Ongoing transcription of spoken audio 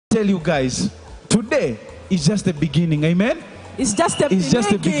tell you guys, today is just the beginning. Amen? It's just the beginning. It's just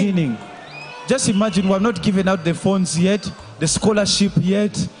the beginning. Just imagine we have not given out the funds yet, the scholarship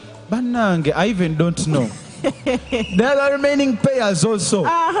yet. Banange, I even don't know. There are remaining payers also.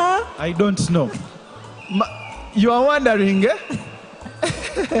 I don't know. You are wondering,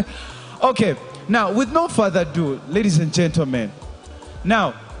 eh? Okay, now with no further ado, ladies and gentlemen,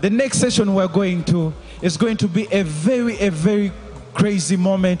 now the next session we're going to is going to be a very crazy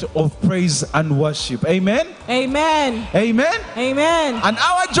moment of praise and worship. Amen? Amen. Amen? Amen. And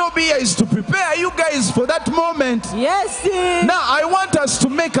our job here is to prepare you guys for that moment. Yes. Now I want us to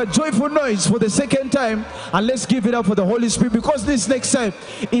make a joyful noise for the second time, and let's give it up for the Holy Spirit, because this next time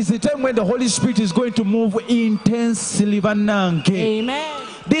is the time when the Holy Spirit is going to move intensely. Amen.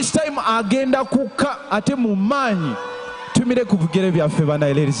 This time agenda kuka ate mumanyi. Tumire ku bigere byaffe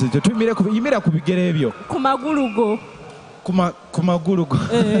bana ladies and gentlemen. Tumire ku yimira ku bigere byo. Ku magulu go. Kumagulu go.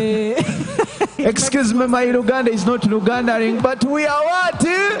 Excuse me, my Luganda is not Lugandaring, but we are what?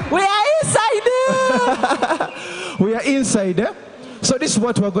 We are inside. We are inside. Eh? So this is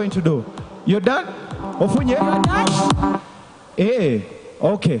what we're going to do. You're done? Ofunye? You're done? Hey,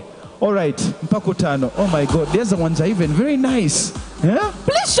 okay. All right. Mpakutano. Oh my God. These ones are even very nice. Yeah?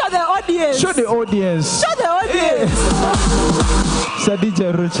 Please show the audience. Show the audience. Show the audience.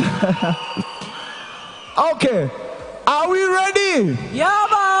 Sadija Rucha. Okay. Are we ready? Yeah,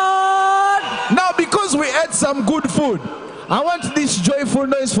 man. Now, because we ate some good food, I want this joyful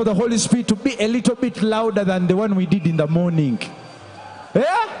noise for the Holy Spirit to be a little bit louder than the one we did in the morning.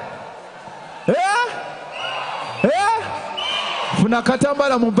 Yeah? Yeah? Yeah?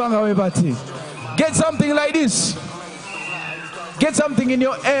 Funakatambala mubanga webati. Get something like this. Get something in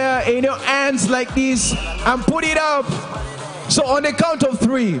your air, in your hands like this, and put it up. So on the count of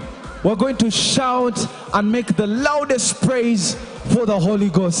 3, we're going to shout and make the loudest praise for the Holy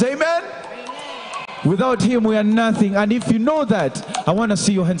Ghost. Amen? Without him, we are nothing. And if you know that, I want to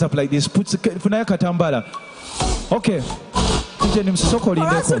see your hands up like this. Put Funaya Katambala. Okay. For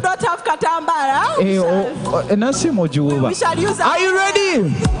us who don't have Katambala, we shall use our... Are you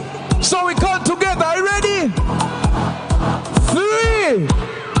ready? So we count together. Are you ready? 3, 2,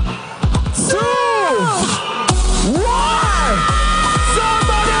 1.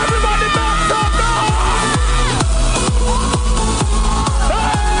 Somebody, everybody, knock.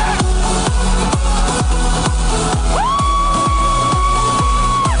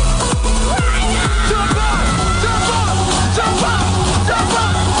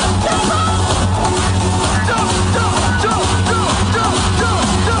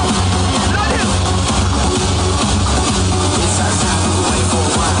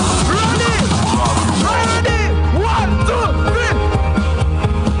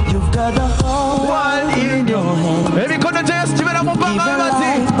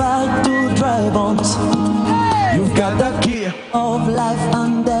 You've got the key of life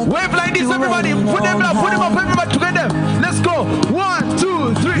and death. Wave like this, everybody. Put them up, everybody together. Let's go. 1,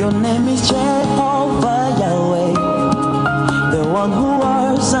 2, 3. Your name is Jehovah Yahweh, the one who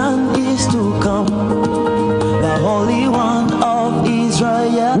was and is to come, the Holy One of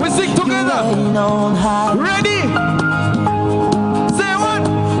Israel. We sing together. Ready? Say what?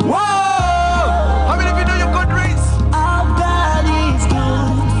 Whoa! How many of you know you've got grace? Our God is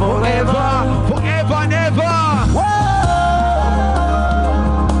good forever and ever. Whoa.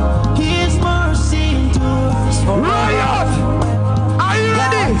 His mercy endures forever. Riot! Are you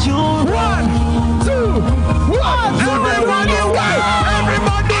ready? 1, 2, 1. Everybody wave!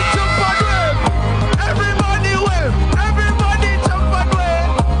 Everybody jump and wave! Everybody wave! Everybody jump and wave!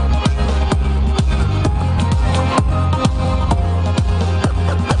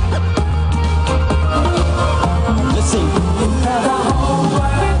 Listen.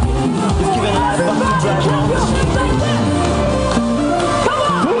 You've given life back to dry bones.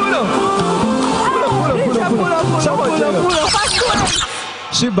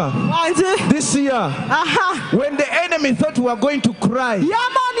 Shiba, this year, when the enemy thought we were going to cry, we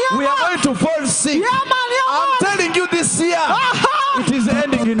are going to fall sick. I'm telling you this year, it is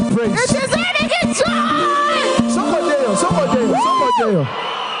ending in praise. It is ending in joy. Somebody.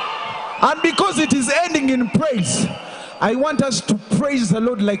 And because it is ending in praise, I want us to praise the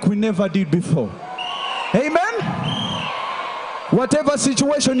Lord like we never did before. Amen? Whatever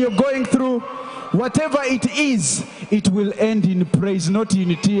situation you're going through, whatever it is, it will end in praise, not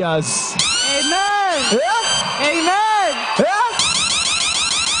in tears. Amen. Yeah? Amen. Yeah?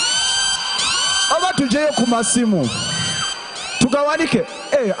 Aba tujeyo kumasimu. Tugawanike.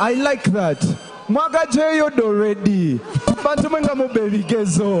 Hey, I like that. Mwaga jeyo already. Bantu mwenga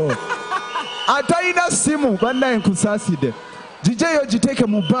mubebigezo. Ataina simu banda enkusaside. DJ ojiteke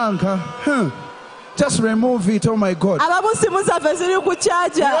mu banka. Just remove it, oh my God. We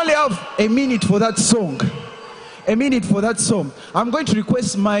only have a minute for that song. A minute for that song. I'm going to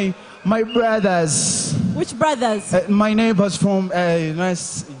request my brothers. Which brothers? My neighbors from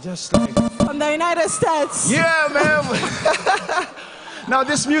just like from the United States. Yeah, man. Now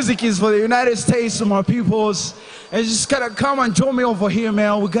this music is for the United States, my peoples. And just gotta come and join me over here,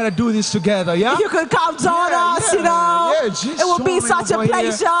 man. We gotta do this together, yeah? If you could come join us, you know. Yeah, just it would be such a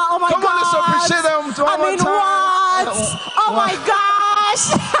pleasure. Here. Oh my God. Come on, let's appreciate them. I mean, what? Oh my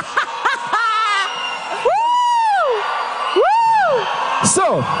gosh. Woo!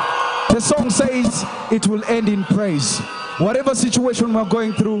 So, the song says it will end in praise. Whatever situation we're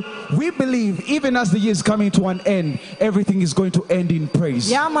going through, we believe even as the year is coming to an end, everything is going to end in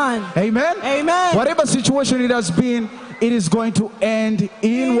praise. Yeah, man. Amen? Amen. Whatever situation it has been, it is going to end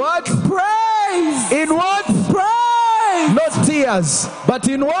in what? Praise. In what? Praise. Not tears, but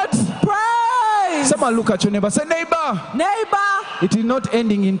in what? Praise. Someone look at your neighbor. Say, neighbor. Neighbor. It is not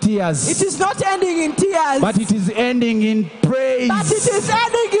ending in tears. It is not ending in tears. But it is ending in praise. But it is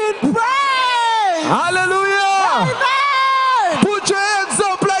ending in praise. Hallelujah. Amen. Put your hands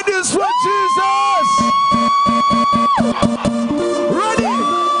up like this for Jesus. Ready?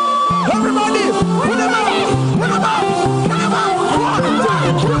 Everybody, put them up. Put them up. Put them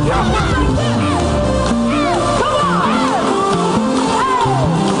up. Come on.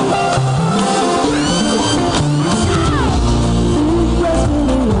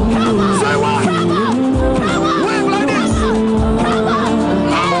 Say what? Wave like this.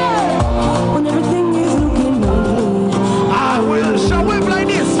 When everything is looking good, I will show wave like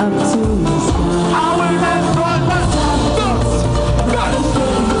this. up to the sky. I will let go.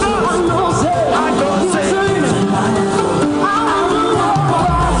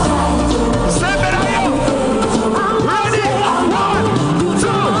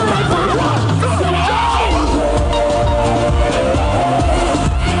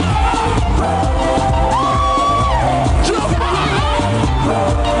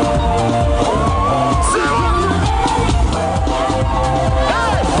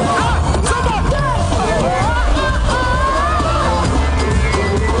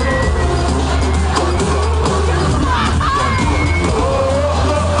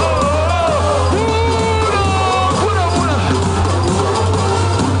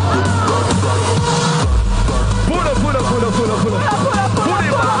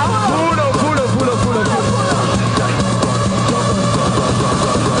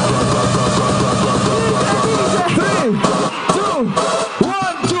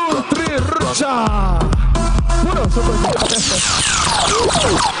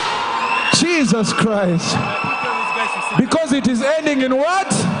 Jesus Christ. Because it is ending in what?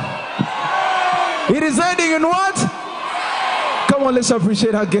 It is ending in what? Come on, let's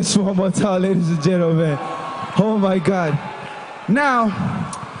appreciate our guests one more time, ladies and gentlemen. Oh my God. Now,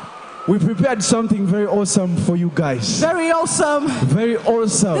 we prepared something very awesome for you guys. Very awesome. Very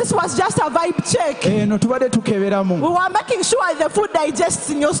awesome. This was just a vibe check. We were making sure the food digests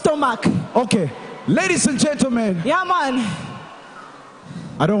in your stomach. Okay. Ladies and gentlemen. Yeah, man.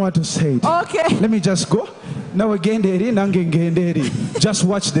 I don't want to say it. Okay. Let me just go. Now again, just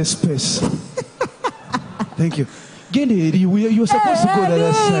watch this space. Thank you. You're supposed to go to the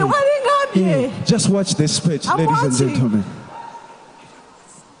other side. Yeah. Just watch this space, ladies and gentlemen.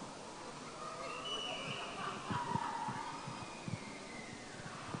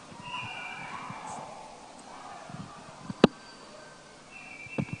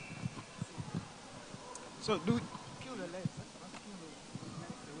 So do kill the legs.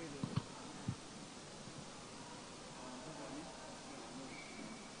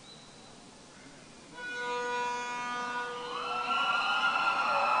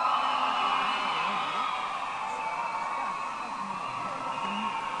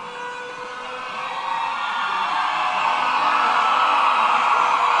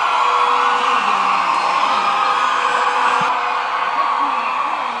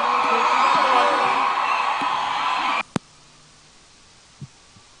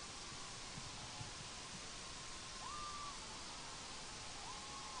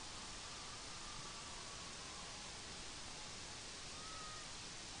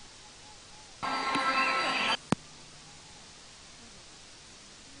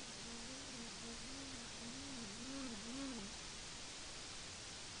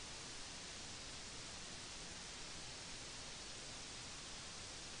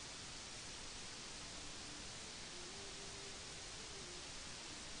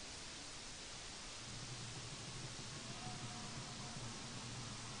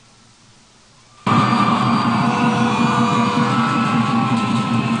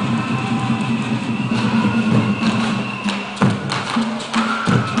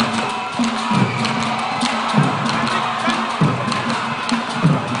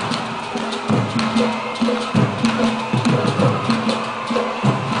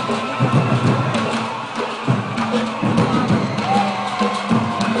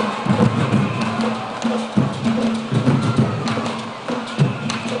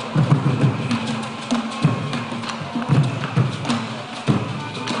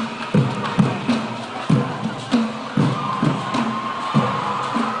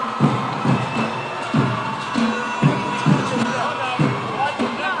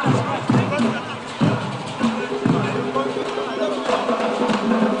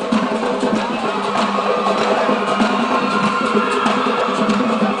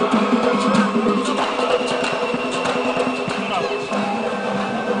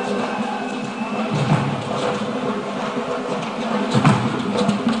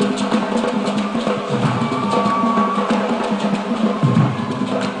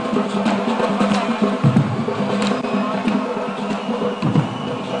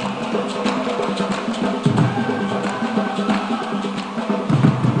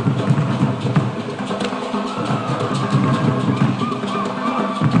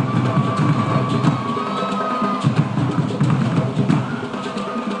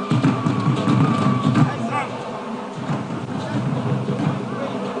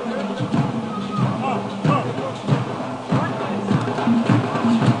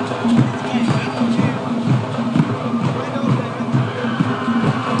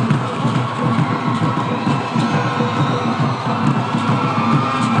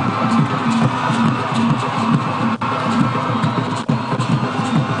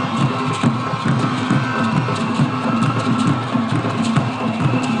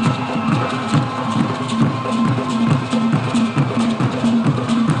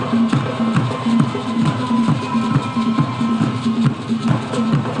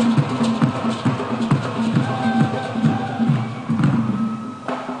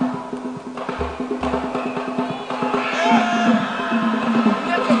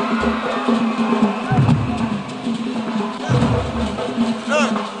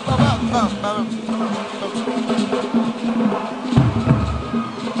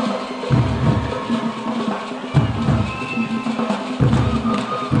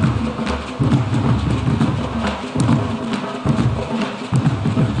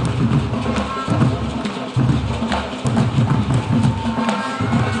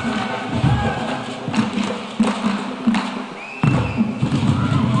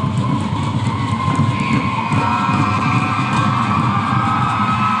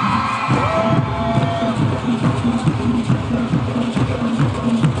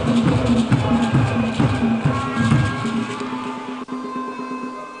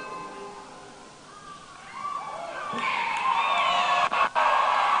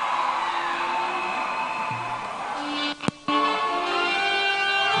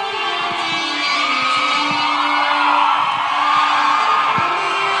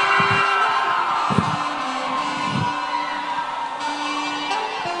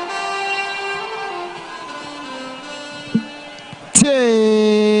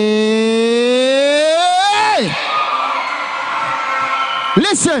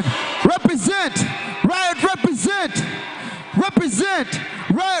 Listen, represent, Riot represent, represent,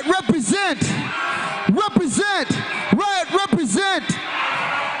 Riot represent, represent, Riot represent,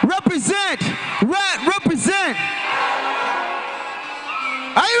 represent, Riot represent.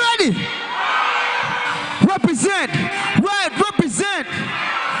 Are you ready? Represent, Riot represent,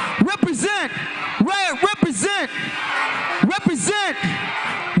 represent, Riot represent, represent,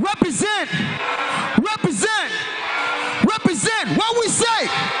 represent, represent, represent. What we say,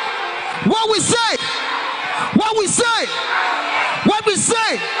 what we say, what we say, what we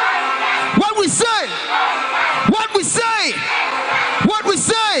say, what we say, what we say, what we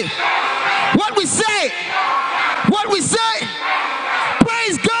say, what we say, what we say.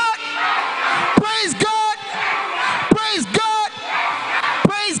 Praise God, praise God, praise God,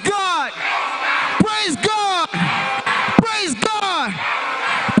 praise God, praise God, praise God,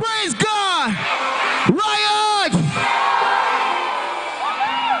 praise God. Riot,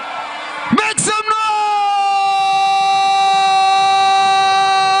 make some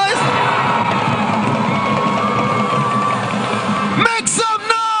noise, make some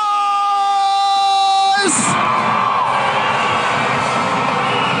noise.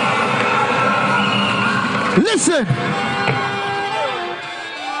 Listen,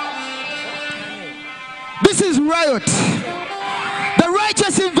 this is Riot, the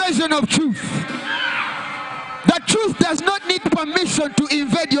righteous invasion of truth. The truth does not need permission to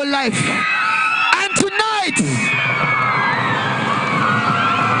invade your life. And tonight,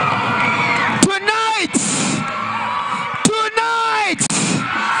 tonight, tonight,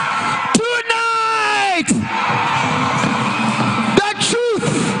 tonight, the truth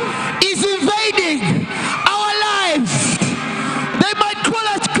is invading our lives. They might call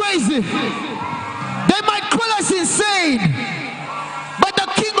us crazy. They might call us insane. But the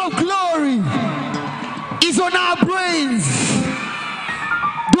King of Glory is on our brains.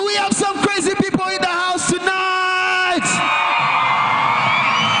 Do we have some crazy people in the house tonight?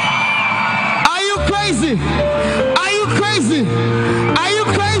 Are you crazy? Are you crazy? Are you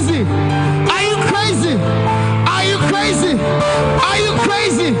crazy? Are you crazy? Are you crazy? Are you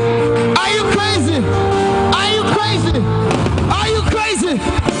crazy? Are you crazy? Are you crazy? Are you crazy? Are you crazy?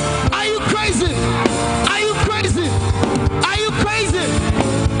 Are you crazy? Are you crazy? Are you crazy?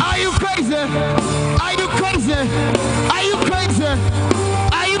 Are you crazy? Are you crazy?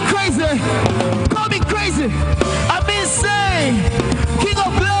 Are you crazy? Call me crazy. I'm insane. King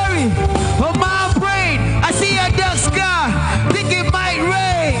of Glory on my brain. I see a dark sky. Think it might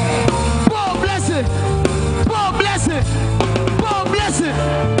rain. Poor blessing. Poor blessing. Poor blessing.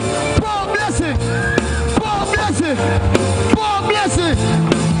 Poor blessing. Poor blessing. Poor blessing.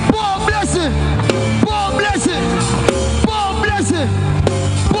 Poor blessing. Poor blessing. Poor blessing.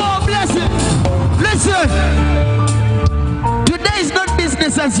 Poor blessing. Listen. Today is not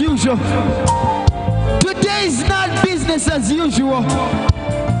business as usual. Today is not business as usual.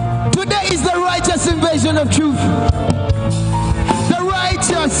 Today is the righteous invasion of truth. The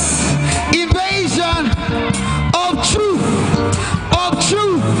righteous invasion of truth. Of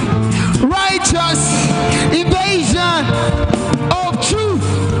truth. Righteous invasion of truth.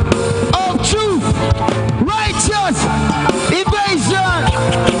 Of truth. Righteous invasion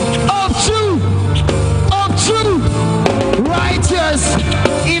of truth. Of truth. Righteous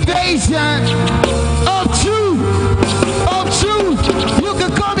invasion of truth. Of truth. You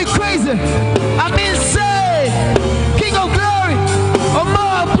can call me crazy. I'm insane. King of Glory on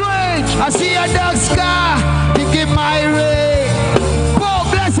my brain. I see a dark sky. Thinking my rain. Poor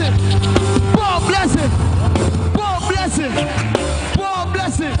blessing. Poor blessing. Poor blessing. Poor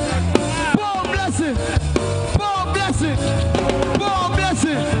blessing. Poor blessing. Poor blessing. Poor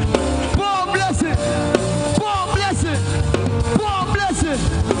blessing. Poor blessing. Poor blessing. Poor blessing.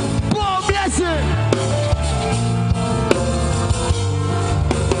 Poor blessing.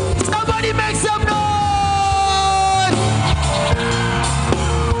 Somebody make some noise.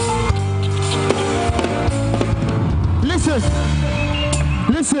 Listen.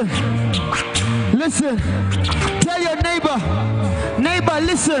 Listen. Listen. Tell your neighbor. Neighbor,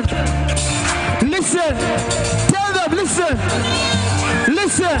 listen. Listen. Tell them, listen.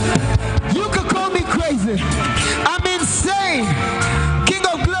 Listen. You can call me crazy. I'm insane. King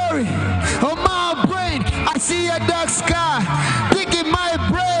of Glory on my brain. I see a dark sky. Thinking my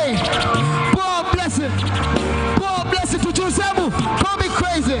brain. Poor blessing. Poor blessing to Josefu. Call me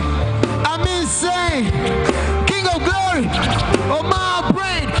crazy. I'm insane. King of Glory on my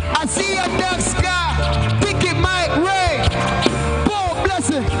brain. I see a dark sky. Thinking my rain. Poor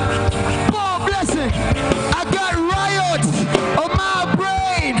blessing. Poor blessing. I got riot on my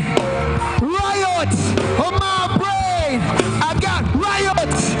brain. Riot on my brain. I got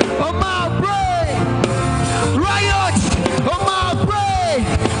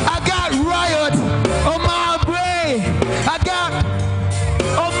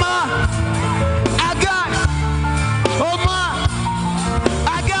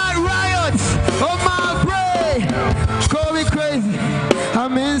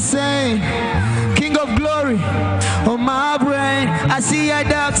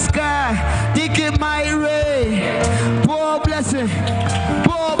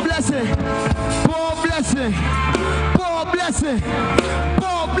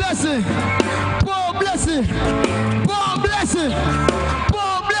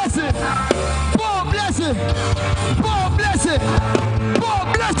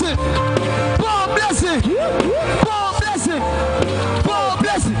blessing, more blessing, more blessing, more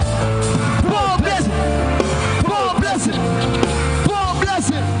blessing, more blessing, more blessing, more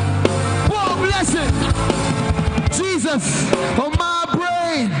blessing, more blessing. Jesus on my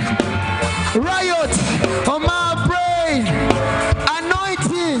brain, riot on my brain,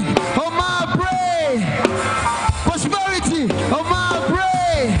 anointing on my brain, prosperity on my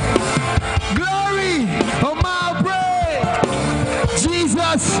brain, glory on my brain,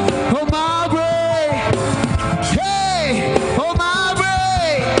 Jesus on my brain, hey on my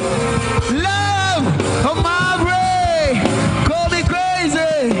brain, love on my brain, call me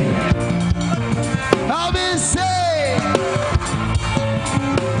crazy, I've been saved,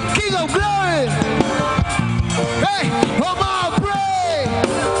 King of glory, hey on my brain.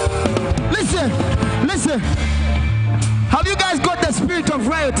 Listen, listen, have you guys got the spirit of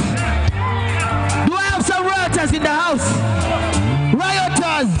riot? Do I have some rioters in the house?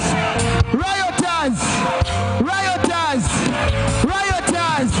 Rioters,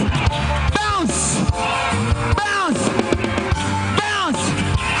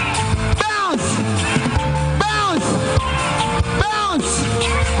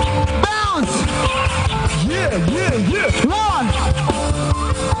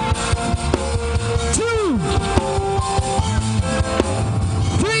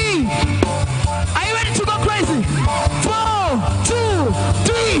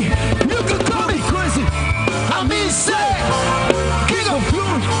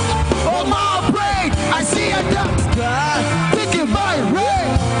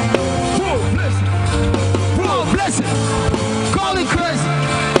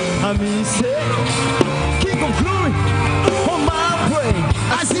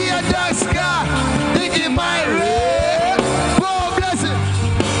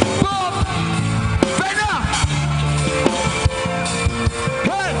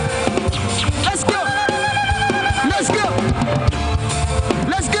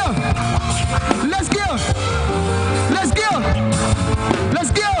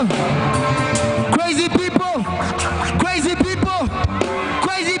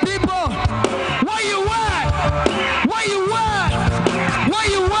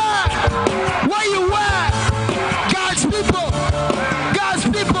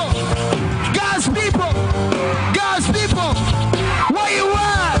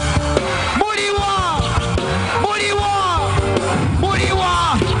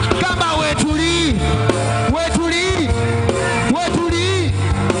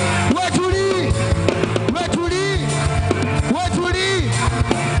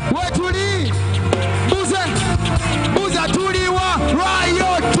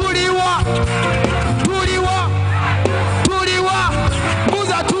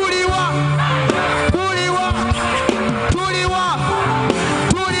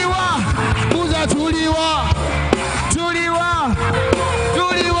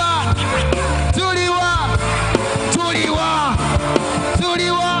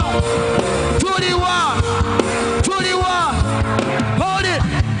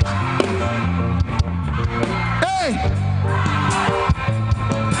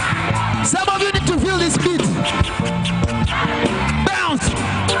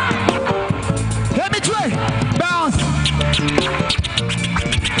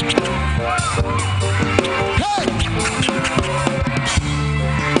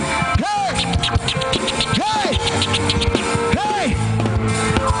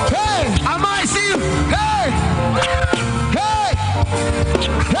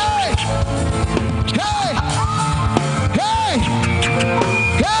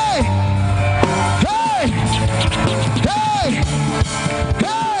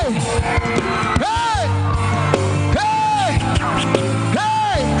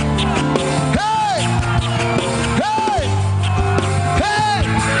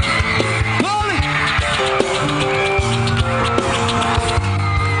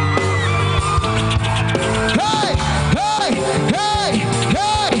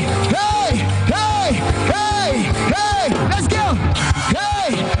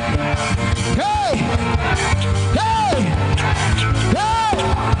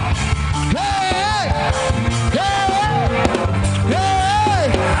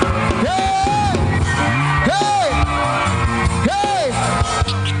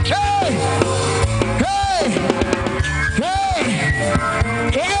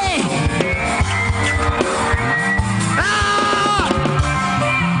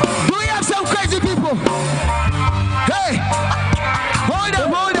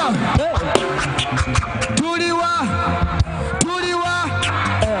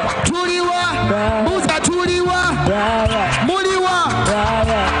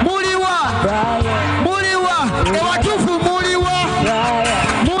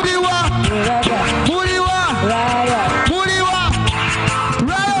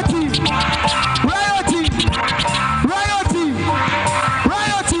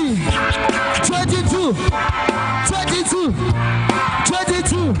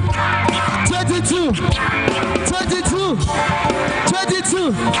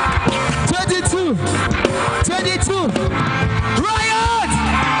 22. 22. Riot!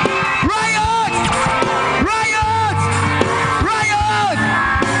 Riot! Riot! Riot! Riot!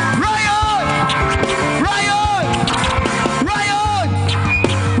 Riot! Riot! Riot!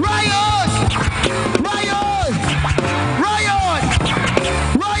 Riot! Riot! Riot!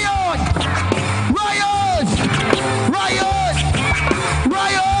 Riot! Riot!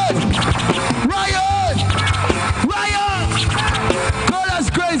 Riot! Riot! Riot! Call us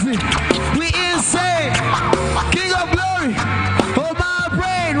crazy. We insane. King of glory. Oh my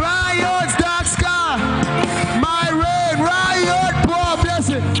brain. Riot's dark sky. My rain. Riot. Poor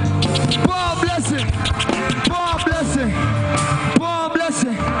blessing. Poor blessing. Poor blessing. Poor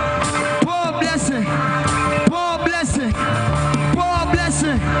blessing. Poor blessing. Poor blessing. Poor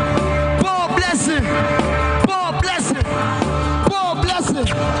blessing. Poor blessing. Poor blessing. Poor blessing.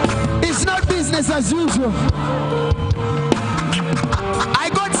 It's not business as usual. I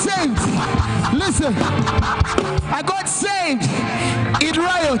got saved. Listen. I got saved in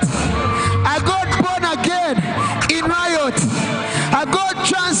Riot. I got born again in Riot. I got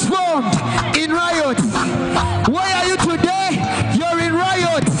transformed in Riot. Where are you today? You're in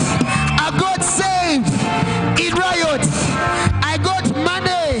Riot. I got saved in Riot. I got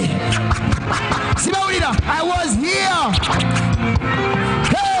money. I was here.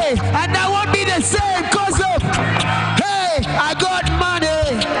 Hey, and I won't be the same because of, hey, I got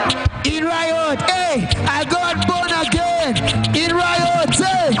money in Riot. Hey, I got born again in Riot.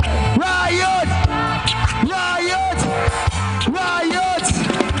 Hey, Riot, Riot, Riot, Riot,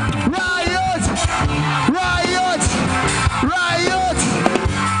 Riot, Riot, Riot,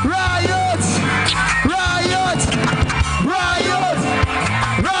 Riot, Riot,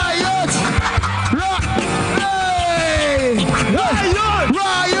 Riot, hey, Riot,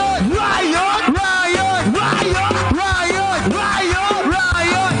 Riot, Riot, Riot, Riot, Riot, Riot,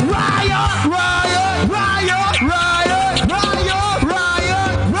 Riot, Riot, Riot, Riot, Riot,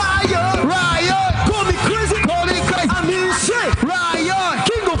 Riot, Riot, Riot, call me crazy, I mean shit, Riot,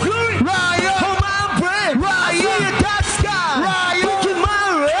 King of glory, Riot, oh my brain, Riot, that sky, Riot, King my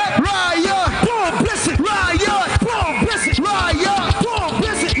red, Riot, poor blessing, Riot, poor blessing, Riot, poor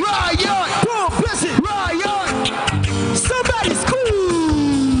blessing, Riot, poor blessing, Riot, somebody school.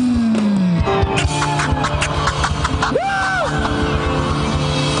 Woo!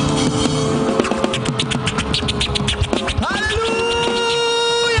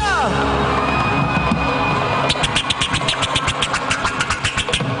 Hallelujah!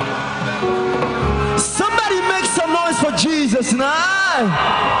 Somebody make some noise for Jesus now.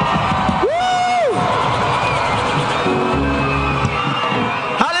 Woo!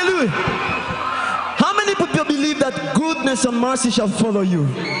 Hallelujah. How many people believe that goodness and mercy shall follow you?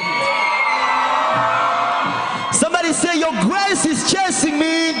 Somebody say, your grace is chasing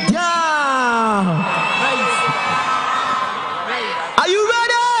me down. Are you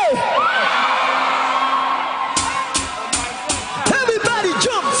ready? Everybody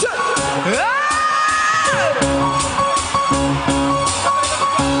jump.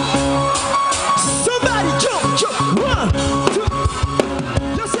 Somebody jump, jump. 1, 2.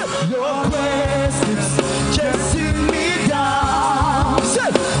 Just say, your grace is chasing me down.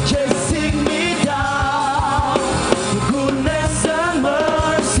 Say, chasing me down. Goodness and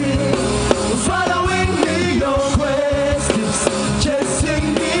mercy following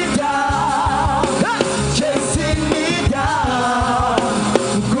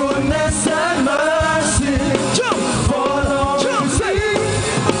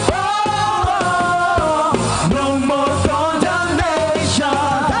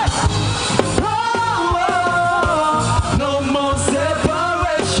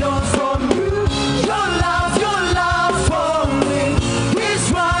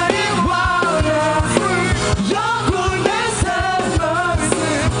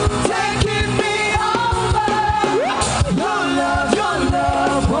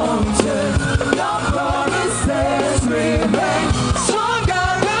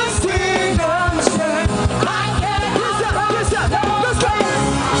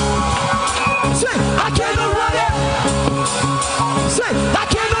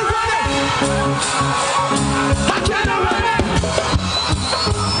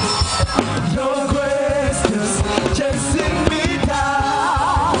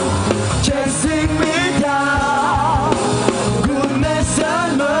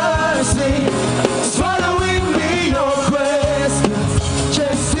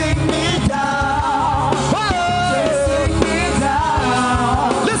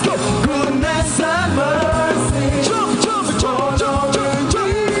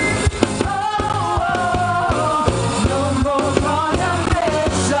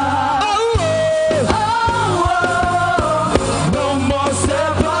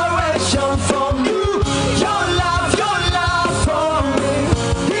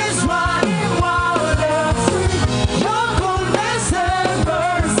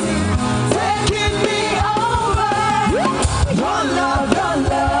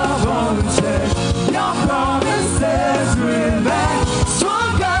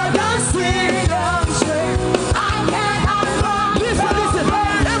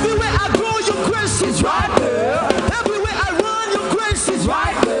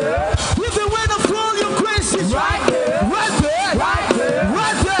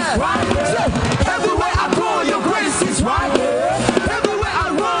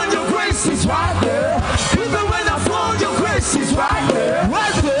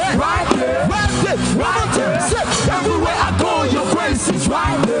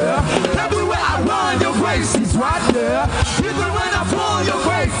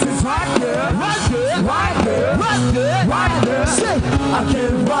I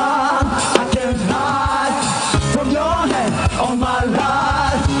can't run, I can't hide from your hand on my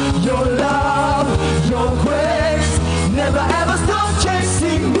life. Your love, your grace, never ever stop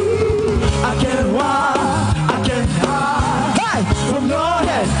chasing me. I can't run, I can't hide from your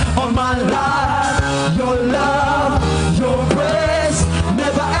hand on my life. Your love, your grace,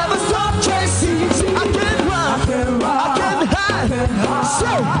 never ever stop chasing me. I can't run, I can't run, I can't hide.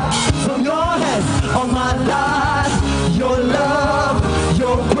 So, from your hand on my life. Your love,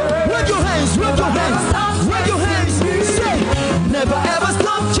 your grace. Wave your hands, wave your hands, wave your hands. Say, never ever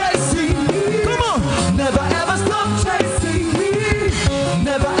stop chasing me. Come on, never ever stop chasing me.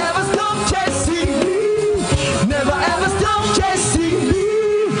 Never ever stop chasing me. Never ever stop chasing me.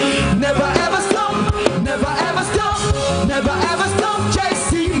 Never ever stop, never ever stop, never ever stop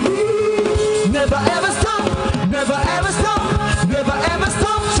chasing me. Never ever stop, never ever stop, never ever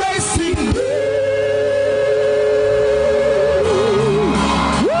stop chasing me.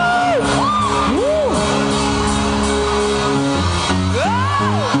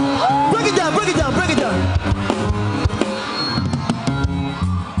 Break it down, break it down, break it down.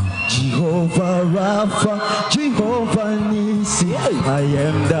 Jehovah Rapha, Jehovah Nissi, I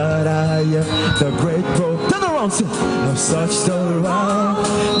am that I am, the great pro. Turn around, say, I've searched around,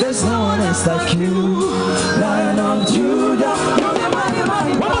 there's no one else like you, Lion of Judah.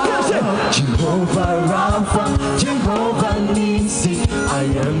 One more time, say, Jehovah Rapha, Jehovah Nissi, I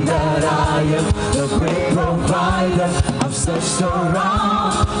am that I am, the great provider. I've searched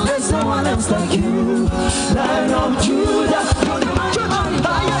around, there's no one else like you, Lion of Judah.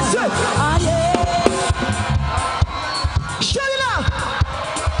 Shut it up!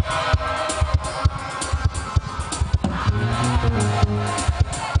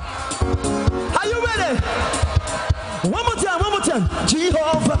 Are you ready? One more time, one more time.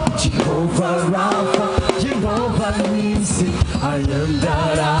 Jehovah, Jehovah Rapha, Jehovah Nissi, I am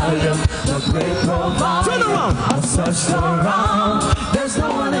that I am, the great provider. Turn around. I've searched around, there's no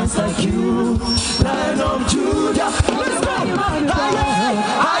one else like you, Lion of Judah. Let's go!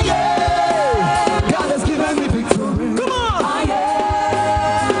 Aye, aye, God has given me victory. Come on! Aye,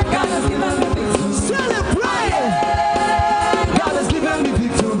 God has given me victory. Celebrate! God has given me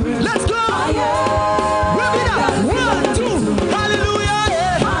victory. Let's go! Rub it up! 1, 2, hallelujah!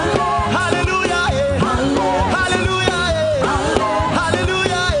 Hallelujah! Hallelujah! Hallelujah!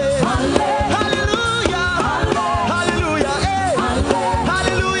 Hallelujah! Hallelujah!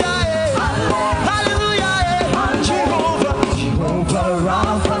 Hallelujah! Hallelujah! Jehovah, Jehovah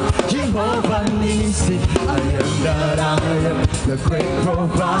Rapha, Jehovah Nissi, I am that I am, the great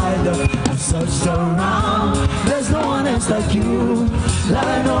provider. I've searched around, there's no one else like you,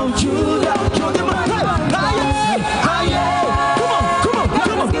 Lion of Judah. JOHNMARIE, aye, aye, come on, come on,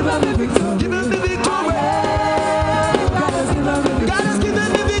 come on. Give him the victory. Give him the victory. God has given me victory. God has given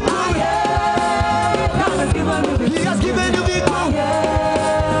me victory. God has given me victory. He has given you victory.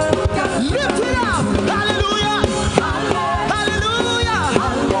 Lift it up. Hallelujah. Hallelujah.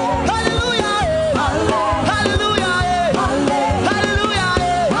 Hallelujah. Hallelujah. Hallelujah. Hallelujah.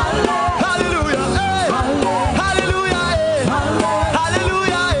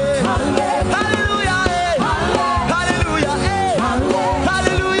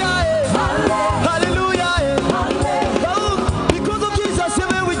 Hallelujah. Because of Jesus,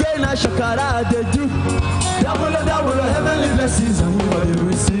 every day na shakara they do. Double, heavenly blessings and we will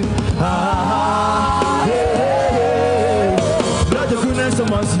receive. Hey. Lord, the goodness and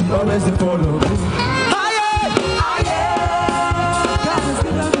mercy always they follow me.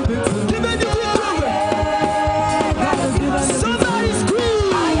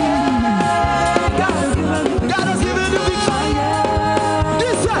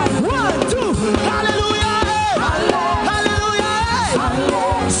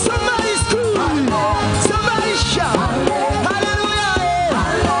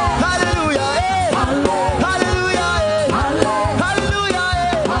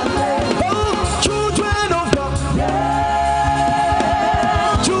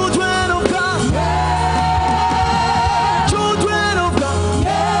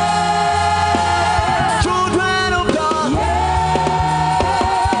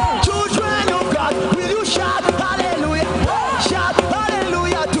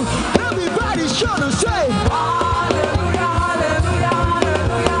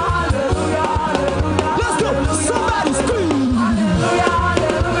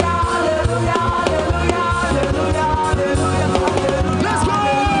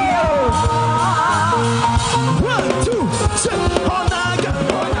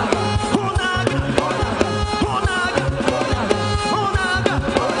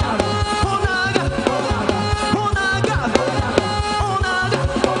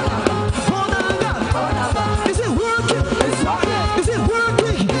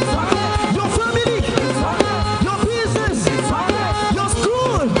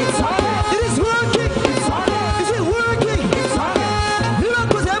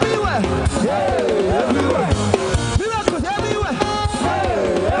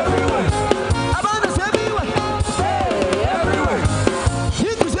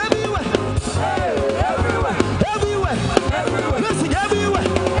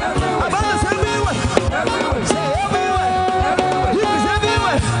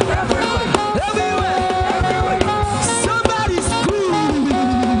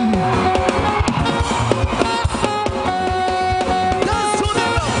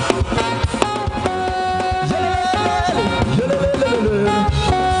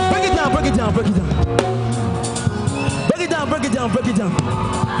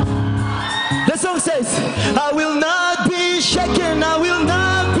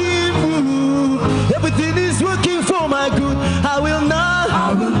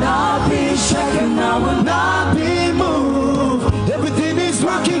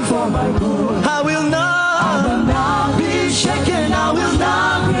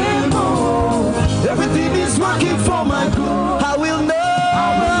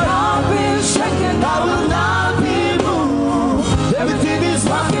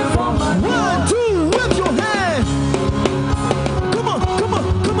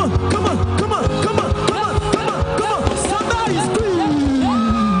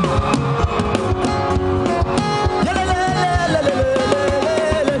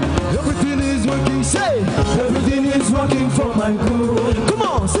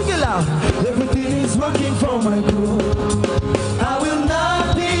 loud. Everything is working for my good. I will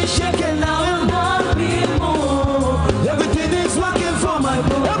not be shaken, I will not be moved. Everything is working for my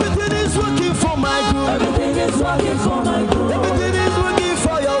good. Everything is working for my good. Everything is working for my good. Everything is working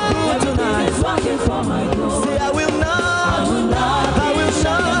for your good tonight. Everything is working for my good. Say I will not. I will not. I will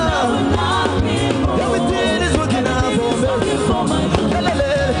not. I will not be moved. Everything is working out for my good.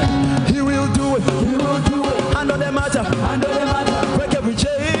 He will do it. He will do it. Handle the matter. Handle the matter. Break every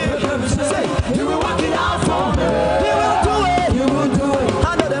chain. Say he will work it out for me. He will do it. He will do it.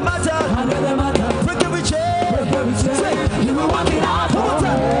 Handle the matter. Handle the matter. Break every chain. Say he will work it out for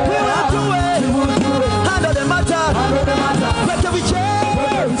me. He will do it. He will do it. Handle the matter. Handle the matter. Break every chain.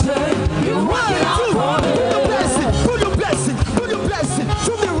 He will work it out for me. Pull your blessing. Pull your blessing.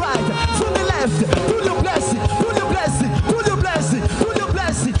 From the right. From the left. Pull your blessing. Pull your blessing. Pull your blessing. Pull your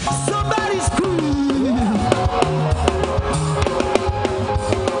blessing. Somebody's scream.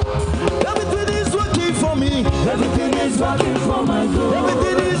 Everything is working for me. Everything is working for my good.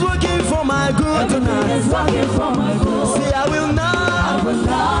 Everything is working for my good tonight. Everything is working for my good. Say I will not. I will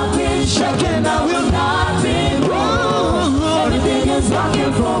not be shaken. I will not be moved. Everything is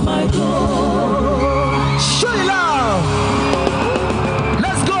working for my good. Shout it loud.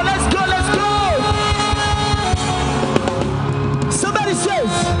 Let's go. Let's go. Let's go. Somebody says.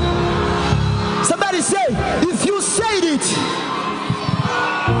 Somebody say, if you said it,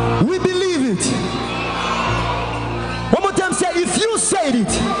 we believe it. One more time, say, if you said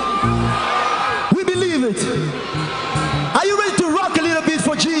it, we believe it. Are you ready to rock a little bit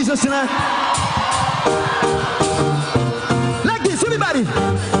for Jesus tonight? Like this, everybody.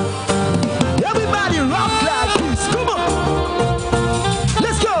 Everybody rock like this. Come on.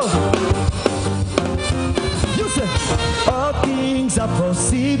 Let's go. You say, all things are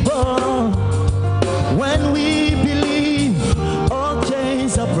possible. When we believe, all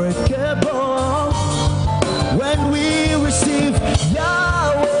chains are breakable. When we receive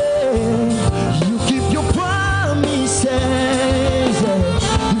Yahweh, you keep your promises.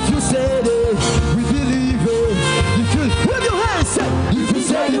 If you said it, we believe it. If you wave your hands, say, if you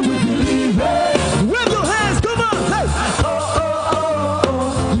said it, we believe it. Wave your hands, come on, hey. Oh, oh, oh,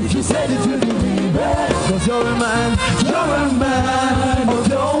 oh. If you said it, we believe it. 'Cause you're a man of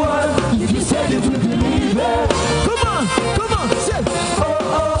your word. If you said it, we believe it. Come on, say, oh,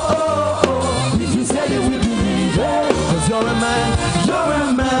 oh, oh, oh. If you said it, we believe it. 'Cause you're a man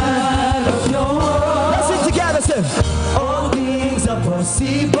of your word. Let's sing together, say, all things are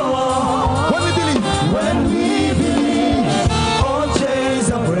possible. When we believe, all chains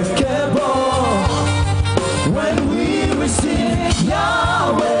are breakable. When we receive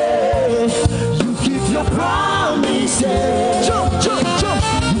Yahweh, you keep your promises. Jump, jump, jump.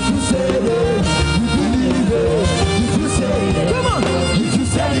 If you said it, we believe it. If you said it, come on. If you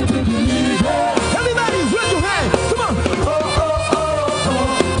said it, we believe it. Everybody, raise your hand. Come on. Oh, oh, oh,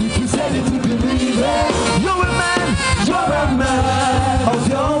 oh. If you said it, we believe it. You're a man of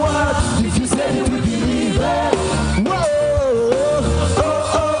your word. If you said it, we believe it. Whoa, oh,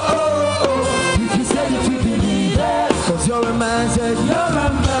 oh, oh, oh. If you said it, we believe it. 'Cause you're a man, said you're a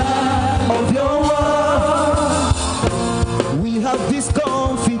man of your word. We have this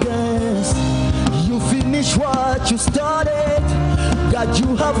confidence. You finish what you started. God,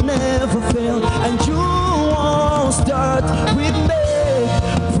 you have never failed, and you won't start with me.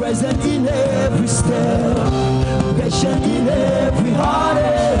 Present in every step, patient in every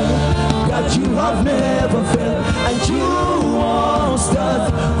heartache. God, you have never failed, and you won't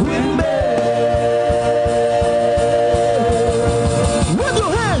start with me. With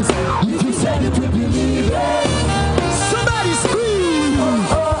your hands, if you said it, we believe it. Somebody scream. Oh,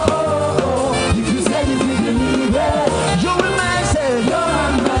 oh, oh, oh. If you said it, we believe it. You're a man, say, you're a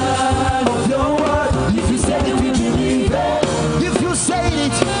man of your word. If you said it, we believe it. If you said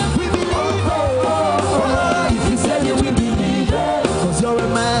it, we believe it. Oh, if you said it, we believe it. 'Cause you're a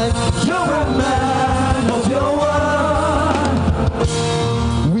man of your word.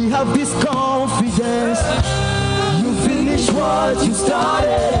 We have this confidence. You finish what you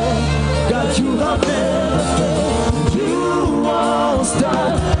started. God, you have never failed. You won't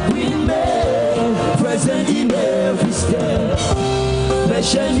start with me. Present in every step,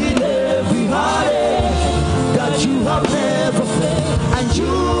 patient in every heartache. God, you have never failed, and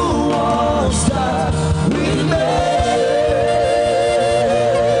you won't start with me.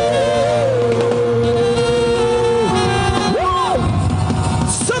 Whoa!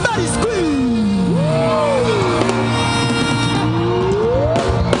 Somebody scream!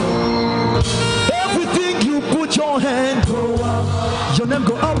 Everything you put your hand, go up. Your name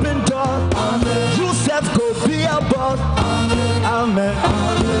go up and down. Amen. You self go be above. Amen. Amen.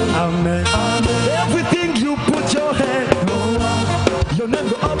 Amen.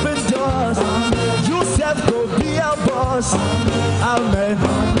 Jesus. Amen.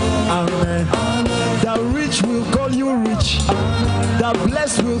 Amen. The rich will call you rich. The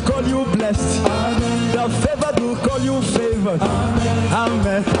blessed will call you blessed. The favored will call you favored.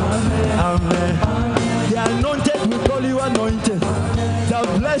 Amen. Amen. The anointed will call you anointed.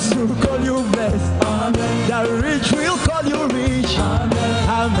 The blessed will call you blessed. The rich will call you rich.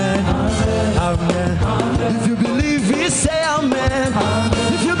 Amen. Amen. If you believe it, say amen.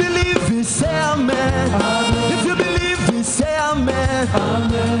 If you believe it, say amen. If you believe it, say amen.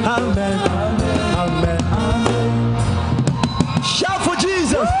 Amen. Amen. Shout for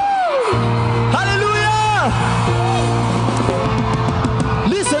Jesus. Hallelujah.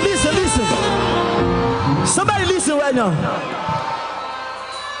 Listen, listen, listen. Somebody listen right now.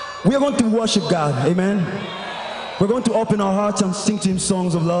 We are going to worship God. Amen. We're going to open our hearts and sing to Him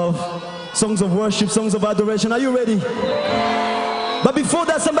songs of love, songs of worship, songs of adoration. Are you ready? But before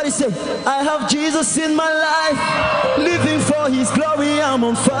that, somebody say, I have Jesus in my life, living for His glory. I'm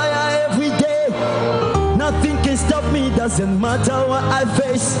on fire every day. Nothing can stop me, doesn't matter what I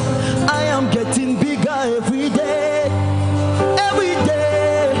face. I am getting bigger every day. Every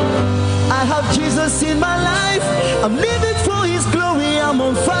day. I have Jesus in my life. I'm living for His glory. I'm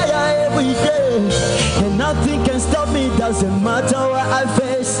on fire every day. And nothing can stop me, doesn't matter what I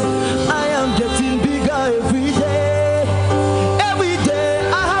face. I am getting bigger every day. Every day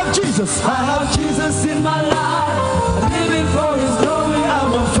I have Jesus. I have Jesus in my life. I'm living for His glory.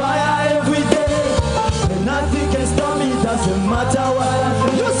 I'm on fire every day. And nothing can stop me, doesn't matter what I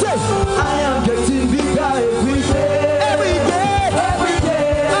face. You say, I am getting bigger every day. Every day. Every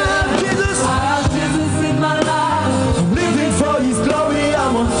day. I have Jesus. I have Jesus in my life. I'm living for His glory.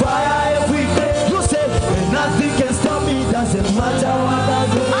 I'm on fire every day. You say, and nothing can stop me, doesn't matter what I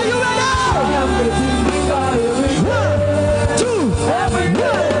do. Are you ready? I am getting bigger every day. 1, 2, every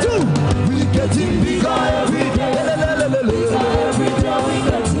day. 2, we getting bigger every day. Every day we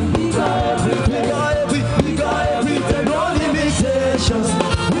getting bigger every day. Bigger every day. No limitations.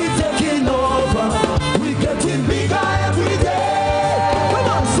 We taking over. We getting bigger every day. Come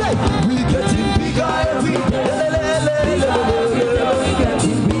on, say, we getting bigger every day. We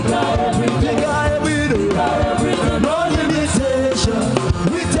getting bigger every day. No limitation.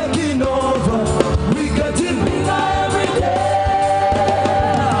 We taking over. We getting bigger every day.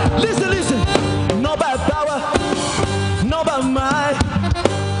 Listen, listen. Not by power, not by might,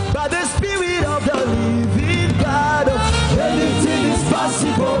 by the Spirit of the living God. Anything is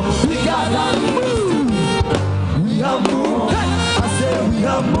possible. We gotta move. We have moved. I say we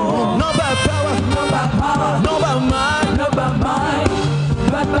have moved. Not by power, not by power, not by might, not by might,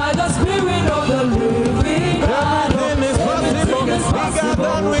 but by the Spirit of the living God. Anything is possible. Bigger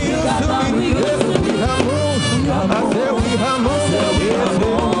than we used to be. Yes, we have moved. I say we have moved.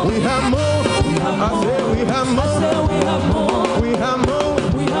 We have moved. I say we have moved. We have moved.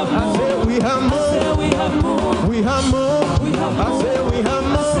 I say we have moved. We have moved. I say we have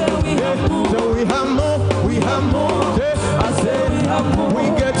moved. So we have moved. We have moved. I say we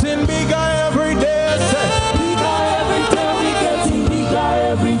getting bigger every day. Bigger every day. We getting bigger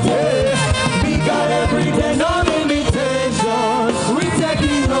every day. Bigger every day. No limitations. We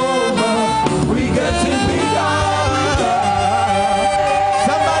taking over. We getting bigger every day.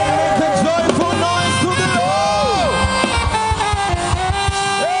 Somebody make a joyful noise to the Lord.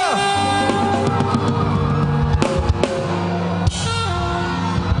 Yeah.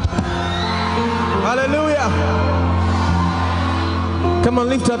 Hallelujah. Come on,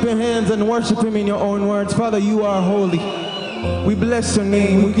 lift up your hands and worship Him in your own words. Father, you are holy. We bless your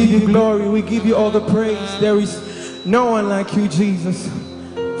name. We give you glory. We give you all the praise. There is no one like you, Jesus.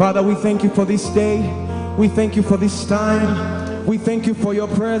 Father, we thank you for this day. We thank you for this time. We thank you for your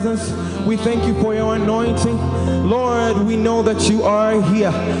presence. We thank you for your anointing. Lord, we know that you are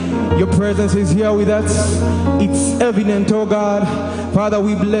here. Your presence is here with us. It's evident, oh God. Father,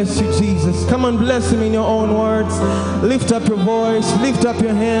 we bless you, Jesus. Come on, bless Him in your own words. Lift up your voice. Lift up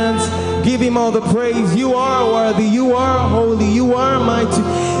your hands. Give Him all the praise. You are worthy. You are holy. You are mighty.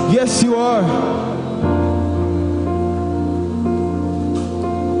 Yes, you are.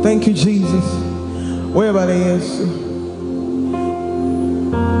 Thank you, Jesus. Wherever they is.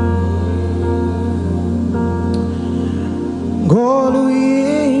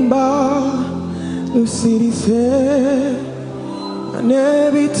 Goluimba, the city said, and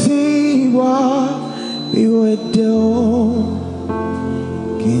everything was be with you.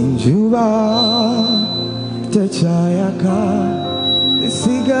 Kinjuba, Tachayaka, the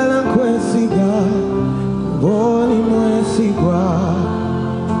Sigal and Quesiga, Boli Moesigua,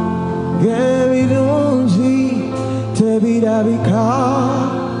 Gary Dunji, Tebidabika,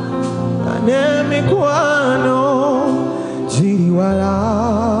 Anemiquano.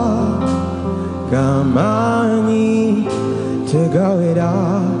 Amani tegawera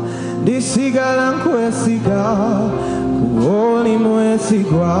disigala nkwesiga kuoli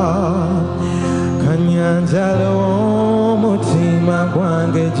mwesigwa kanyanjalo mutima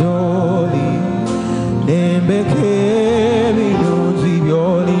gwange joli nembeke birungi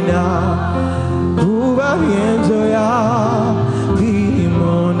byolina kuba byenjoya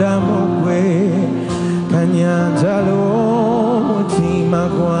bimonda mugwe kanyanjalo mutima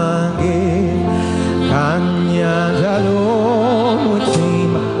gwange kanyanjalo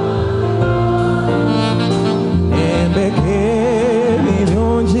mutima nembeke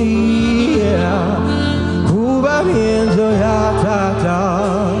birungi kuba byenjoya tata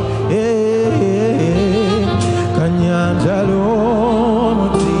kanyanjalo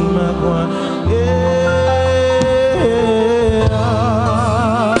mutima gwange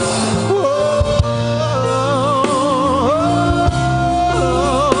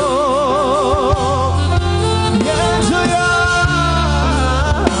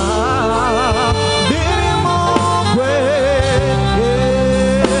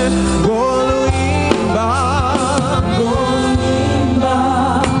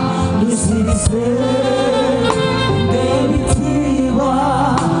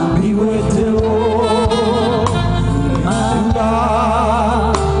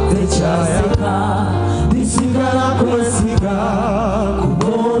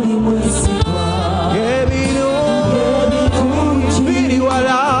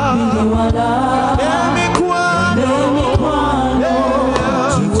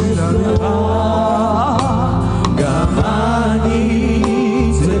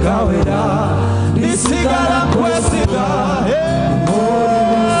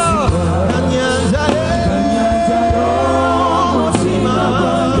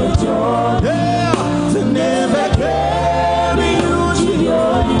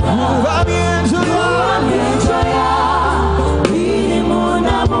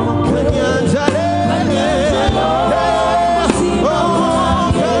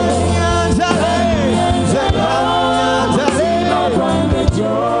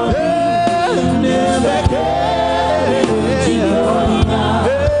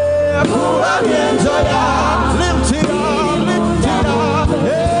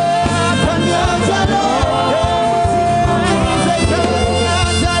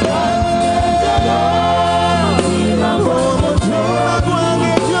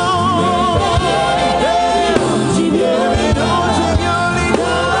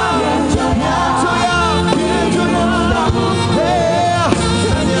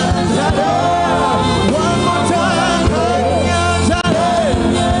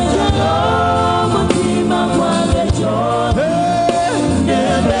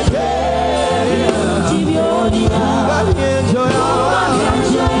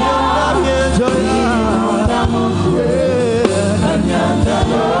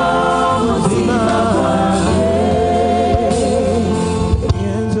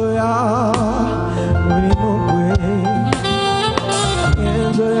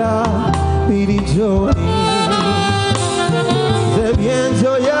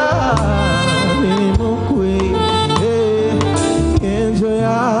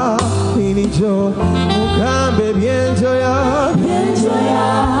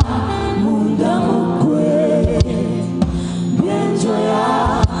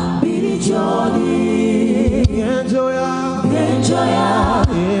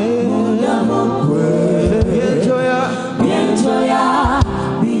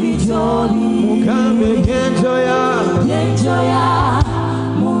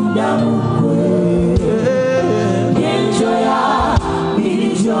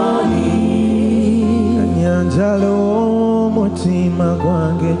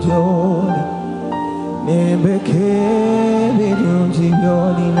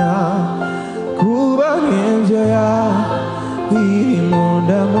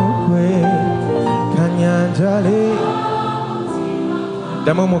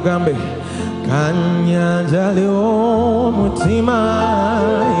Damo mugambe kanyanjale omutima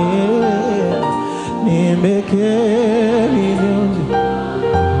nimbeke birungi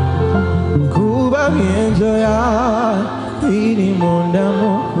kuba byenjoya biri munda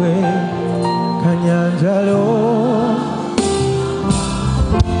mukwe kanyanjale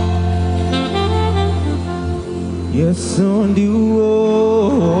Yesu ndiwo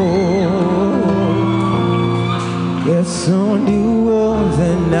Yesu ndiwo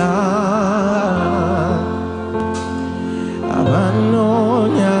zena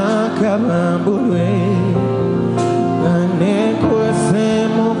abanonya kabambulwe banekwese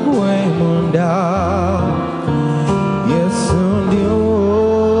mukwe munda Yesu ndiwo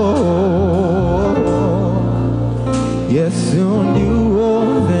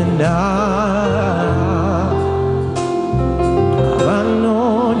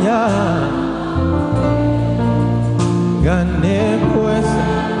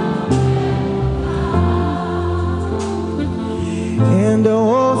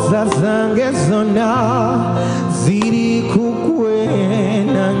Ensonga zange zonna ziri kukwe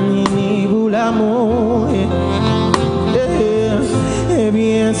nannyini bulamu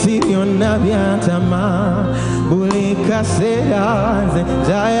ebyensi byonna byantama buli kaseera nze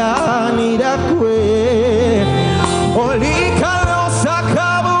njayanira kwe olikalosa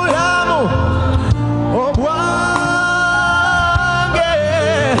kabulamu obwange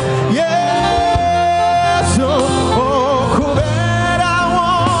Yesu okubeerawo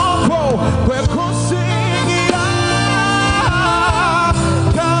kwo kwe kusingira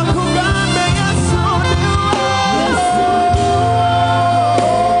kakugambe Yesu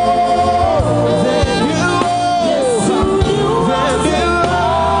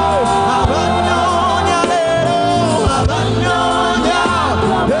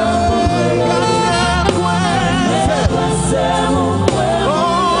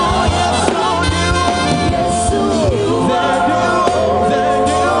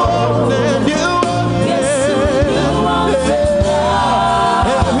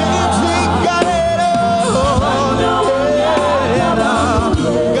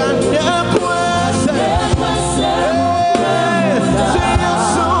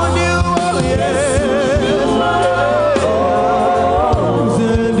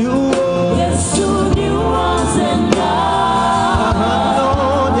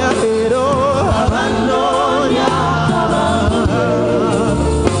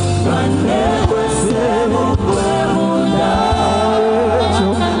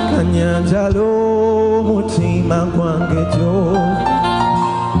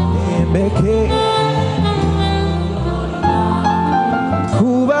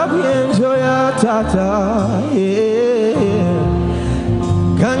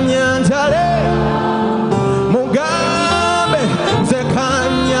Kanyanjale mugambe nze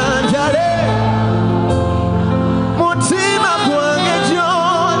kanyanjale mutima gwange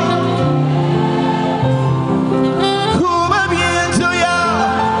gy'oli kuba byenjoya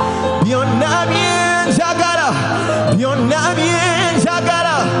byonna byenjagala byonna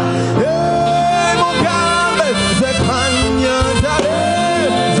byenjagala mugambe nze kanyanjale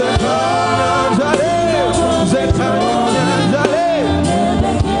nze kanyanjale nze kanyanjale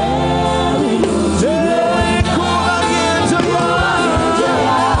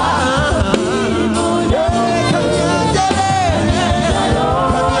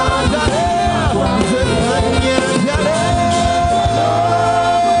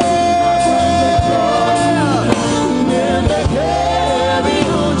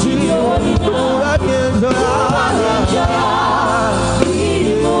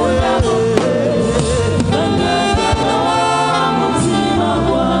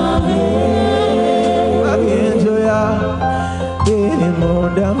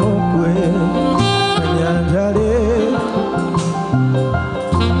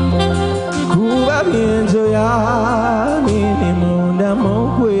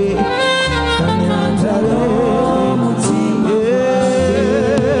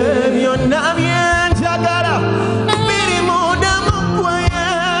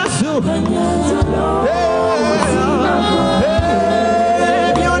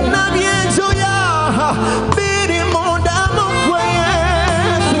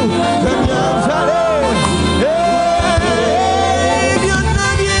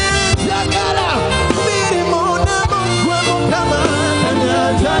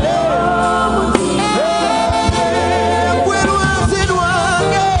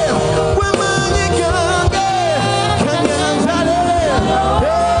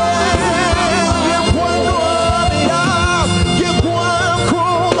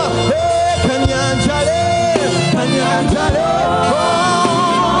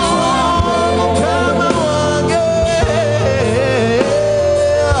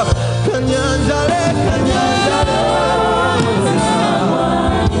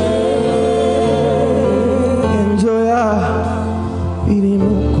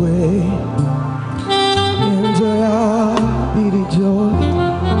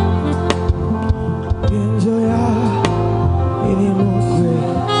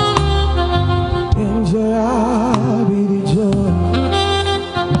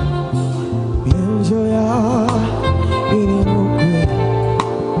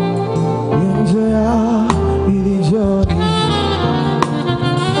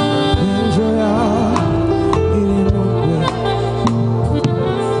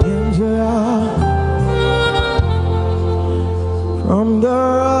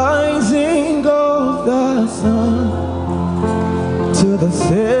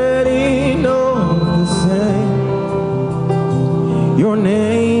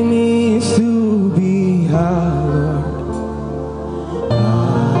name is to be hallowed.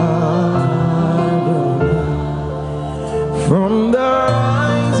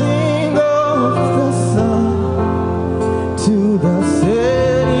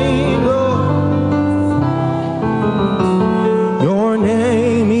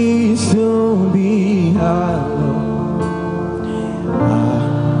 to be hallowed.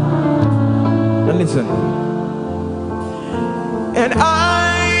 Now listen. And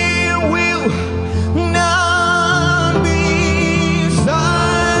I will not be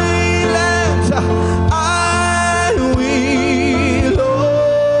silent. I will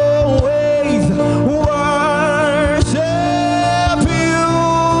always worship you.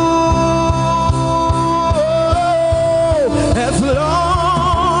 As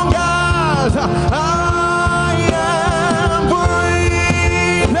long as I am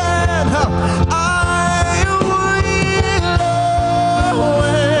breathing, I will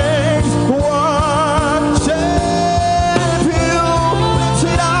always worship you. Let's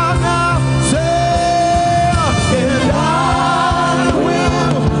it out now. Say, and I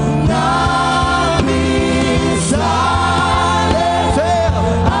will not be silent. Say,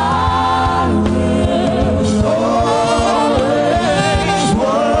 I will always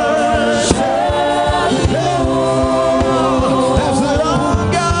worship you. As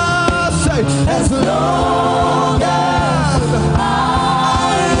long as, say, as long as I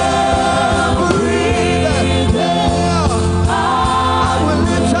am breathing, I will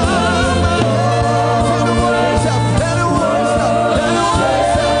lift up my hands and worship, and worship, and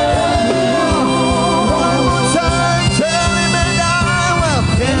worship. One more time, tell him, and I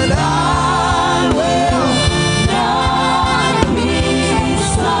will not be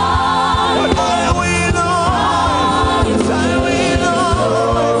silent. But I will always, I will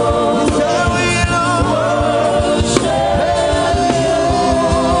always, I will always worship you.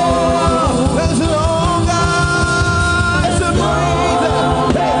 As long as I'm breathing,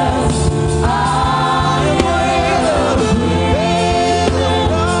 I am breathing,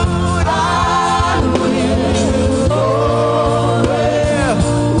 Lord, I will always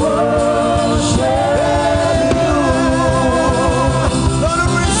worship you. Lord,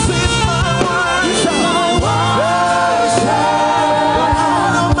 receive my worship,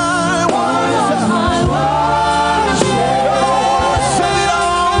 all of my worship. Receive it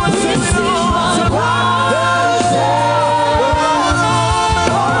all, receive it all,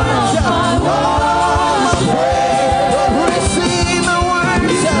 receive my worship.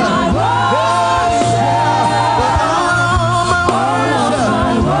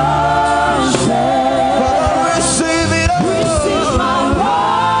 Receive it all.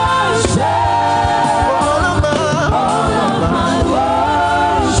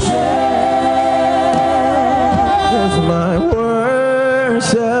 Here's my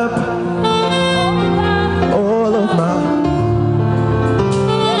worship, all of mine.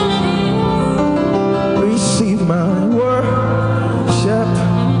 Receive my worship,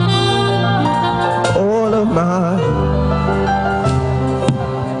 all of mine.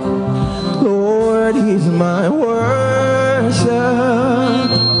 Lord, he's my worship,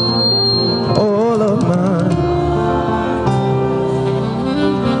 all of mine.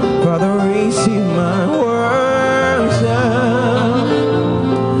 Father, receive my worship,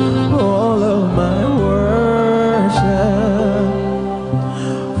 all of my worship.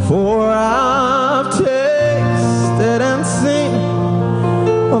 For I've tasted and seen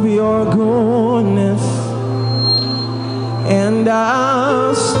of your goodness, and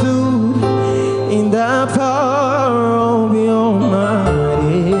I've stood in the power of your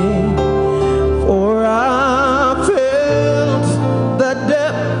mighty. For I felt the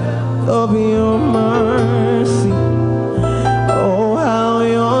depth of your mercy. Oh, how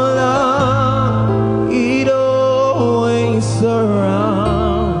your love, it always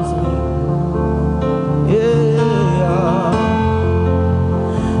surrounds me. Yeah,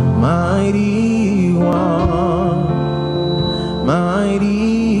 mighty one,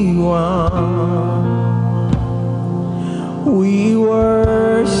 mighty one, we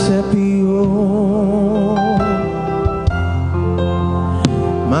worship you.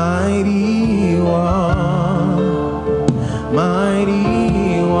 Mighty one,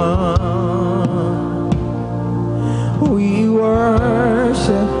 mighty one, we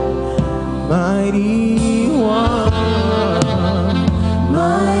worship. Mighty one,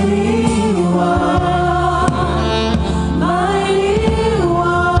 mighty one, mighty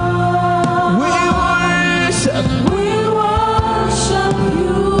one, we worship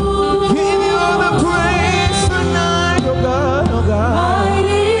you. Give you all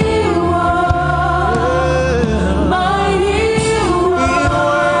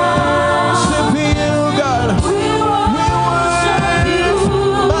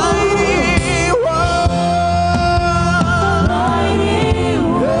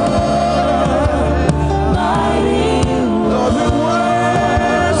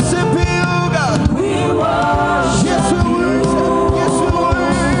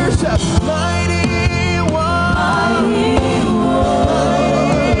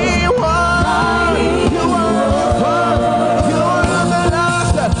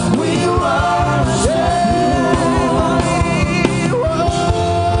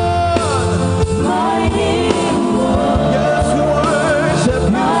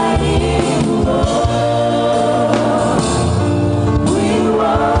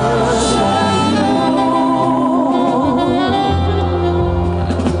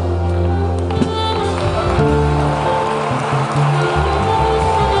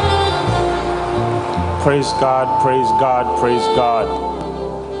Praise God, praise God, praise God.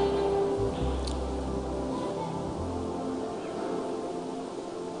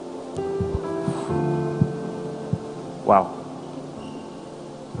 Wow.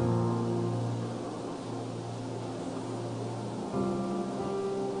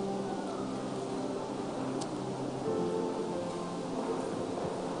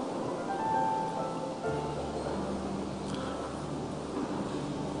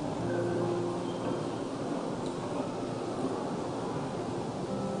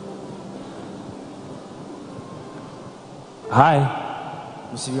 Hi.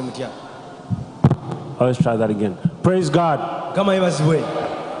 Oh, let's try that again. Praise God.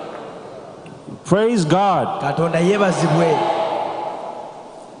 Praise God.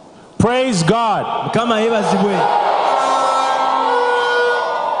 Praise God.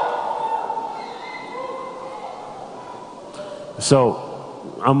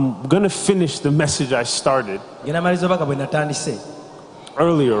 So, I'm going to finish the message I started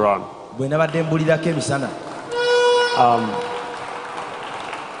earlier on.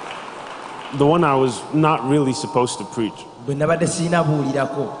 The one I was not really supposed to preach. And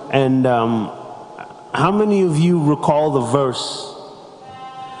how many of you recall the verse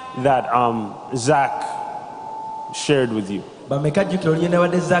that Zach shared with you?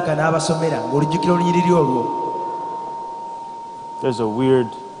 There's a weird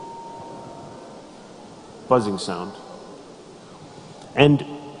buzzing sound. And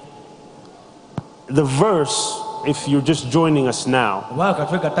the verse, if you're just joining us now,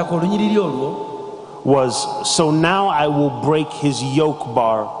 was, so now I will break his yoke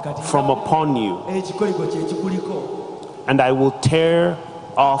bar from upon you, and I will tear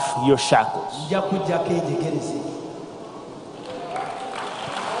off your shackles.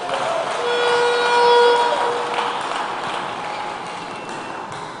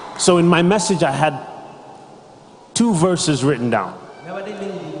 So in my message I had 2 verses written down.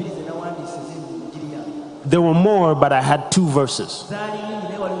 There were more, but I had 2 verses.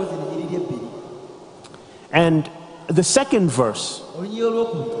 And the second verse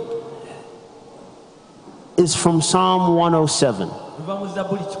is from Psalm 107,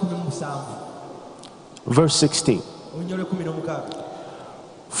 verse 16.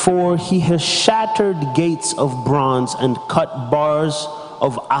 For he has shattered gates of bronze and cut bars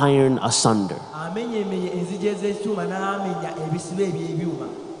of iron asunder.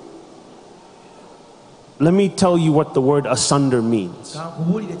 Let me tell you what the word asunder means.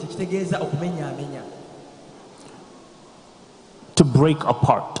 To break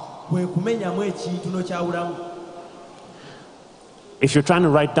apart. If you're trying to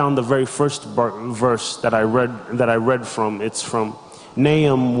write down the very first verse that I read from, it's from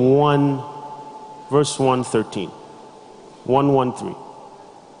Nahum 1, verse 113. 113.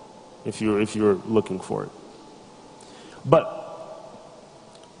 If you're looking for it. But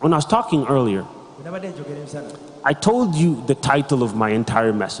when I was talking earlier, I told you the title of my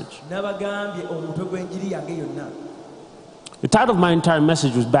entire message. The title of my entire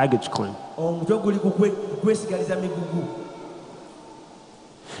message was Baggage Claim.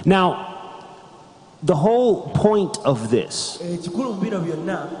 Now, the whole point of this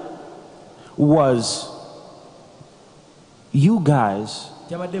was you guys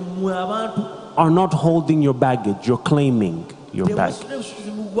are not holding your baggage, you're claiming your baggage.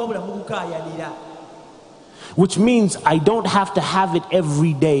 Which means I don't have to have it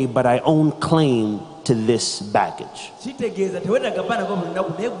every day, but I own claim to this baggage.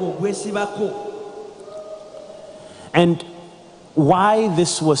 And why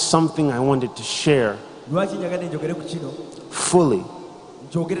this was something I wanted to share fully,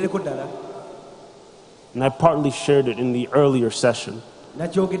 and I partly shared it in the earlier session,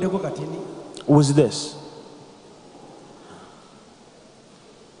 was this.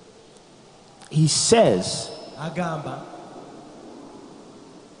 He says,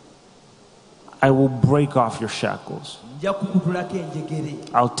 I will break off your shackles.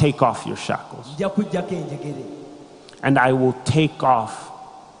 I'll take off your shackles. And I will take off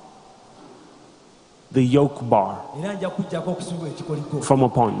the yoke bar from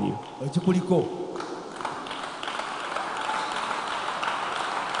upon you.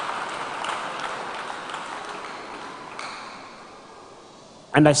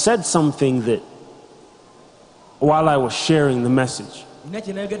 And I said something that, while I was sharing the message,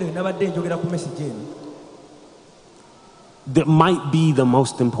 that might be the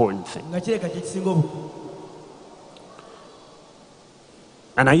most important thing.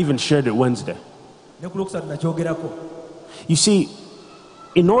 And I even shared it Wednesday. You see,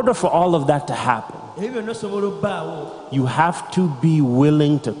 in order for all of that to happen, You have to be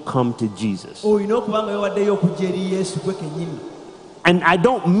willing to come to Jesus. And I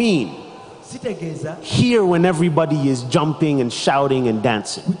don't mean here when everybody is jumping and shouting and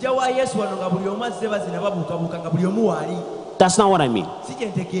dancing. That's not what I mean.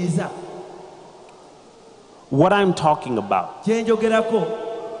 What I'm talking about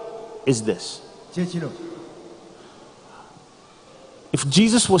is this. If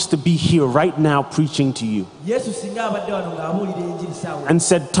Jesus was to be here right now preaching to you and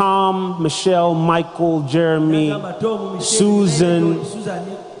said, Tom, Michelle, Michael, Jeremy, Susan,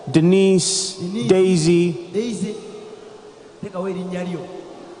 Denise, Daisy,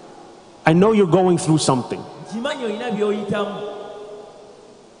 I know you're going through something.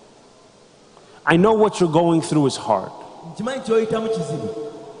 I know what you're going through is hard.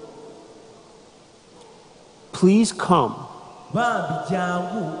 Please come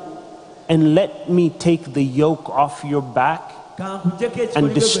and let me take the yoke off your back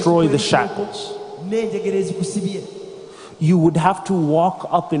and destroy the shackles. You would have to walk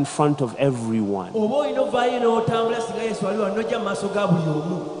up in front of everyone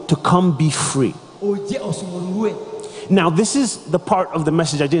to come be free. Now, this is the part of the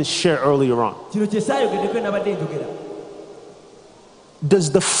message I didn't share earlier on.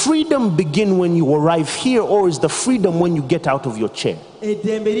 Does the freedom begin when you arrive here, or is the freedom when you get out of your chair?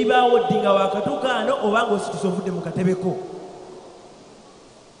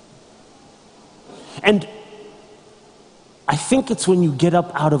 And I think it's when you get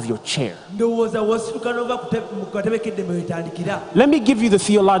up out of your chair. Let me give you the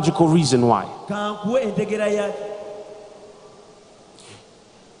theological reason why.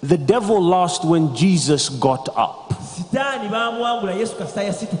 The devil lost when Jesus got up.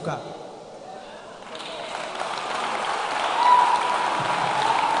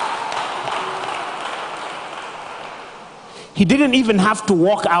 He didn't even have to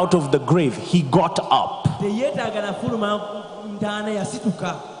walk out of the grave. He got up.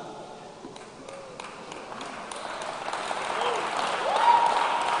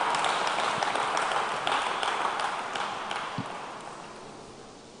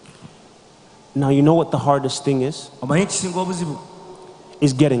 Now, you know what the hardest thing is?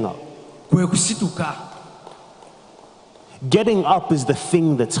 Is getting up. Getting up is the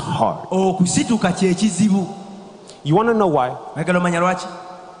thing that's hard. You want to know why?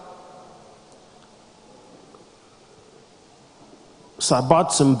 So I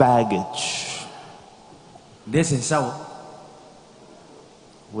bought some baggage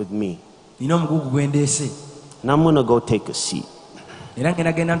with me. And I'm going to go take a seat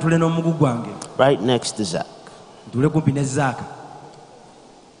right next to Zach.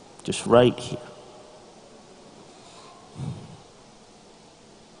 Just right here.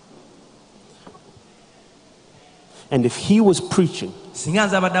 And if he was preaching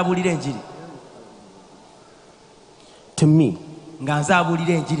to me,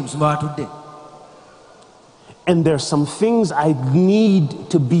 and there's some things I need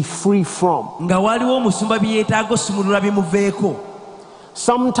to be free from,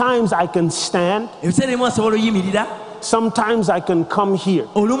 sometimes I can stand, sometimes I can come here,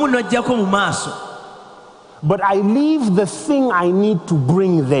 but I leave the thing I need to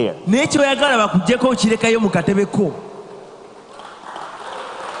bring there.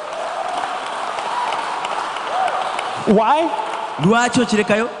 Why?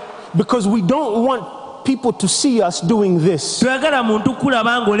 Because we don't want people to see us doing this.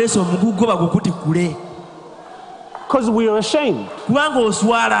 Because we are ashamed.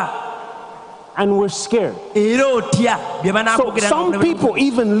 And we're scared. So some people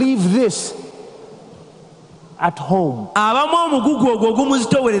even leave this at home.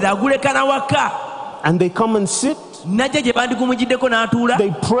 And they come and sit.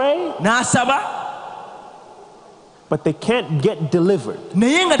 They pray. But they can't get delivered.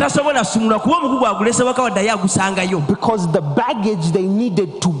 Because the baggage they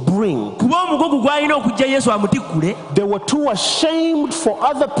needed to bring, they were too ashamed for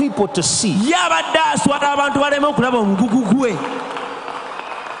other people to see.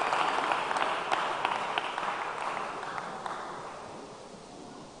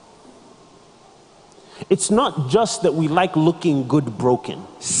 It's not just that we like looking good broken.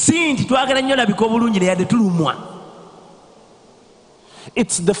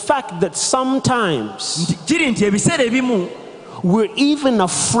 It's the fact that sometimes we're even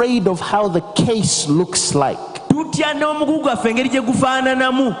afraid of how the case looks like.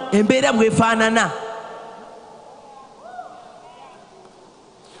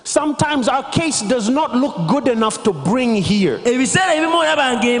 Sometimes our case does not look good enough to bring here.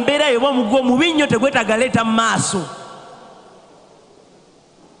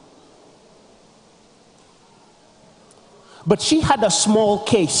 But she had a small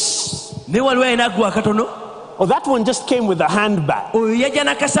case. Oh, that one just came with a handbag.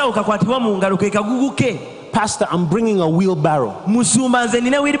 Pastor, I'm bringing a wheelbarrow.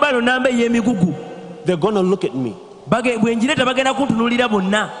 They're going to look at me.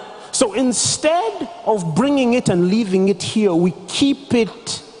 So instead of bringing it and leaving it here, we keep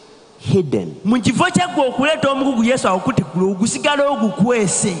it hidden.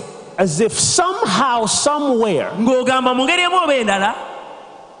 As if somehow, somewhere,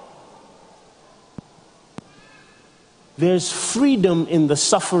 there's freedom in the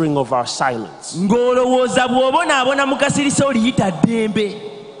suffering of our silence.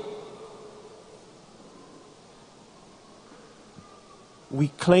 We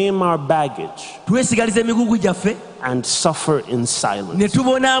claim our baggage and suffer in silence.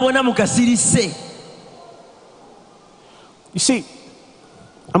 You see,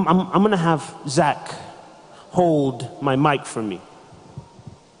 I'm going to have Zach hold my mic for me.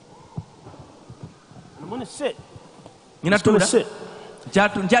 I'm going to sit. I'm going to sit. And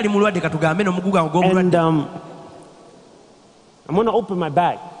I'm going to open my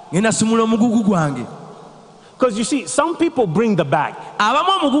bag. Because you see, some people bring the bag.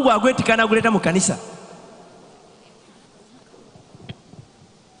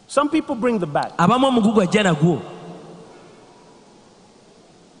 Some people bring the bag.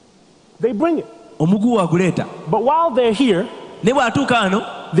 They bring it. But while they're here,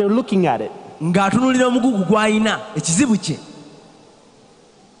 they're looking at it.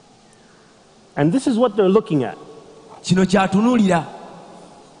 And this is what they're looking at.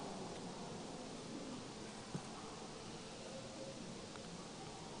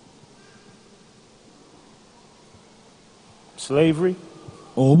 Slavery,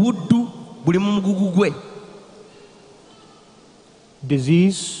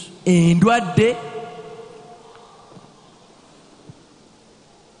 disease,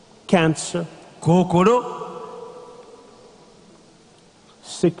 cancer,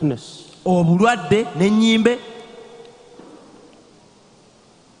 sickness,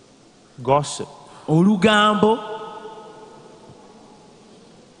 gossip,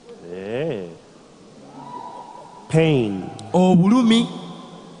 pain,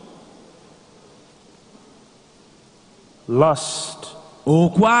 lust,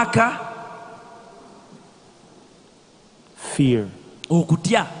 fear,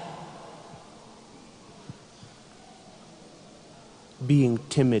 being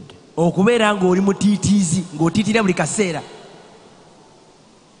timid,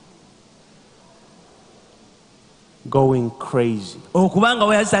 going crazy,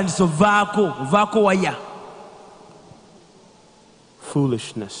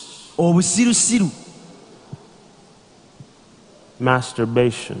 foolishness,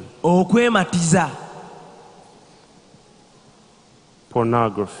 masturbation,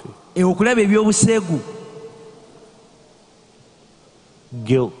 pornography,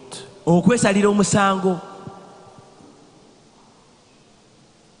 guilt,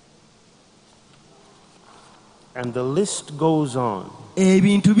 and the list goes on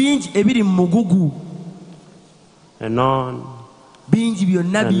and on.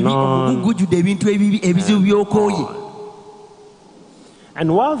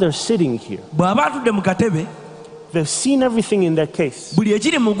 And while they're sitting here, they've seen everything in their case.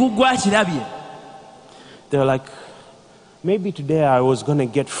 They're like, maybe today I was going to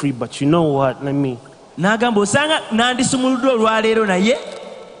get free, but you know what, let me.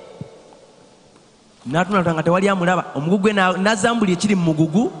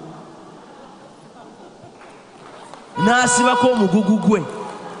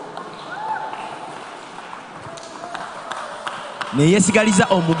 Neyesigaliza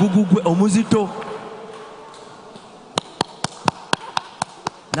omugugu gwe omuzito.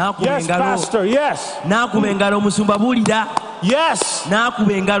 Yes, Pastor, yes. Nakuba engalo omusumba bulira. Yes.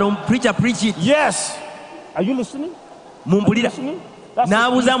 Nakuba engalo preacher preach it. Yes. Are you listening? Mumpulira.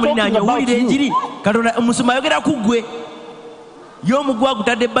 Nabuza mulina nyawulira enjiri. Katonda omusumba ayogera ku ggwe. Y'omugwa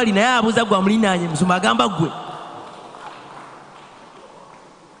agutadde ebbali naye abuuza gwa mulinaanye omusumba agamba ggwe.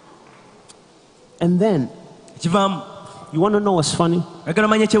 And then, you want to know what's funny?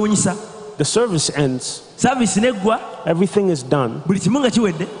 The service ends. Everything is done.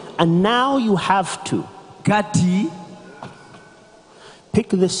 And now you have to pick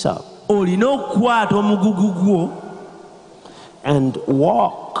this up and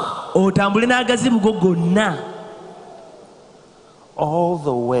walk all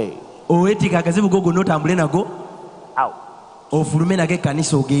the way out.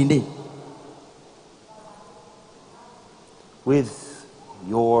 With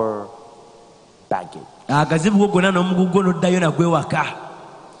your baggage.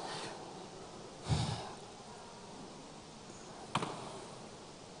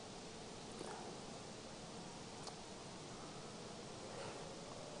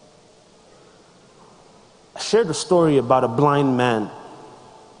 I shared a story about a blind man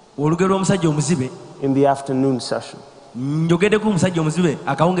in the afternoon session.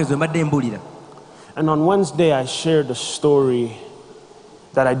 And on Wednesday I shared a story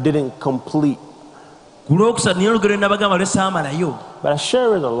that I didn't complete. But I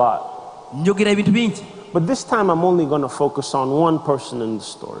share it a lot. But this time I'm only going to focus on one person in the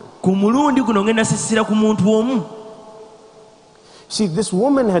story. See, this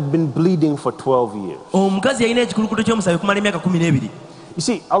woman had been bleeding for 12 years. You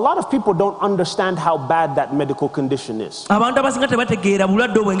see, a lot of people don't understand how bad that medical condition is. So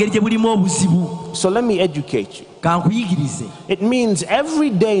let me educate you. It means every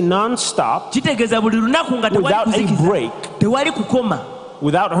day non-stop, without a break,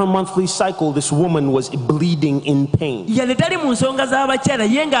 without her monthly cycle, this woman was bleeding in pain.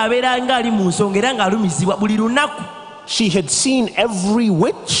 She had seen every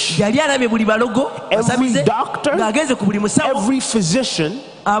witch, every doctor, every physician,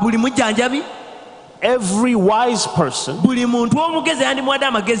 every wise person.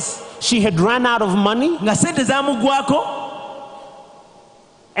 She had run out of money.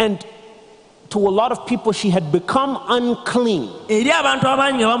 And to a lot of people, she had become unclean.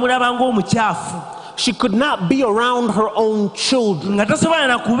 She could not be around her own children.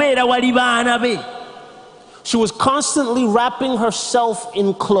 She was constantly wrapping herself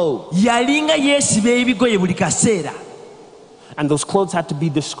in clothes. And those clothes had to be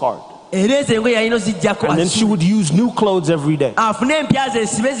discarded. And then she would use new clothes every day.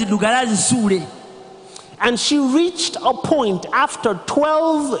 And she reached a point after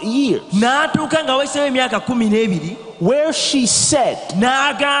 12 years where she said,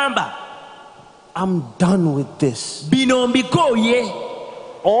 I'm done with this.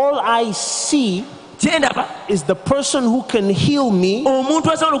 All I see is the person who can heal me,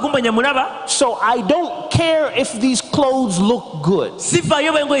 so I don't care if these clothes look good. If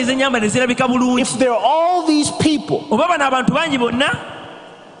there are all these people,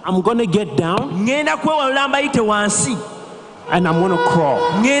 I'm gonna get down and I'm gonna crawl.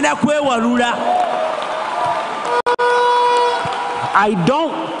 I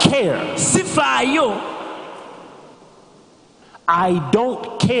don't care. I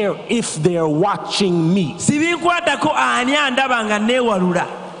don't care if they're watching me.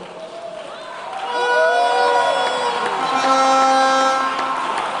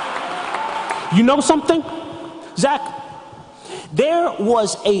 You know something, Zach? There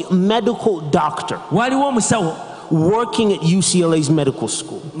was a medical doctor working at UCLA's medical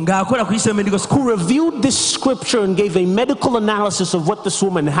school who reviewed this scripture and gave a medical analysis of what this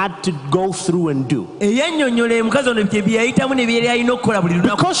woman had to go through and do. Because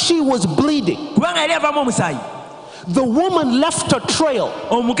she was bleeding, the woman left a trail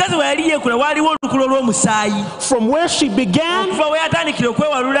from where she began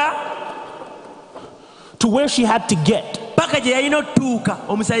to where she had to get.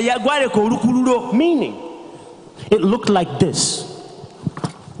 Meaning, it looked like this.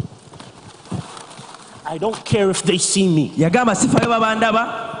 I don't care if they see me. I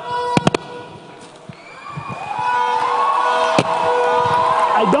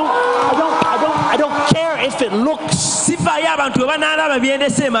don't care if it looks like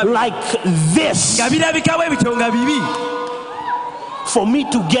this for me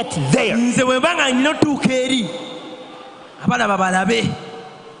to get there.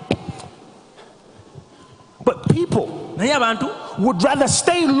 But people would rather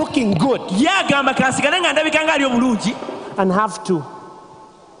stay looking good and have to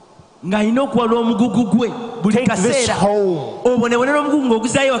take this home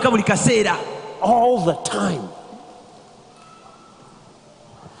all the time.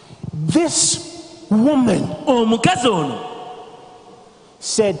 This woman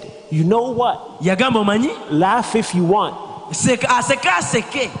said, you know what? Laugh if you want,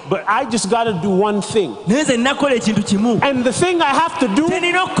 but I just got to do one thing. And the thing I have to do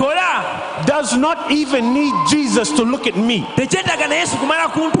does not even need Jesus to look at me.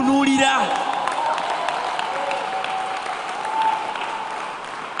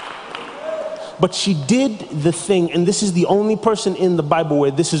 But she did the thing, and this is the only person in the Bible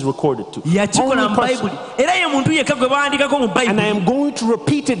where this is recorded to. Only person. And I am going to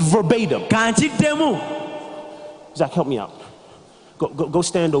repeat it verbatim. Zach, help me out. Go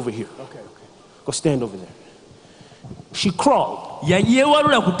stand over here. Okay. Go stand over there. She crawled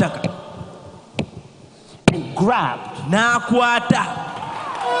and grabbed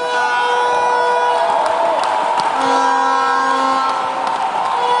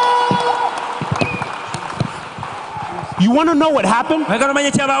You want to know what happened?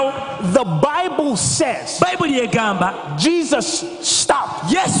 The Bible says Jesus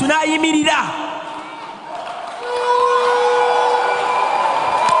stopped. Yes,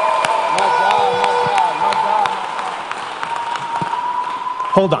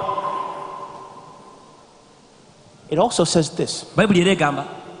 Hold on. It also says this.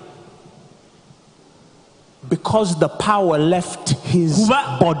 Because the power left his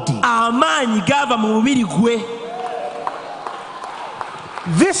body.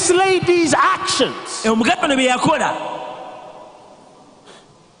 This lady's actions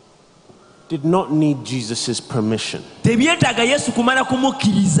did not need Jesus' permission.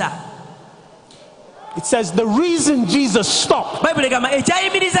 It says the reason Jesus stopped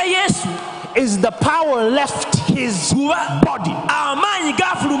is the power left his body.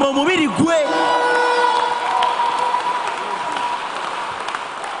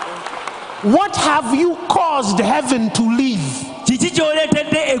 What have you caused heaven to leave?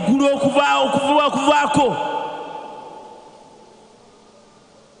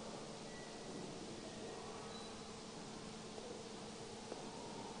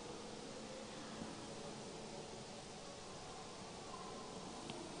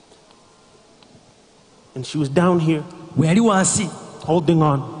 And she was down here holding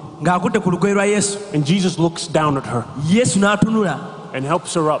on, and Jesus looks down at her and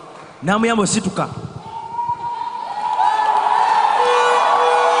helps her up.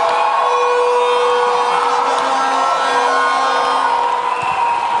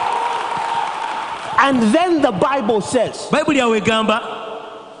 And then the Bible says,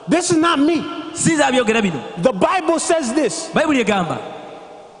 this is not me. The Bible says this.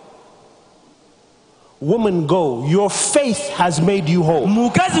 Woman, go. Your faith has made you whole.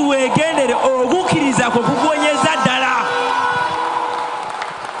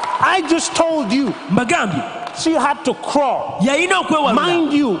 I just told you she had to crawl.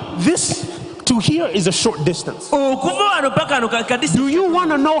 Mind you, this to here is a short distance. Do you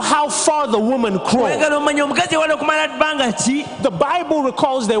want to know how far the woman crawled? The Bible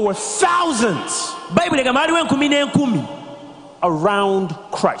recalls there were thousands around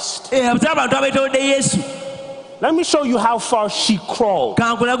Christ. Let me show you how far she crawled.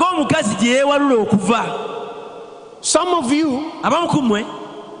 Some of you,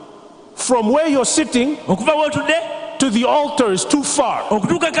 from where you're sitting to the altar is too far.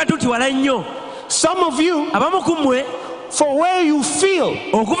 Some of you, for where you feel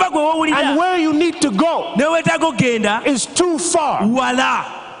and where you need to go is too far.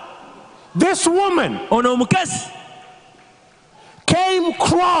 This woman came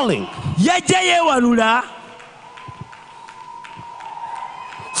crawling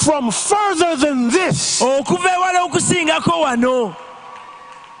from further than this.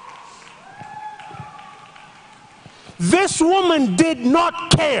 This woman did not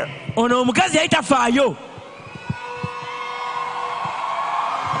care.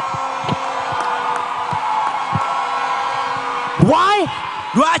 Why?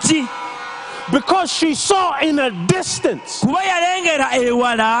 Because she saw in a distance.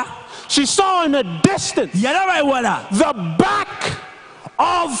 She saw in a distance the back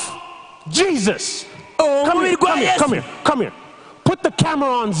of Jesus. Come here. Put the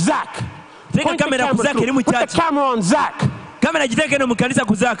camera on Zach. Put the camera on Zach.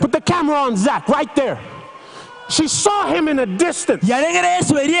 Put the camera on Zach right there. She saw him in a distance.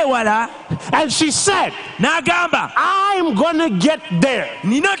 And she said, I'm gonna get there.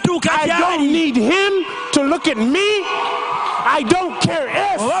 I don't need him to look at me. I don't care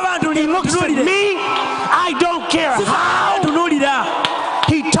if he looks at me. I don't care how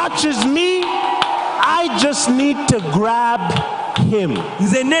he touches me. I just need to grab him.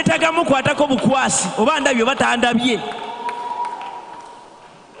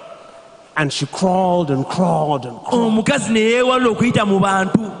 And she crawled and crawled and crawled,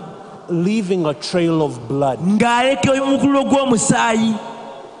 leaving a trail of blood.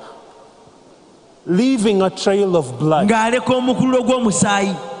 Leaving a trail of blood.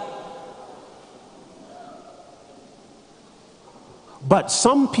 But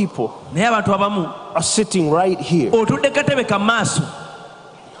some people are sitting right here,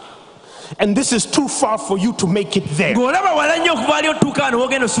 and this is too far for you to make it there.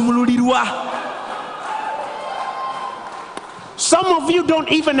 Some of you don't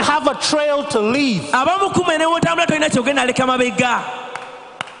even have a trail to leave.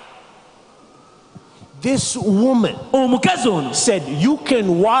 This woman said, you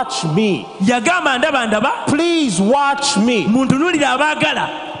can watch me. Please watch me.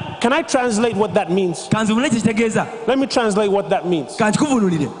 Can I translate what that means? Let me translate what that means.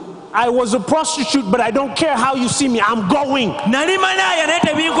 I was a prostitute, but I don't care how you see me. I'm going.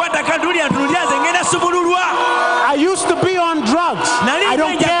 I used to be on drugs. I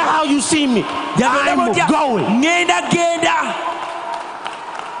don't care how you see me. I'm going.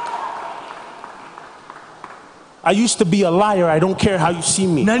 I used to be a liar. I don't care how you see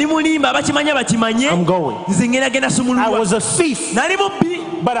me. I'm going. I was a thief,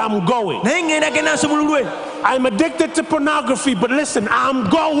 but I'm going. I'm addicted to pornography, but listen, I'm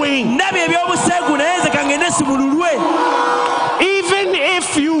going. Even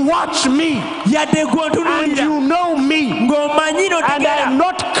if you watch me and you know me and I'm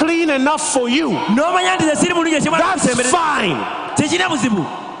not clean enough for you, that's fine.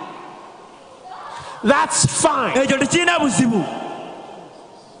 That's fine.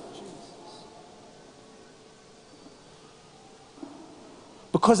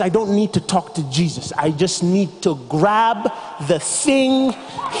 Because I don't need to talk to Jesus. I just need to grab the thing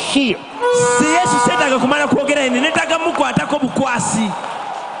here.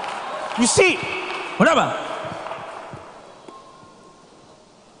 You see,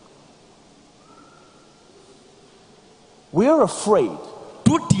 we're afraid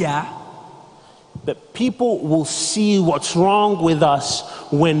that people will see what's wrong with us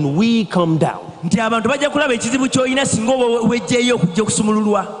when we come down.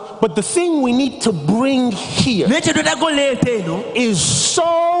 But the thing we need to bring here is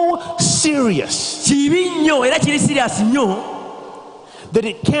so serious that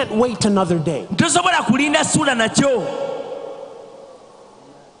it can't wait another day.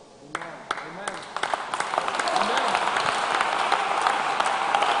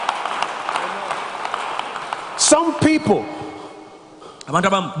 Some people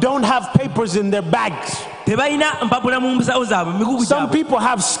don't have papers in their bags. Some people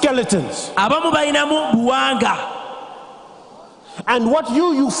have skeletons. And what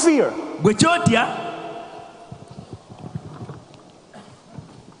you fear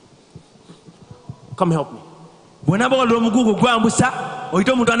come help me.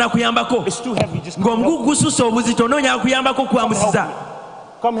 It's too heavy. Just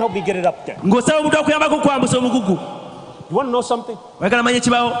come help me get it up there. You want to know something?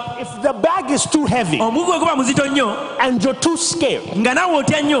 If the bag is too heavy and you're too scared,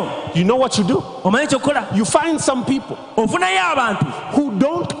 you know what you do? You find some people who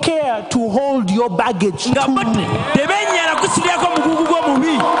don't care to hold your baggage too.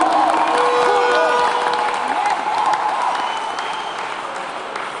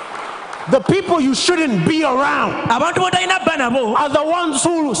 The people you shouldn't be around are the ones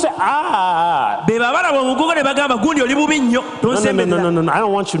who say, no, I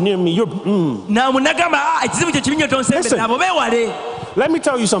don't want you near me. You're Listen, let me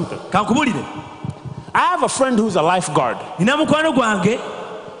tell you something. I have a friend who's a lifeguard.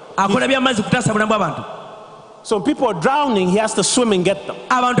 So when people are drowning, he has to swim and get them.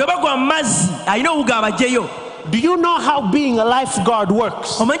 Do you know how being a lifeguard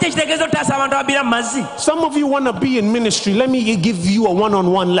works? Some of you want to be in ministry. Let me give you a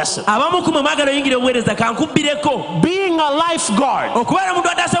one-on-one lesson. Being a lifeguard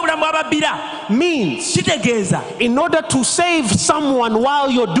means in order to save someone while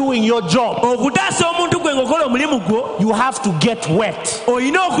you're doing your job, you have to get wet.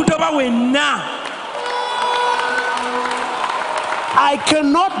 I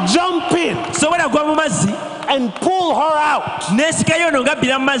cannot jump in and pull her out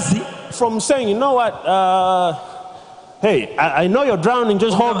from saying, you know what, hey, I know you're drowning,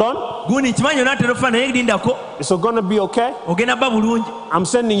 just hold on. It's going to be okay. I'm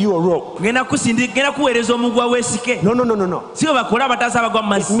sending you a rope. No.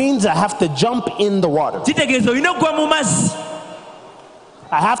 It means I have to jump in the water.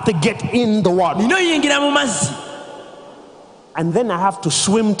 I have to get in the water. And then I have to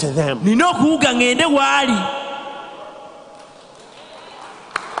swim to them.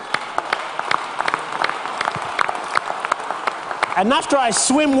 And after I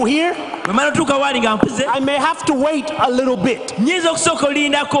swim here, I may have to wait a little bit.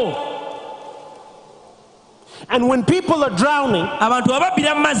 And when people are drowning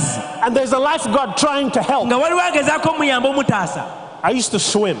and there's a lifeguard trying to help, I used to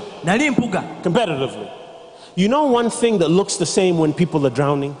swim competitively. You know one thing that looks the same when people are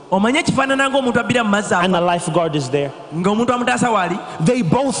drowning? And the lifeguard is there. They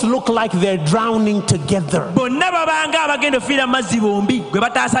both look like they're drowning together.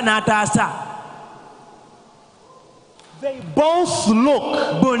 They both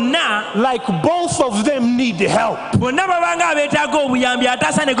look like both of them need help.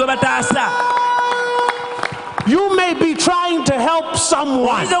 You may be trying to help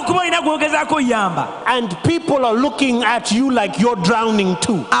someone, and people are looking at you like you're drowning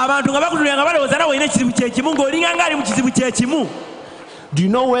too. Do you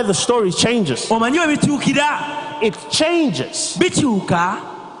know where the story changes? It changes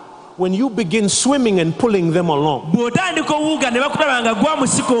when you begin swimming and pulling them along.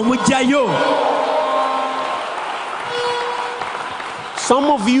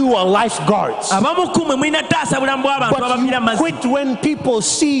 Some of you are lifeguards, but you quit when people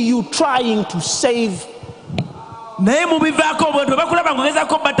see you trying to save.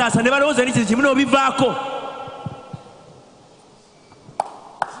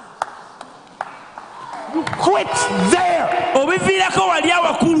 You quit there.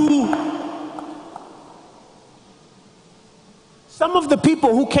 Some of the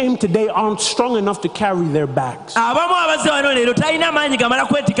people who came today aren't strong enough to carry their bags. Some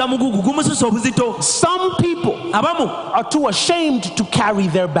people are too ashamed to carry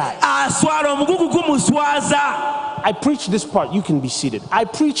their bags. I preached this part. You can be seated. I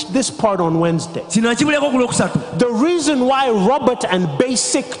preached this part on Wednesday. The reason why Robert and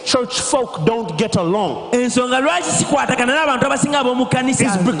basic church folk don't get along is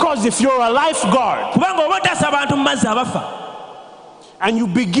because if you're a lifeguard and you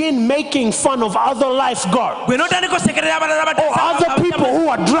begin making fun of other lifeguards or other people who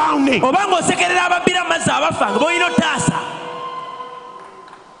are drowning,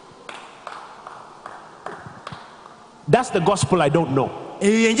 that's the gospel I don't know.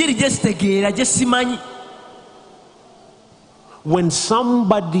 When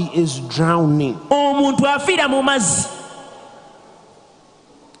somebody is drowning,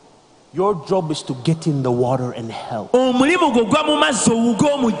 your job is to get in the water and help.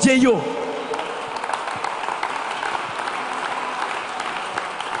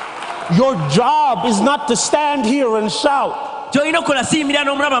 Your job is not to stand here and shout.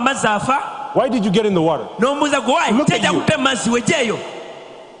 Why did you get in the water? Look at you.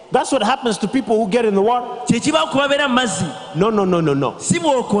 That's what happens to people who get in the water. No.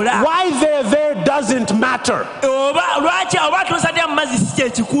 Why they're there doesn't matter.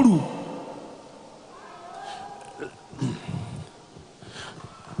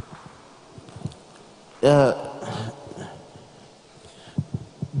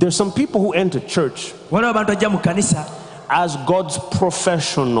 There's some people who enter church as God's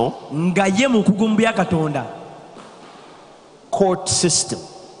professional court system.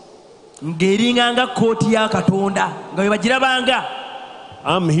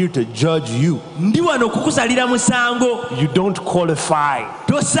 I'm here to judge you. You don't qualify.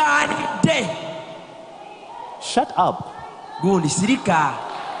 Shut up.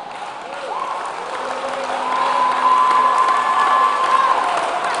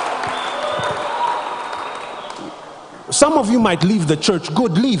 Some of you might leave the church.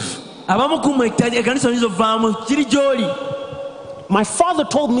 Good, leave. My father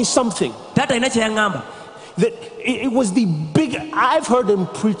told me something that it was the big. I've heard him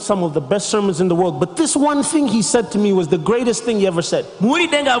preach some of the best sermons in the world, but this one thing he said to me was the greatest thing he ever said.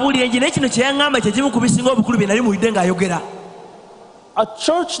 A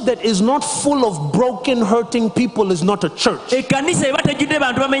church that is not full of broken, hurting people is not a church. It's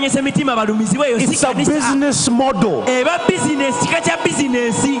a business model.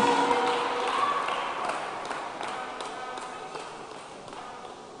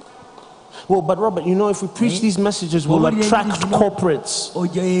 Well, but Robert, you know, if we preach these messages, we'll attract corporates.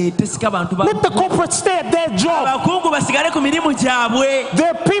 Let the corporates stay at their job. There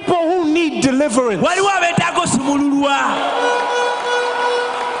are people who need deliverance.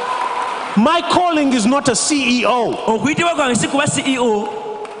 My calling is not a CEO.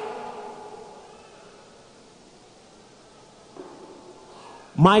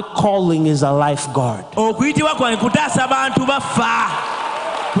 My calling is a lifeguard.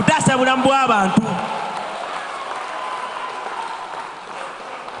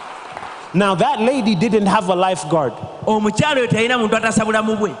 Now that lady didn't have a lifeguard.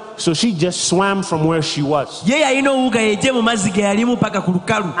 So she just swam from where she was and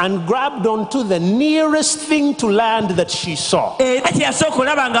grabbed onto the nearest thing to land that she saw. And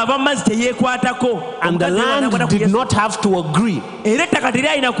the land did not have to agree, but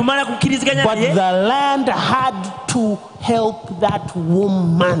the land had to help that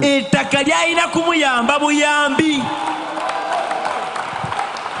woman.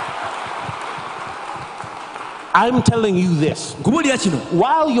 I'm telling you this.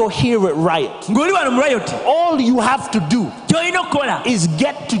 While you're here at Riot, all you have to do is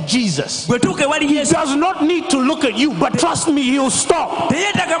get to Jesus. He does not need to look at you, but trust me, he'll stop.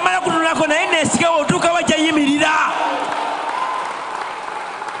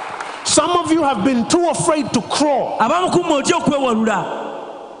 Some of you have been too afraid to crawl.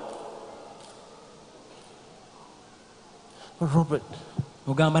 Robert,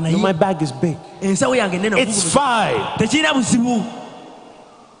 no, my bag is big. It's fine.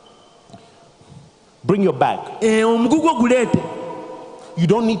 Bring your bag. You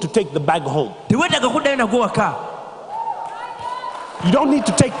don't need to take the bag home. You don't need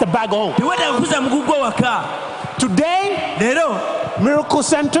to take the bag home. Today, Miracle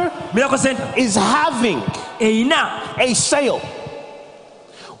Center is having a sale.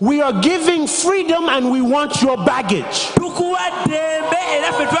 We are giving freedom and we want your baggage.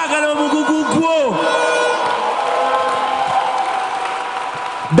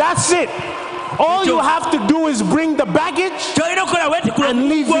 That's it. All you have to do is bring the baggage and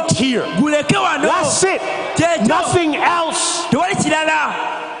leave it here. That's it. Nothing else.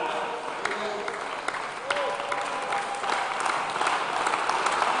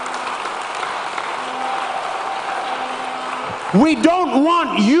 We don't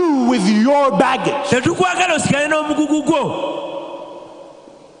want you with your baggage.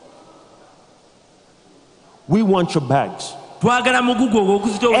 We want your bags.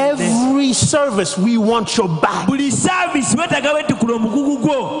 Every service, we want your bag.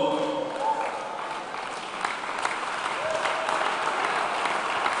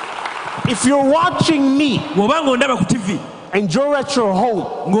 If you're watching me and you're at your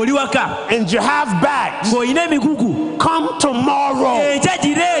home and you have bags, come tomorrow.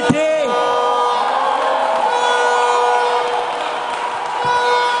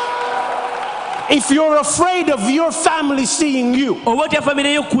 If you're afraid of your family seeing you,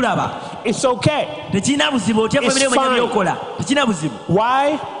 it's okay. It's fine.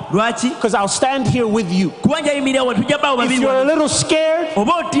 Why? Because I'll stand here with you. If you're a little scared,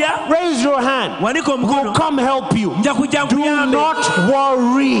 raise your hand. We'll come help you. Do not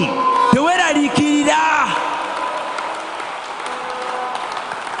worry.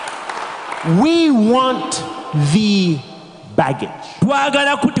 We want the baggage.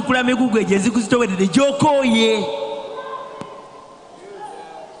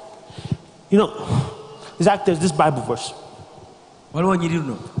 You know, Zach, there's this Bible verse.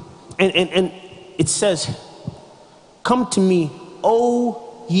 And it says, come to me,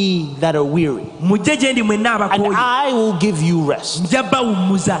 O ye that are weary, and I will give you rest.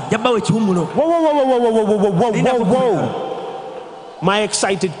 Whoa, my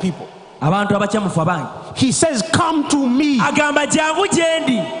excited people. He says, come to me.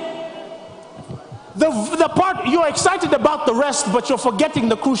 The part, you're excited about the rest, but you're forgetting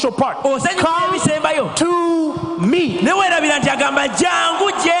the crucial part. Come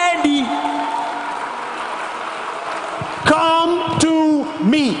to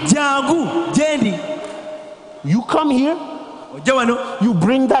me. Come to me. You come here, you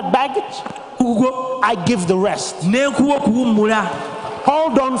bring that baggage, I give the rest.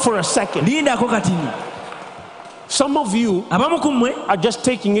 Hold on for a second. Some of you are just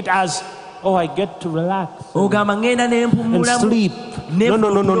taking it as, oh, I get to relax and sleep. No.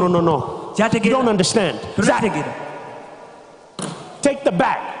 You don't understand. Zach, take the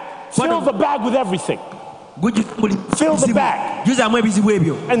bag. Fill the bag with everything. Fill the bag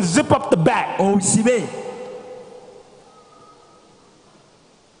and zip up the bag.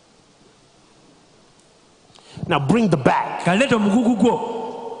 Now bring the bag.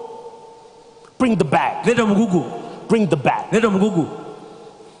 Bring the bag. Bring the bag.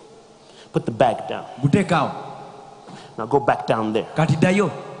 Put the bag down. Now go back down there.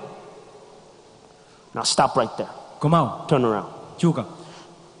 Now stop right there. Turn around.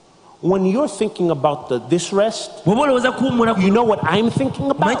 When you're thinking about this rest, you know what I'm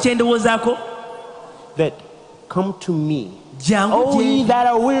thinking about? That come to me O ye that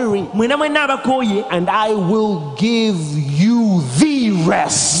are weary, and I will give you the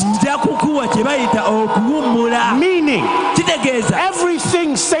rest. Meaning,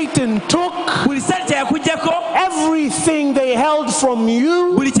 everything Satan took, everything they held from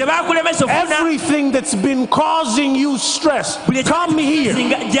you, everything that's been causing you stress, come here.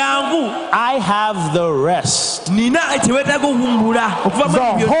 I have the rest. The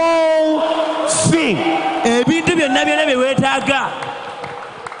whole thing.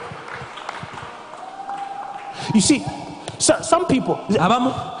 You see, some people,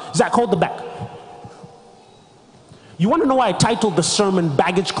 Zach, hold the bag. You want to know why I titled the sermon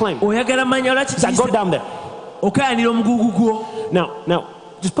Baggage Claim? Zach, go down there. Now,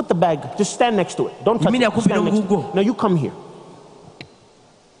 just put the bag, just stand next to it. Don't touch it. Stand next to it. Now you come here.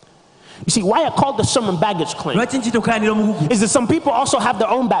 You see, why I called the sermon baggage claim is that some people also have their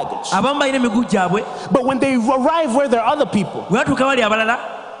own baggage. But when they arrive where there are other people,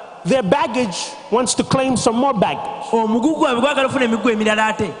 their baggage wants to claim some more baggage.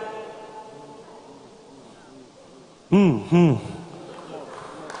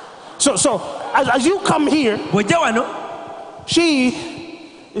 So as you come here, she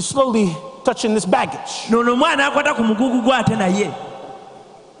is slowly touching this baggage.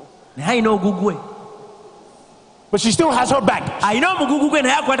 But she still has her baggage.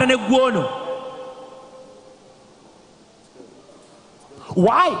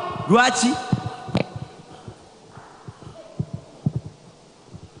 Why?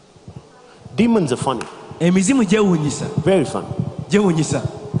 Demons are funny. Very funny.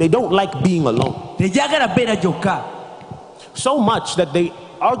 They don't like being alone. So much that they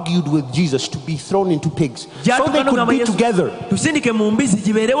argued with Jesus to be thrown into pigs so they could be together.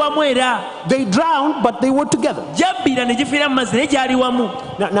 They drowned, but they were together.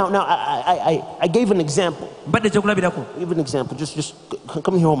 Now, I gave an example. Give an example. Just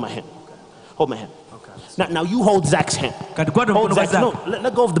come here, hold my hand. Hold my hand. Now you hold Zach's hand. Hold Zach's, no,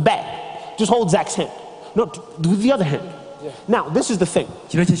 let go of the bag. Just hold Zach's hand. No, do the other hand. Now, this is the thing.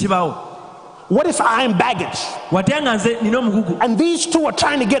 What if I'm baggage? And these two are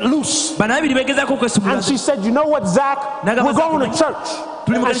trying to get loose. And she said, you know what, Zach? We're going to church.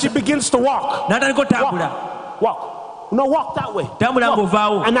 And she begins to walk. Walk. No, walk that way.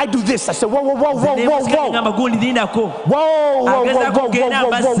 Walk. And I do this. I said, whoa.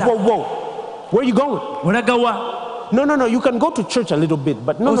 Where are you going? No, you can go to church a little bit,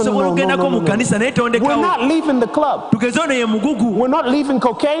 but no. We're not leaving the club. We're not leaving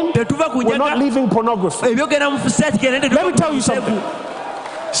cocaine. We're not leaving pornography. Let me tell you something.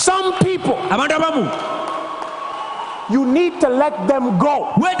 Some people, you need to let them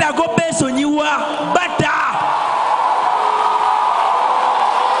go.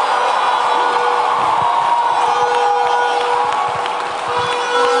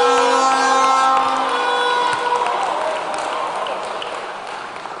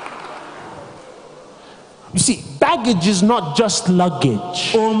 You see, baggage is not just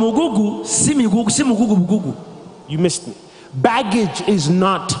luggage. You missed me. Baggage is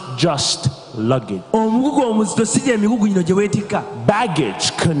not just luggage.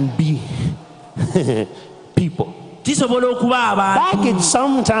 Baggage can be people. Baggage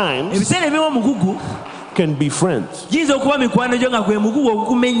sometimes can be friends.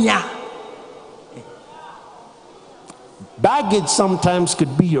 Baggage sometimes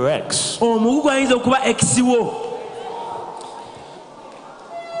could be your ex.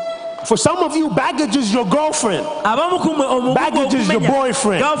 For some of you, baggage is your girlfriend. Baggage is your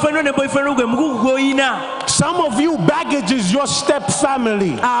boyfriend. Some of you, baggage is your step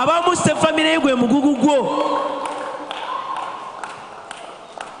family.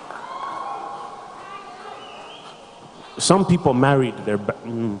 Some people married their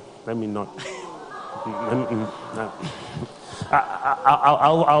let me not.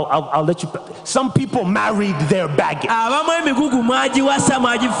 I'll let you. Some people married their baggage.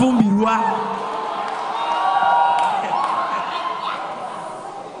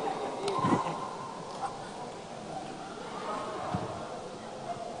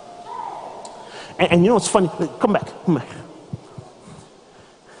 And you know what's funny? Come back.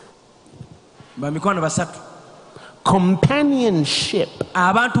 Companionship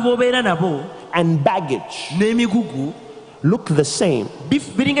and baggage look the same,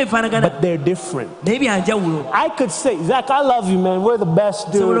 but they're different. I could say, Zach, I love you, man. We're the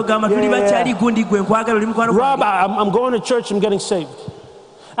best, dude. Rob, I'm going to church. I'm getting saved.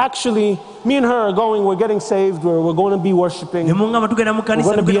 Actually, me and her are going. We're getting saved. We're going to be worshiping. We're going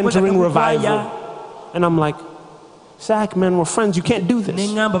to be entering revival. And I'm like, Zach, man, we're friends. You can't do this.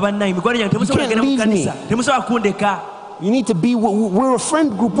 You can't leave me. You need to be, we're a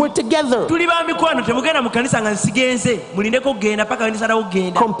friend group, we're together.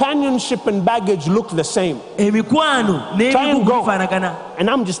 Companionship and baggage look the same. Try and go. And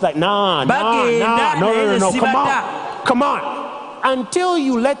I'm just like, no, come on. Until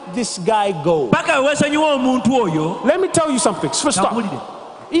you let this guy go. Let me tell you something. First off,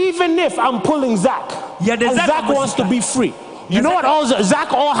 even if I'm pulling Zach, and Zach wants to be free, you know what?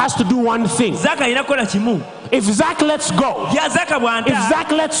 Zach all has to do one thing. If Zach lets go,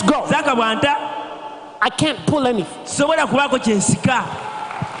 I can't pull anything.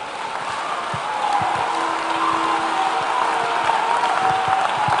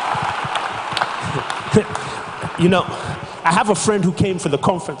 You know, I have a friend who came for the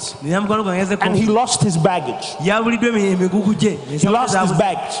conference and he lost his baggage. He lost his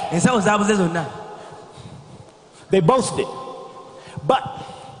baggage. They both did. But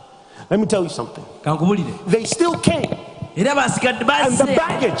let me tell you something. They still came. And the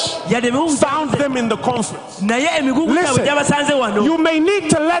baggage found them in the conference. Listen, you may need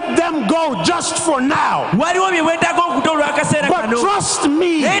to let them go just for now. But trust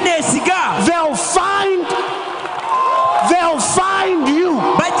me, they'll find you.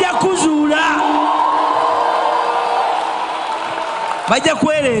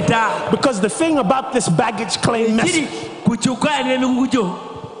 Because the thing about this baggage claim message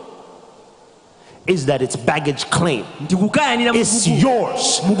is that it's baggage claim. It's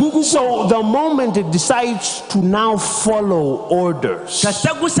yours. So the moment it decides to now follow orders,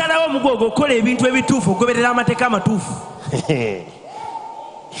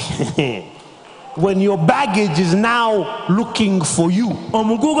 when your baggage is now looking for you,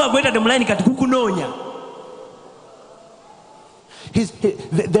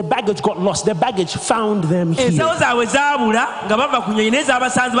 their baggage got lost. Their baggage found them here.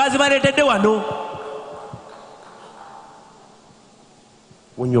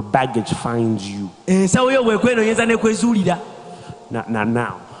 When your baggage finds you.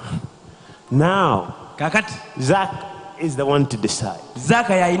 Now, Zach is the one to decide.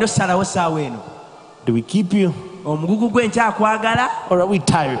 Do we keep you? Or are we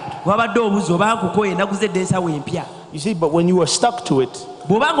tired? You see, but when you were stuck to it,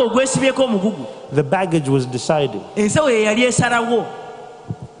 the baggage was decided.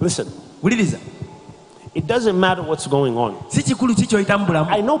 Listen, it doesn't matter what's going on.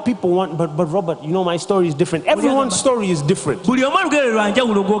 I know people want, but Robert, you know my story is different. Everyone's story is different. Because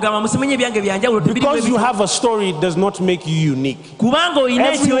you have a story, it does not make you unique.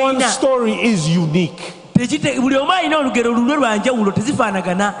 Everyone's story is unique. Let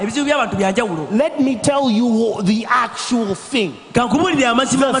me tell you the actual thing. The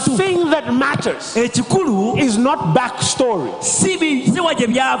thing that matters is not backstory.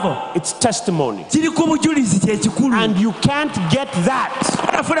 It's testimony. And you can't get that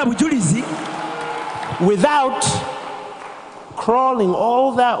without crawling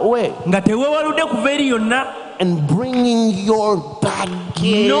all that way and bringing your baggage.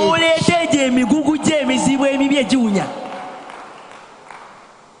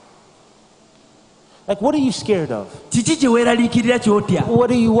 Like, what are you scared of?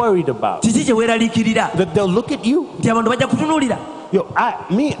 What are you worried about? That they'll look at you? Yo, I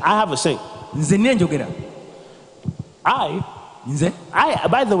have a saying.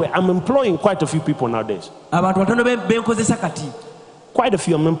 By the way, I'm employing quite a few people nowadays. Quite a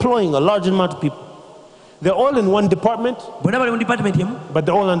few. I'm employing a large amount of people. They're all in one department, but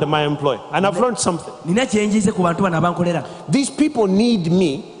they're all under my employ. And I've learned something. These people need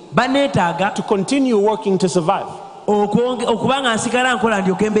me to continue working to survive. Without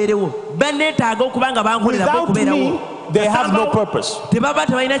me, they have no purpose. The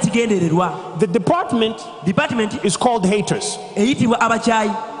department is called haters.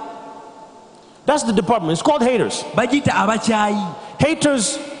 That's the department. It's called haters.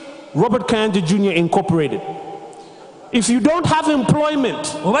 Haters, Robert Kayanja Jr. Incorporated. If you don't have employment,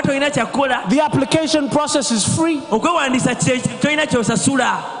 the application process is free.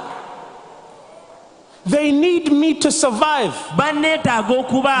 They need me to survive. Their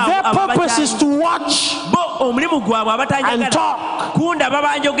purpose is to watch and talk,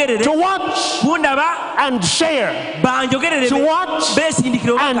 to watch and share, to watch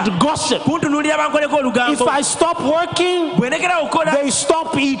and gossip. If I stop working, they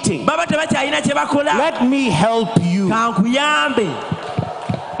stop eating. Let me help you.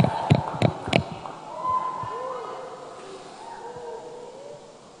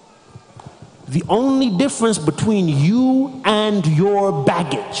 The only difference between you and your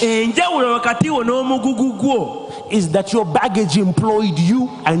baggage is that your baggage employed you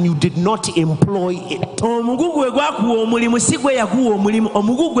and you did not employ it.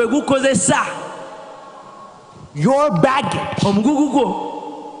 Your baggage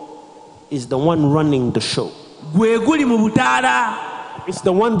is the one running the show. It's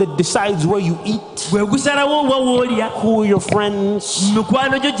the one that decides where you eat, who are your friends,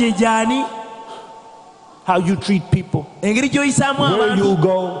 how you treat people, where you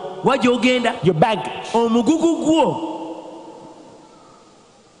go, your baggage.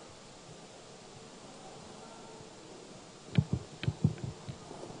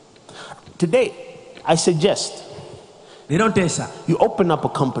 Today, I suggest you open up a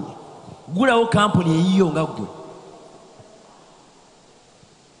company.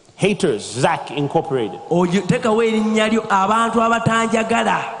 Haters, Zach Incorporated.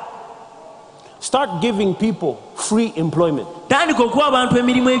 Start giving people free employment.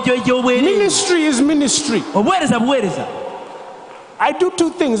 Ministry is ministry. I do two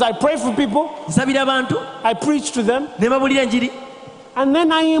things. I pray for people, I preach to them, and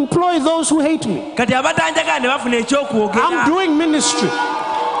then I employ those who hate me. I'm doing ministry.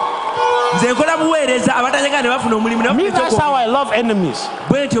 Me, that's how I love enemies.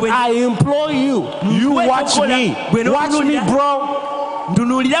 I implore you. You watch me. Watch me, bro.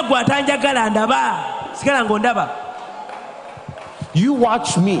 You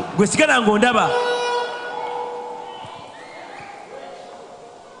watch me.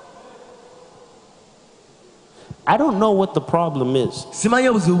 I don't know what the problem is.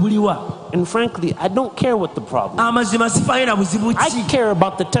 And frankly, I don't care what the problem is. I care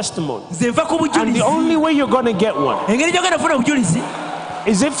about the testimony. And the only way you're going to get one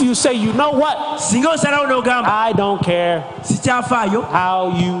is if you say, you know what? I don't care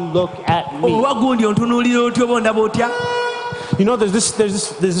how you look at me. You know, there's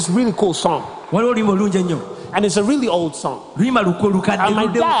this really cool song. And it's a really old song. And my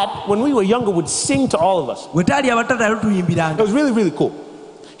dad, when we were younger, would sing to all of us. It was really, really cool.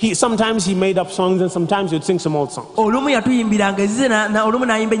 Sometimes he made up songs and sometimes he would sing some old songs.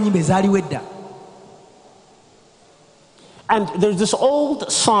 And there's this old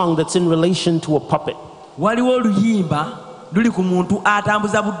song that's in relation to a puppet. And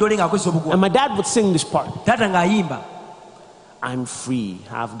my dad would sing this part. I'm free,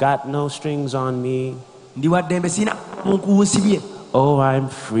 I've got no strings on me. Oh, I'm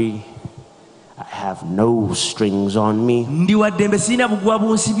free, I have no strings on me.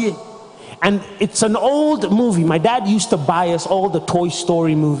 And it's an old movie. My dad used to buy us all the Toy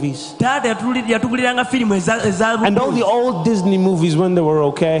Story movies and all the old Disney movies when they were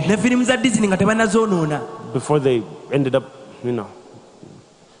okay, before they ended up, you know,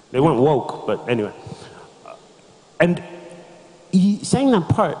 they weren't woke, but anyway. And he sang that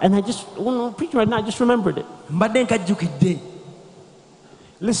part, and I just, when I was preaching right now, I just remembered it.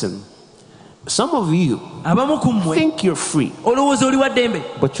 Listen, some of you think you're free,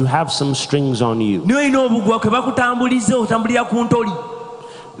 but you have some strings on you.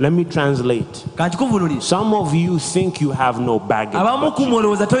 Let me translate. Some of you think you have no baggage.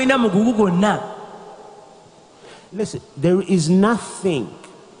 Listen, there is nothing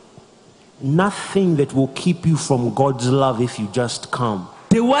that will keep you from God's love if you just come.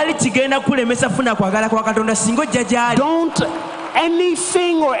 Don't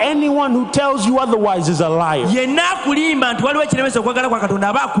anything or anyone who tells you otherwise is a liar.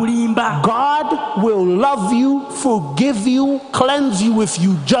 God will love you, forgive you, cleanse you if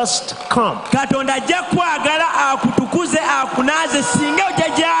you just come.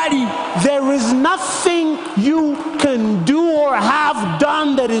 There is nothing you can do or have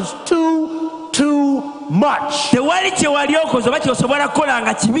done that is too much.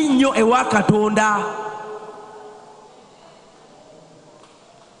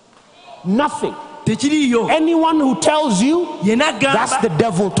 Nothing. Anyone who tells you, that's the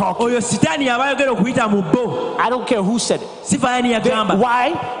devil talking. I don't care who said it.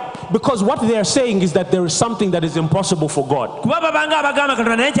 Why? Because what they are saying is that there is something that is impossible for God.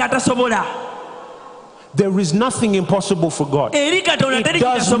 There is nothing impossible for God. It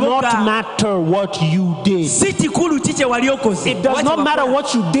does not matter what you did. It does not matter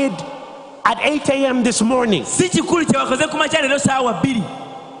what you did at 8 a.m. this morning.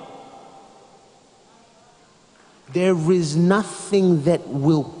 There is nothing that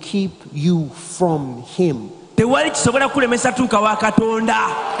will keep you from Him.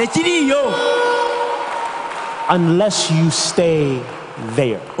 Unless you stay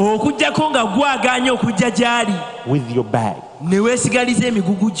there with your bag.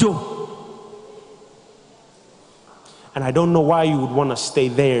 And I don't know why you would want to stay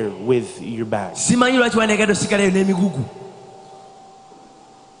there with your bag.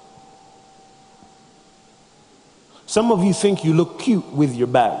 Some of you think you look cute with your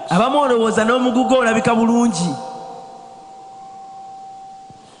bags.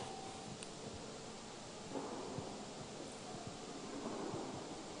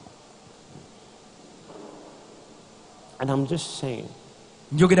 And I'm just saying,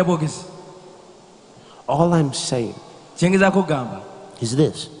 all I'm saying is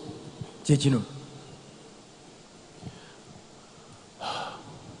this.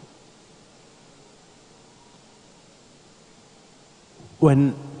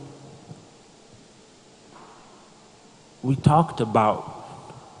 When we talked about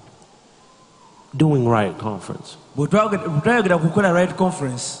doing Riot Conference, Riot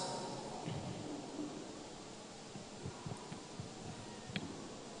Conference.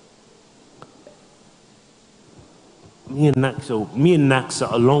 me and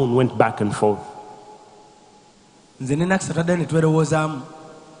NAXA alone went back and forth.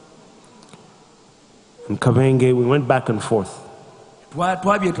 And Kabenge, we went back and forth.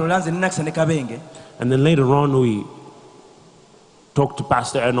 And then later on we talked to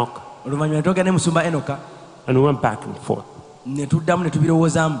Pastor Enoch. And we went back and forth. And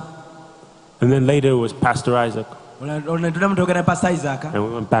then later it was Pastor Isaac. And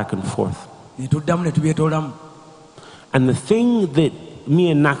we went back and forth. And the thing that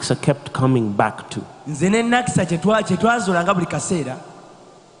me and NAXA kept coming back to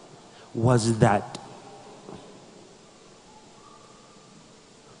was that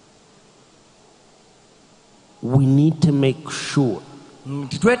we need to make sure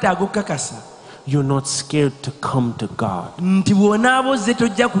you're not scared to come to God.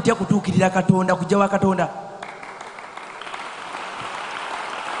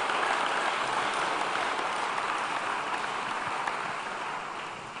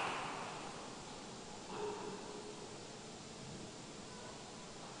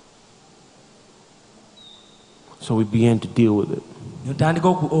 So we began to deal with it.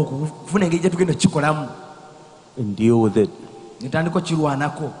 And deal with it.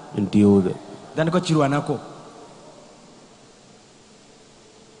 And deal with it.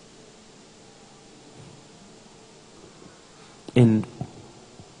 And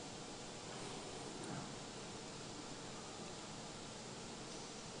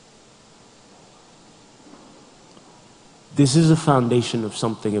this is a foundation of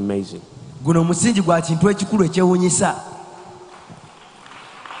something amazing.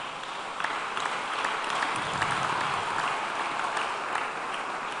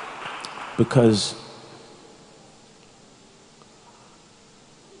 Because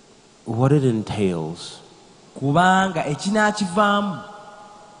what it entails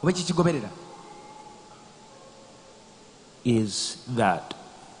is that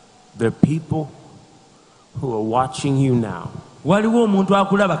there are people who are watching you now who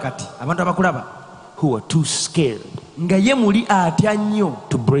are too scared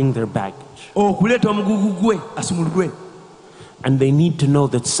to bring their baggage. And they need to know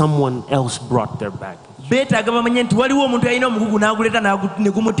that someone else brought their baggage,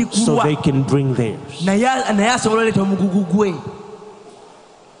 so they can bring theirs.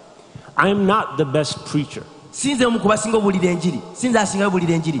 I'm not the best preacher,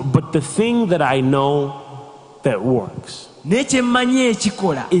 but the thing that I know that works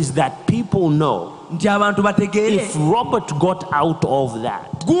is that people know if Robert got out of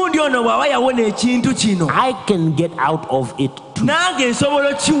that, I can get out of it too.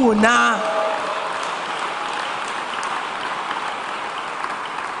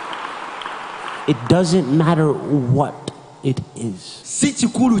 It doesn't matter what it is.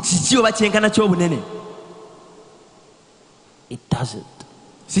 It doesn't.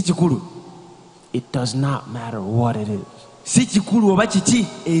 It does not matter what it is.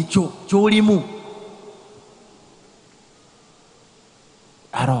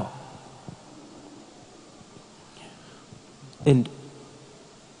 At all. And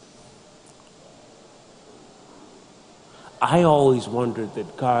I always wondered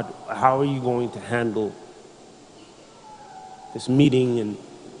that, God, how are you going to handle this meeting and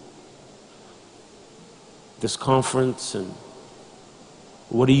this conference, and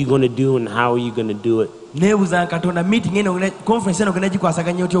what are you going to do and how are you going to do it?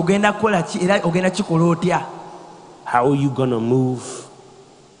 How are you going to move?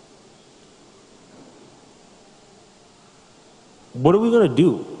 What are we going to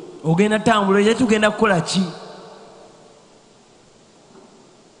do?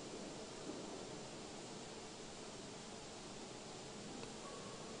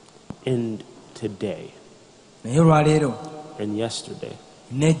 And today, and yesterday.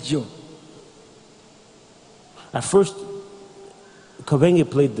 At first, Kabenge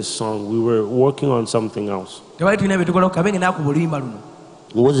played this song. We were working on something else. It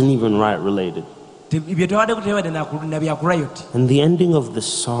wasn't even Riot related. And the ending of the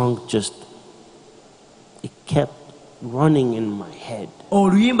song just, it kept running in my head.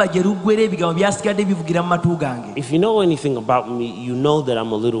 If you know anything about me, you know that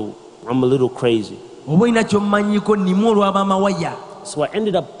I'm a little crazy. So I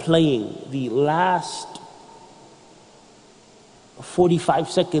ended up playing the last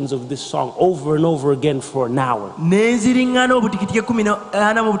 45 seconds of this song over and over again for an hour.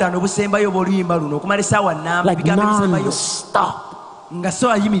 Like non-stop.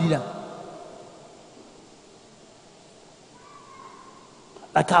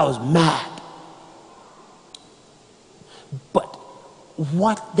 Like I was mad. But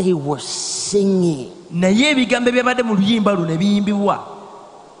what they were singing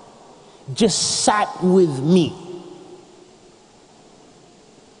just sat with me.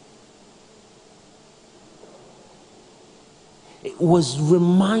 It was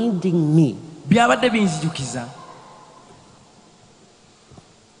reminding me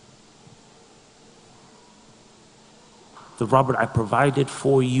the Robert, I provided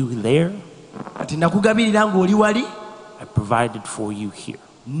for you there. I provided for you here.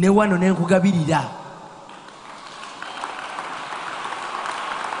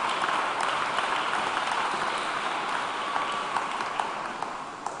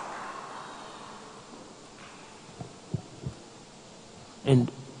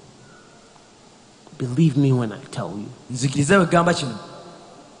 And believe me when I tell you,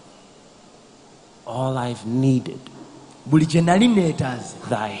 all I've needed,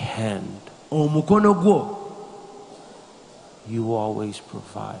 thy hand, you always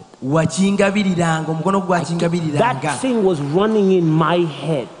provide. That thing was running in my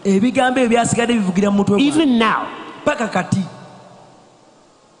head. Even now,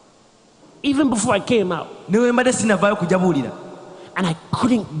 even before I came out, and I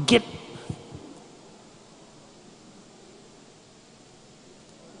couldn't get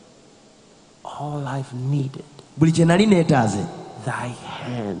all I've needed, thy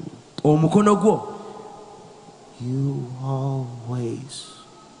hand, you always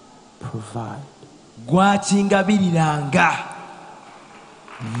provide.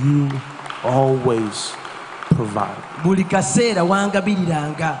 You always provide.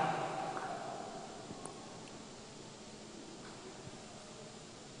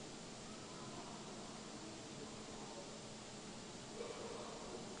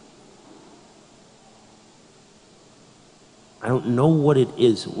 I don't know what it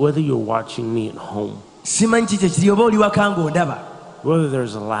is, whether you're watching me at home, whether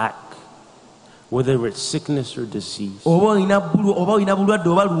there's a lack, whether it's sickness or disease.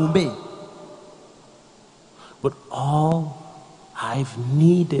 But all I've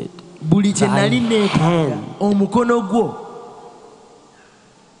needed, thy hand,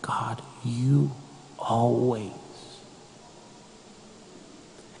 God, you always.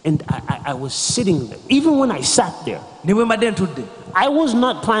 And I was sitting there. Even when I sat there, I was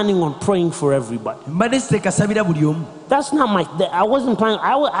not planning on praying for everybody. That's not my, I wasn't planning.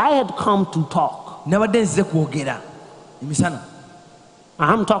 I had come to talk.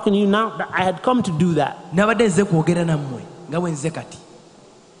 I'm talking to you now. I had come to do that.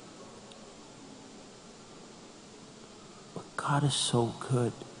 But God is so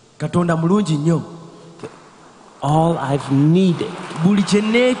good. All I've needed,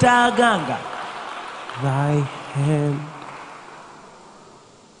 thy hand,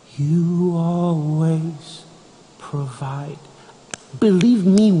 you always provide. Believe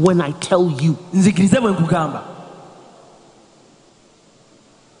me when I tell you,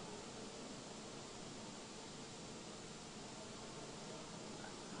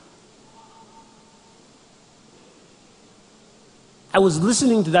 I was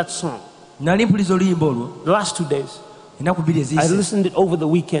listening to that song the last 2 days. I listened it over the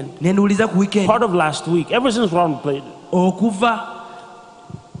weekend, part of last week, ever since Ron played it.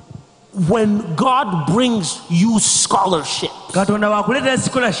 When God brings you scholarship,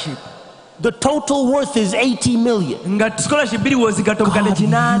 the total worth is 80 million. God,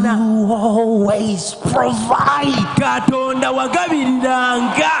 you always provide.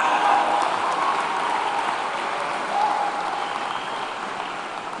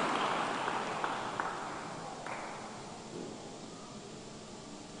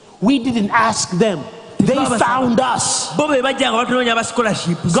 We didn't ask them. They found us. God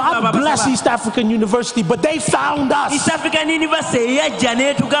bless East African University, but they found us.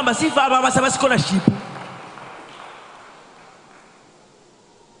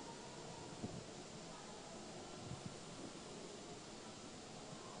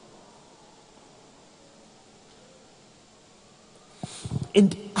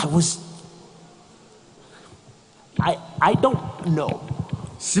 I don't know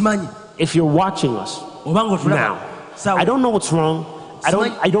if you're watching us now. I don't know what's wrong. I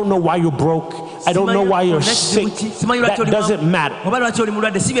don't know why you're broke. I don't know why you're sick. That doesn't matter.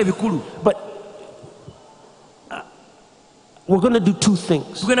 But we're going to do two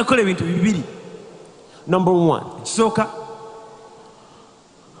things. Number one,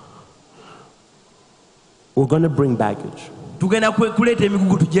 we're going to bring baggage.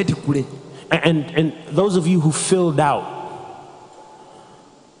 And those of you who filled out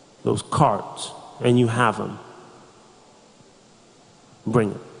those cards and you have them,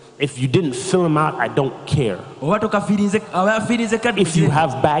 bring it. If you didn't fill them out, I don't care. If you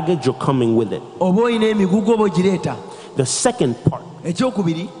have baggage, you're coming with it. The second part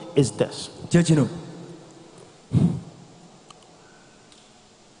is this.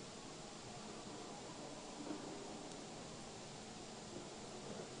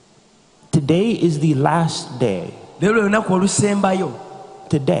 Today is the last day.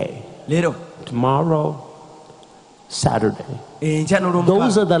 Today, tomorrow, Saturday.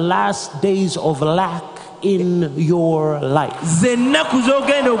 Those are the last days of lack in your life.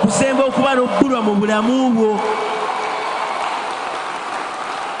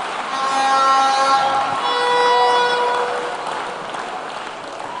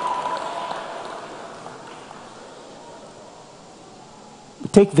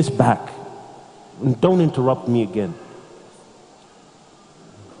 Take this back. And don't interrupt me again.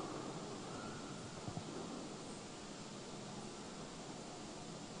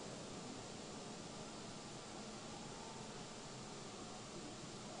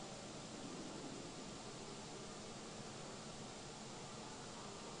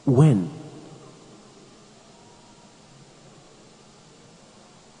 When?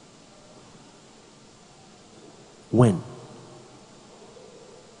 When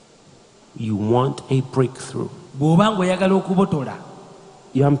you want a breakthrough,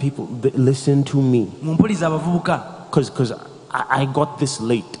 young people, listen to me, because I got this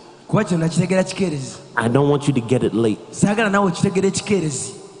late. I don't want you to get it late.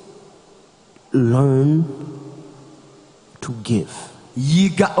 Learn to give.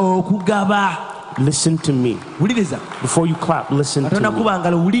 Listen to me. Before you clap, listen to me.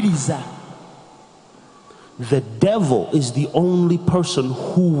 The devil is the only person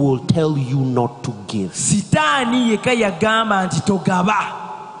who will tell you not to give.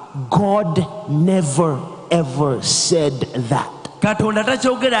 God never ever said that.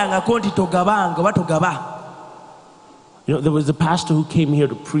 You know, there was a pastor who came here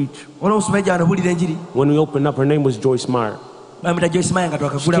to preach. When we opened up, her name was JOHNMARIE.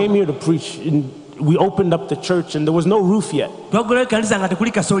 She came here to preach, and we opened up the church, and there was no roof yet.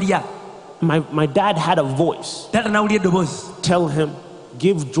 My dad had a voice. Tell him,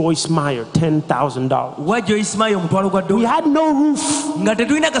 give JOHNMARIE $10,000. We had no roof.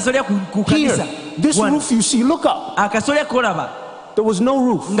 Here, this roof you see, look up. There was no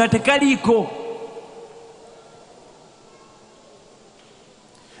roof.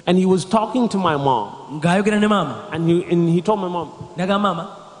 And he was talking to my mom. And he told my mom,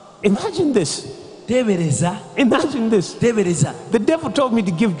 imagine this. Imagine this. The devil told me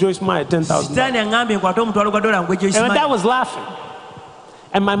to give JOHNMARIE $10,000. And my dad was laughing.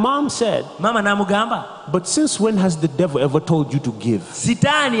 And my mom said, but since when has the devil ever told you to give?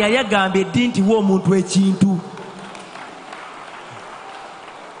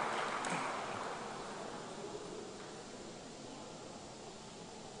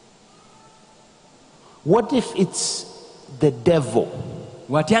 What if it's the devil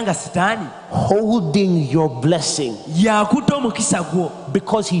holding your blessing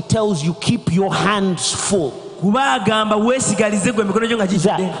because he tells you keep your hands full?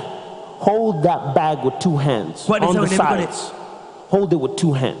 Zach, hold that bag with two hands on the sides. Hold it with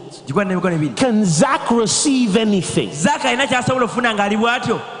two hands. Can Zach receive anything?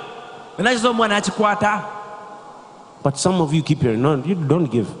 But some of you keep hearing, no, you don't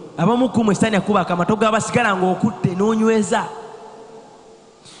give.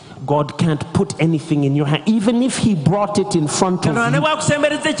 God can't put anything in your hand, even if he brought it in front of you.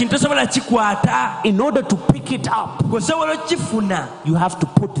 In order to pick it up, you have to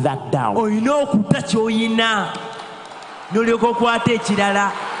put that down.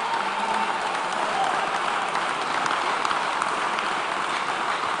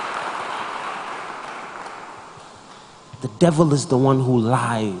 The devil is the one who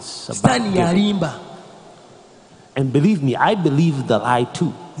lies about giving. And believe me, I believe the lie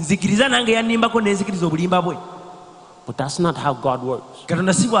too. But that's not how God works.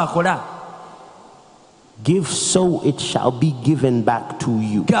 Give, so it shall be given back to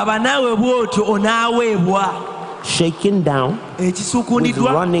you. Shaken down with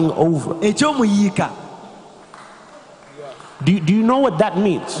running over. Do you know what that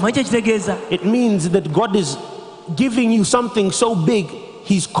means? It means that God is giving you something so big,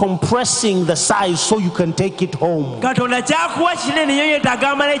 He's compressing the size so you can take it home.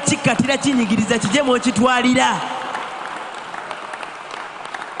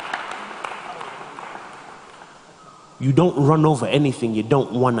 You don't run over anything you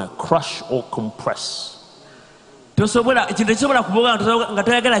don't want to crush or compress.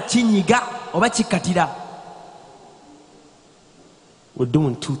 We're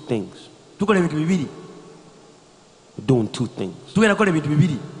doing two things. We're doing two things.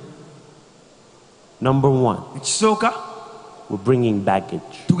 Number one, we're bringing baggage.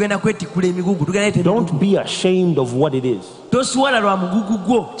 Don't be ashamed of what it is.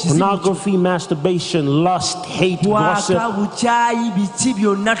 Pornography, masturbation, lust, hate, gossip.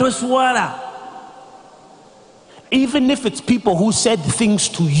 Even if it's people who said things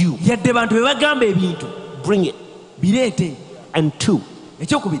to you, bring it. And two,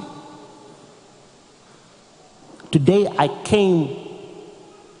 today I came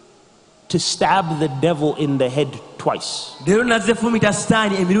to stab the devil in the head twice. So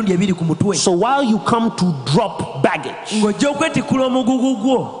while you come to drop baggage,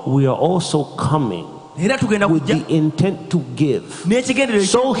 we are also coming with the intent to give.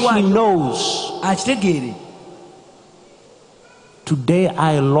 So he knows, today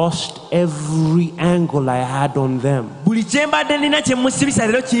I lost every angle I had on them.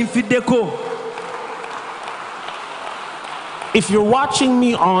 If you're watching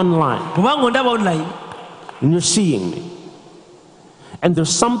me online and you're seeing me, and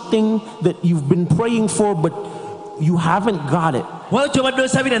there's something that you've been praying for but you haven't got it,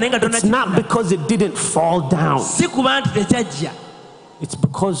 it's not because it didn't fall down. It's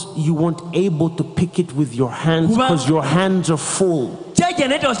because you weren't able to pick it with your hands because your hands are full.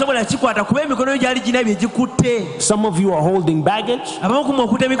 Some of you are holding baggage,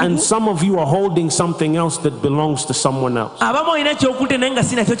 and some of you are holding something else that belongs to someone else.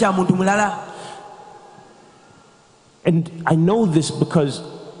 And I know this because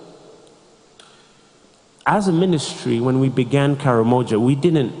as a ministry, when we began Karamoja, we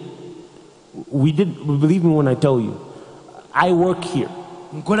didn't believe me when I tell you, I work here.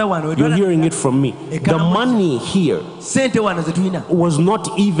 You're hearing it from me. The money here was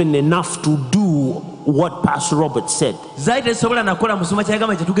not even enough to do what Pastor Robert said.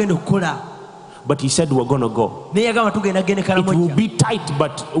 But he said we're going to go. It will be tight,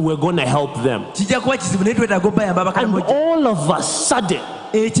 but we're going to help them. And all of a sudden,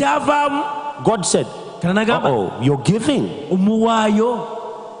 God said, uh-oh, you're giving.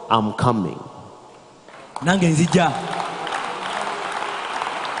 I'm coming.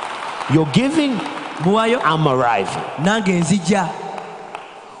 You're giving, I'm arriving.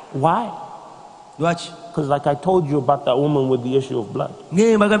 Why? Because like I told you about that woman with the issue of blood.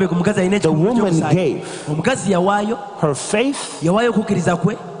 The woman gave her faith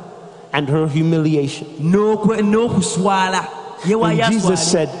and her humiliation. And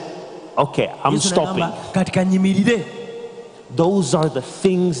Jesus said, okay, I'm stopping. Those are the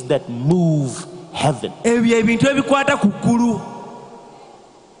things that move heaven.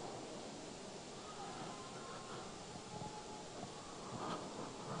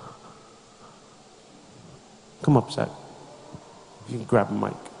 Come up, Zach. You can grab a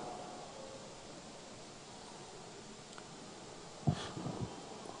mic.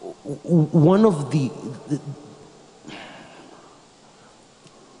 One of the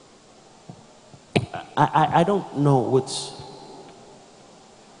I don't know what's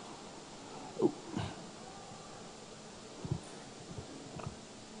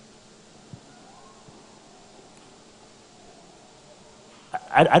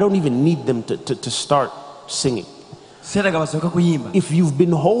I don't even need them to start singing. If you've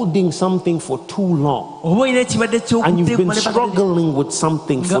been holding something for too long and you've been struggling with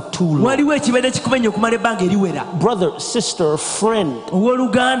something for too long, brother, sister, friend,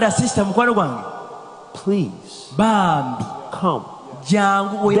 please come.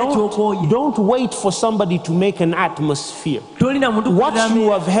 Don't wait for somebody to make an atmosphere. What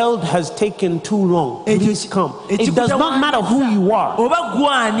you have held has taken too long. Please come. It does not matter who you are.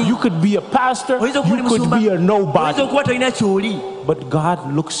 You could be a pastor, you could be a nobody, but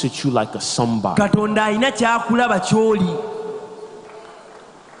God looks at you like a somebody.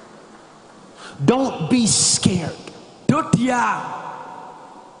 Don't be scared.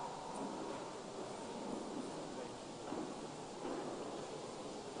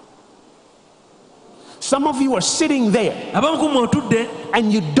 Some of you are sitting there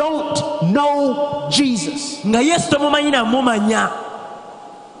and you don't know Jesus.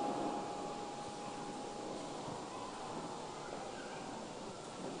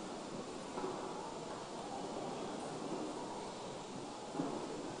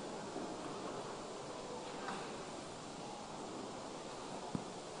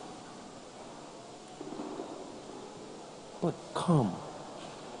 But come.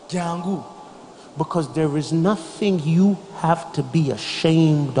 Jangu. Because there is nothing you have to be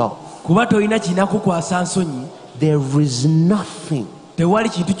ashamed of. There is nothing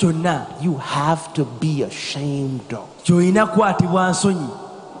you have to be ashamed of.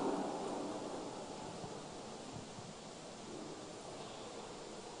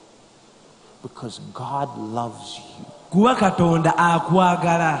 Because God loves you.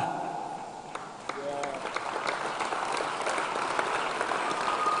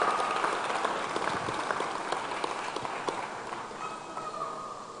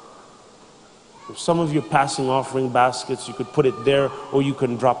 If some of you are passing offering baskets, you could put it there or you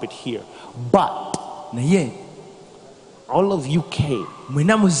can drop it here. But all of you came.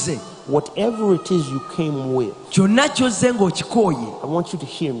 Whatever it is you came with, I want you to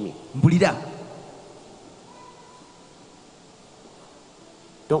hear me.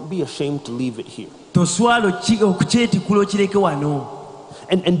 Don't be ashamed to leave it here.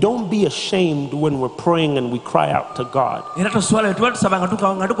 And don't be ashamed when we're praying and we cry out to God. To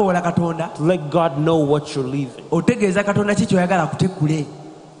let God know what you're leaving.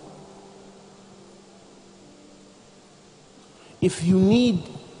 If you need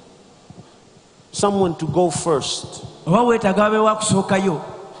someone to go first,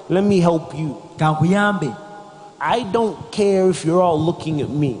 let me help you. I don't care if you're all looking at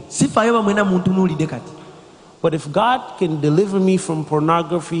me. But if God can deliver me from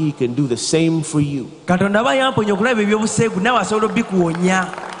pornography, He can do the same for you.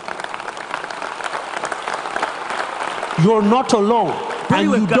 You're not alone,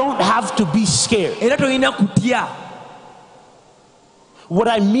 and you don't have to be scared. What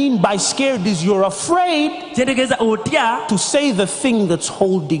I mean by scared is you're afraid to say the thing that's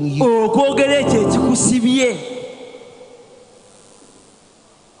holding you.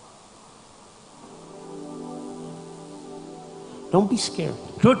 Don't be scared.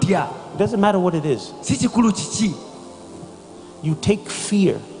 It doesn't matter what it is. You take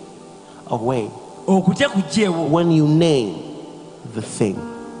fear away when you name the thing.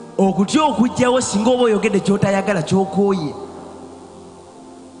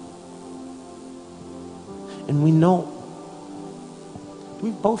 And we know,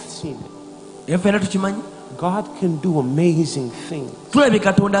 we've both seen it. God can do amazing things.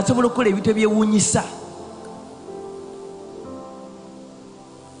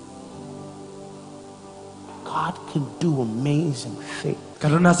 God can do amazing things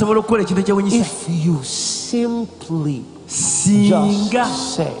if you simply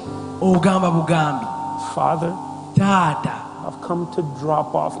just say, Father, I've come to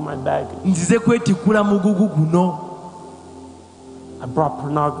drop off my baggage. I brought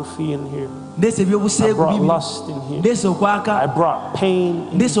pornography in here. I brought lust in here. I brought pain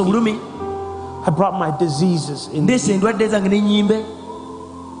in here. I brought my diseases in here.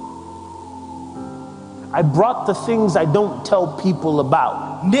 I brought the things I don't tell people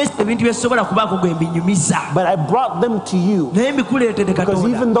about. But I brought them to you. Because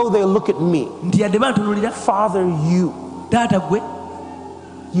even though they look at me, Father,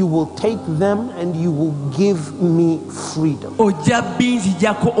 you will take them and you will give me freedom.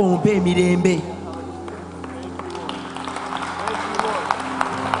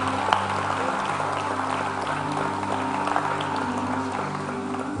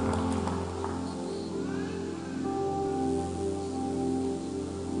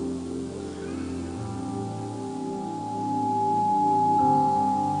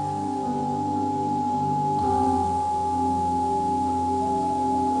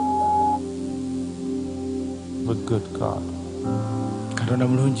 A good God.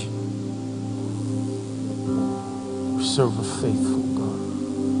 We serve a faithful God.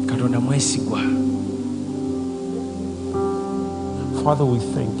 Father, we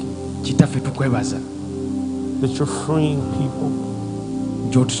thank you that you're freeing people,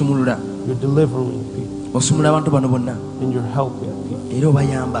 you're delivering people, and you're helping people.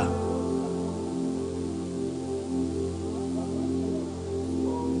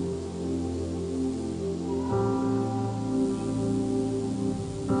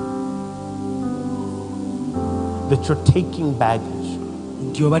 That you're taking baggage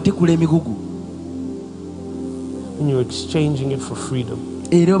and you're exchanging it for freedom.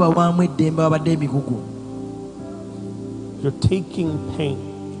 You're taking pain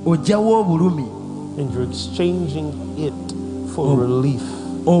and you're exchanging it for relief.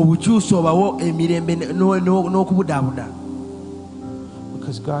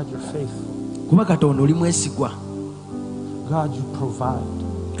 Because God, you're faithful. God, you provide.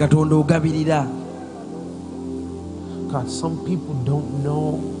 God, some people don't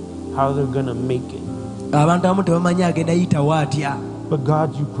know how they're going to make it. But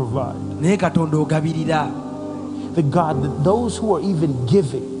God, you provide. The God, that those who are even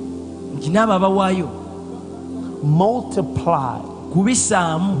giving, multiply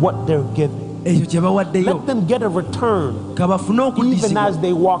what they're giving. Let them get a return even as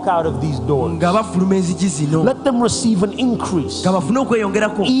they walk out of these doors. Let them receive an increase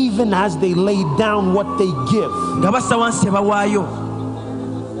even as they lay down what they give.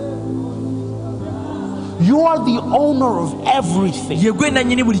 You are the owner of everything,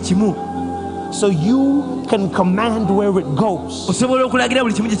 so you can command where it goes.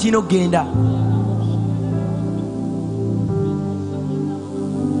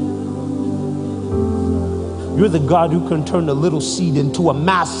 You're the God who can turn a little seed into a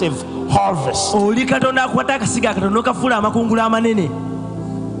massive harvest.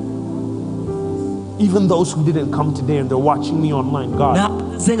 Even those who didn't come today and they're watching me online, God,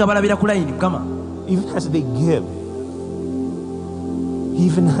 even as they give,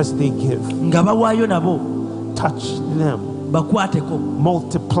 touch them,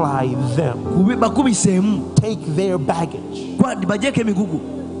 multiply them, take their baggage.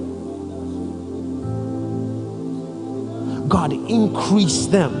 God, increase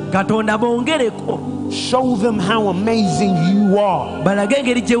them. Show them how amazing you are.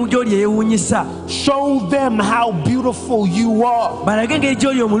 Show them how beautiful you are.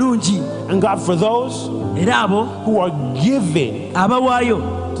 And God, for those who are giving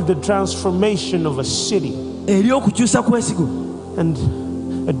to the transformation of a city and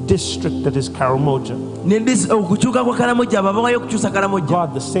a district that is Karamoja,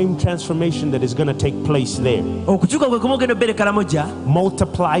 God, the same transformation that is going to take place there,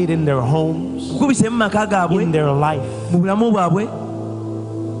 multiply it in their homes, in their life,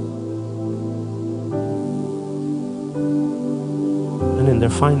 and in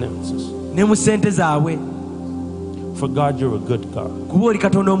their finances. For God, you're a good God.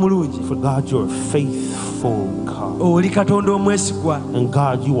 For God, you're a faithful God. And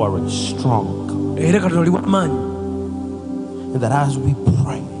God, you are a strong God. And that as we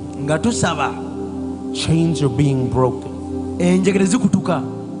pray, chains are being broken,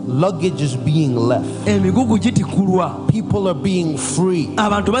 luggage is being left, people are being free.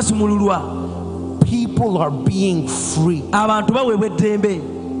 People are being free.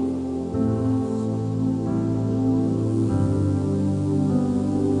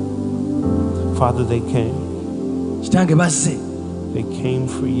 Father, they came. They came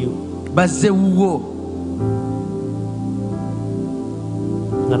for you.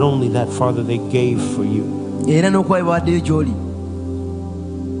 Not only that, Father, they gave for you.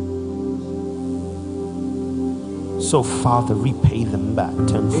 So, Father, repay them back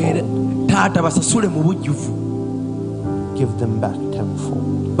tenfold. Give them back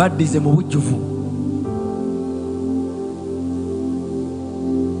tenfold.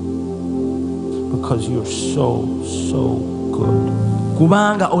 Because you're so good.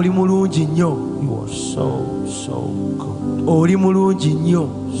 You are so good. So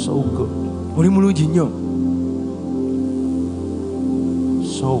good.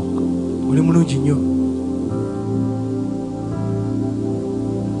 So good.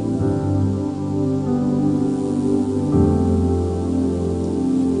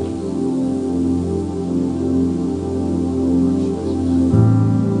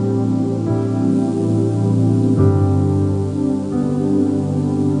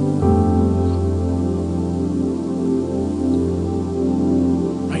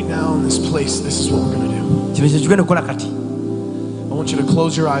 I want you to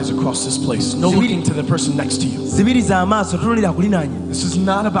close your eyes across this place. No looking to the person next to you. This is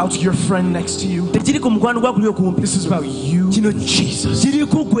not about your friend next to you. This is about you and Jesus.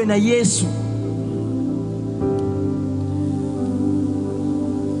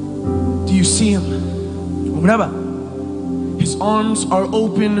 Do you see him? His arms are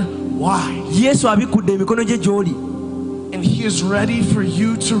open wide. And he is ready for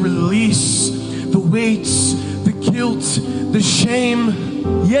you to release the weights, the guilt, the shame.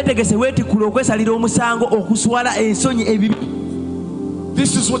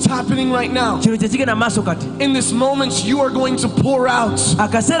 This is what's happening right now. In this moment, you are going to pour out. Tell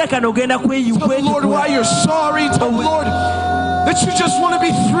the Lord why you're sorry. Tell the Lord that you just want to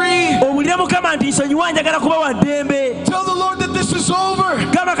be free. Tell the Lord that this is over.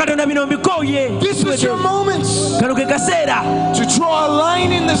 This is your moment to draw a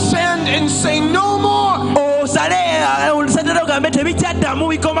line in the sand and say no more.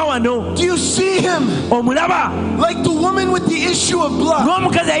 Do you see him? Like the woman with the issue of blood.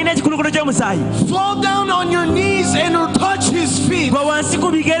 Fall down on your knees and touch his feet. Begin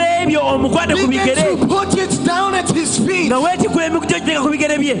to put it down at his feet.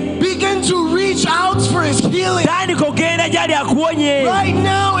 Begin to reach out for his healing. Right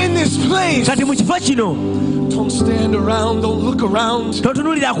now in this place. Don't stand around, don't look around.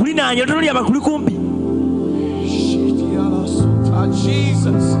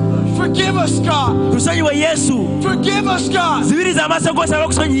 Jesus, forgive us, God. Forgive us, God.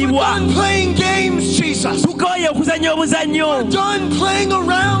 We're done playing games, Jesus. We're done playing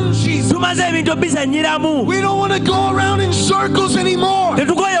around, Jesus. We don't want to go around in circles anymore.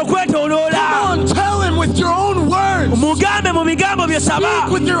 Come on, tell him with your own words.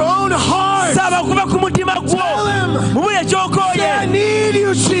 Speak with your own heart. Tell him, say, I need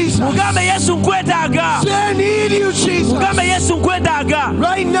you, Jesus. Say, I need you, Jesus.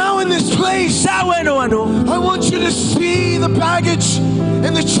 Right now in this place, I want you to see the baggage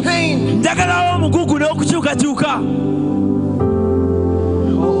and the chain.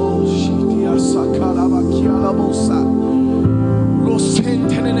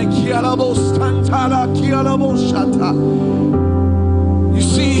 You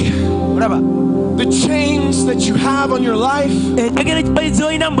see, the chains that you have on your life,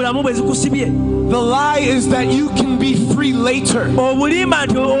 the lie is that you can be free later.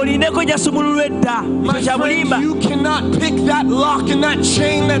 My friend, you cannot pick that lock and that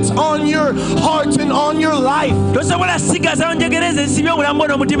chain that's on your heart and on your life.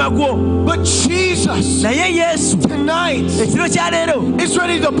 But Jesus tonight is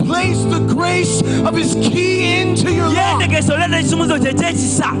ready to place the grace of his key into your life.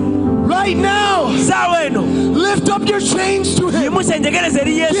 Right now, lift up your chains to him.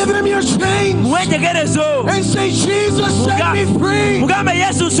 Give him your chains and say, Jesus, set me free.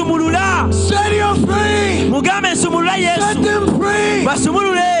 Set you free. Set them free.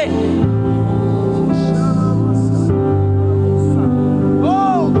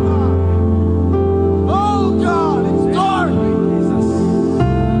 Oh God, it's dark.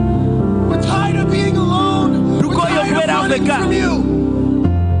 We're tired of being alone. We're tired of running from you.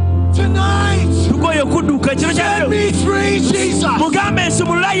 Tonight, set me free, Jesus.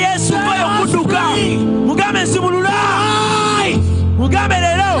 Set us free.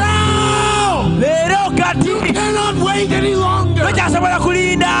 Now. You cannot wait any longer.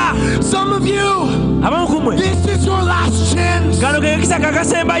 Some of you, this is your last chance.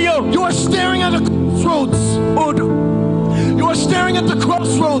 You are staring at a crossroads. You are staring at the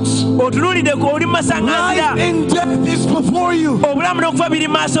crossroads. Life and death is before you.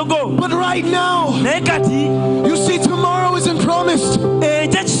 But right now, you see tomorrow isn't promised.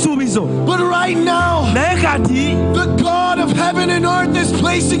 But right now, the God of heaven and earth is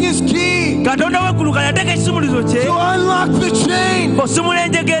placing his key to unlock the chain.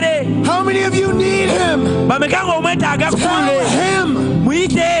 How many of you need him? Tell him.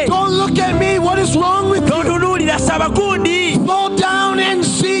 Don't look at me. What is wrong with you? Fall down and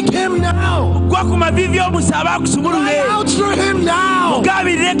seek him now. Cry out for him now.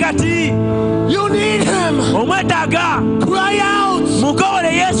 You need him. Cry out.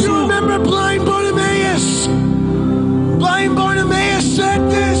 You remember blind Bartimaeus? Blind Bartimaeus said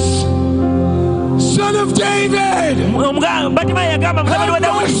this. Son of David, have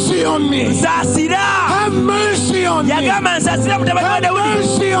mercy on me. Have mercy on me. Have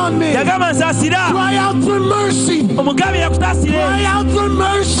mercy on me. Cry out for mercy. Cry out for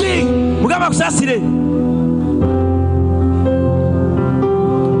mercy.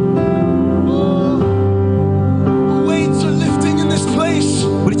 Weights are lifting in this place.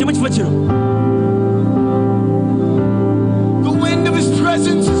 The wind of his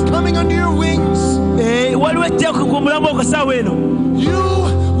presence is coming under your wings.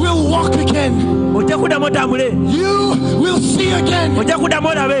 You will walk again. You will see again.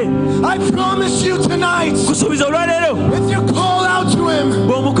 I promise you tonight, if you call out to him,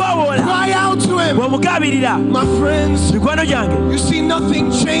 cry out to him. My friends, you see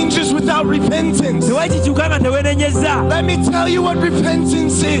nothing changes without repentance. Let me tell you what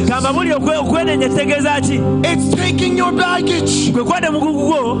repentance is. It's taking your baggage,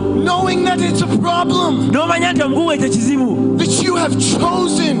 knowing that it's a problem, that you have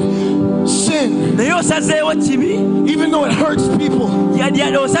chosen sin, even though it hurts people,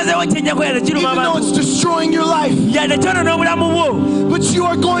 even though it's destroying your life, but you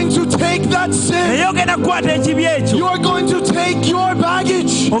are going to take that sin, you are going to take your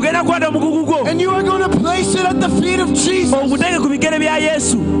baggage, and you are going to place it at the feet of Jesus.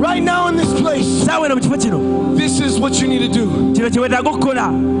 Right now in this place, this is what you need to do.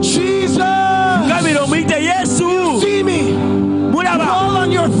 Jesus, you see me. Fall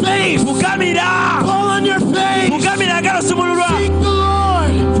on your face. Fall on your face. Seek the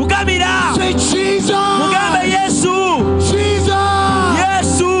Lord. Say Jesus.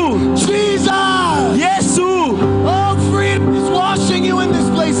 Jesus. Oh, freedom is washing you in this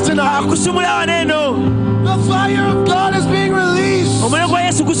place tonight. The fire of God is being released.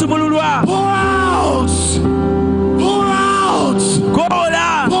 Pour out. Pour out.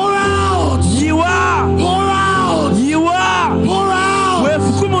 Pour out. Pour out.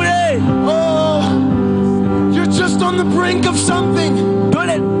 Oh, you're just on the brink of something.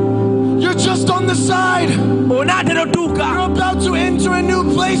 You're just on the side. You're about to enter a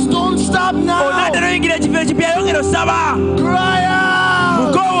new place. Don't stop now. Cry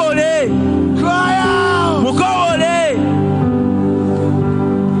out. Cry out.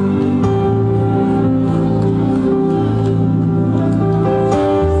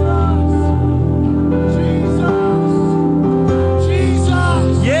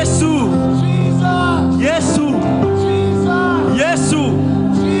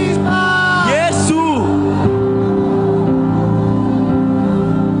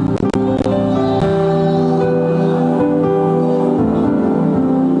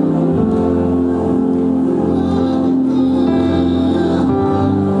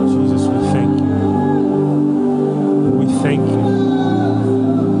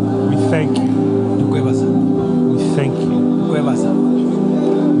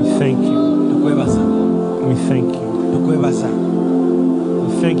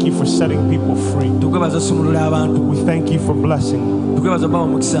 Setting people free. We thank you for blessing.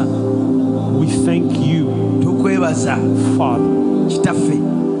 We thank you, Father.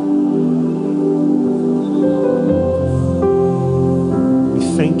 We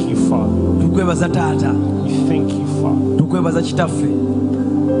thank you, Father. We thank you, Father.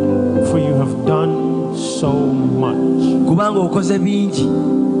 For you have done so much.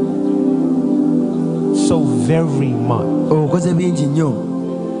 So very much.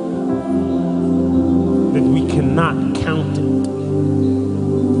 That we cannot count it.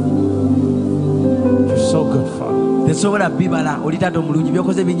 You're so good, Father.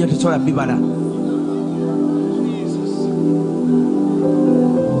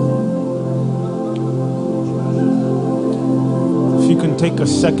 If you can take a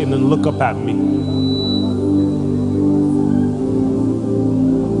second and look up at me.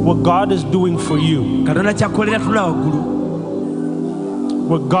 What God is doing for you,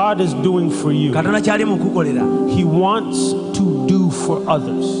 what God is doing for you, He wants to do for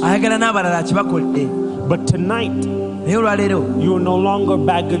others. But tonight, you are no longer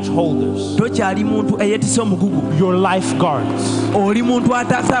baggage holders. You're lifeguards.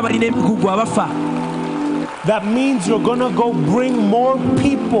 That means you're going to go bring more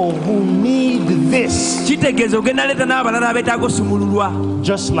people who need this. Just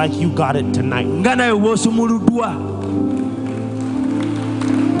like you got it tonight.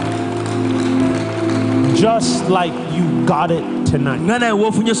 Just like you got it tonight.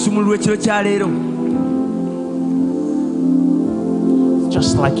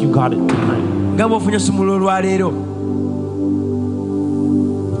 Just like you got it tonight.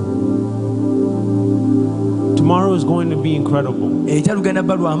 Tomorrow is going to be incredible.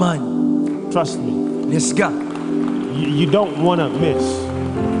 Trust me. You don't want to miss.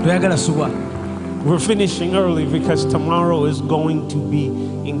 We're finishing early because tomorrow is going to be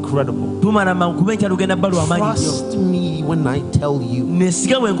incredible. Trust me when I tell you.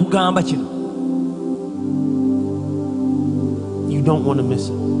 You don't want to miss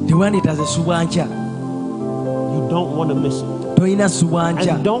it. You don't want to miss it.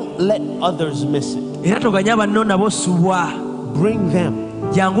 And don't let others miss it. Bring them.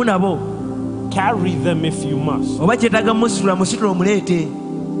 Carry them if you must.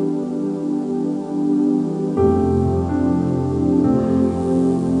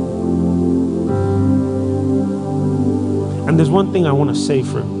 And there's one thing I want to say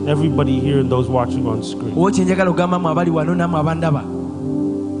for everybody here and those watching on screen.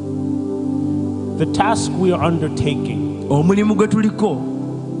 The task we are undertaking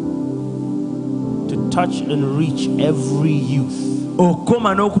to touch and reach every youth,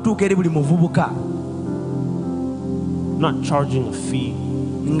 not charging a fee,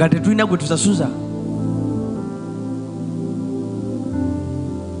 nga tetulina gwe tusasuza.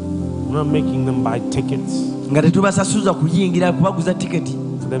 We're not making them buy tickets nga tetubasasuza kuyingira kubaguza tiketi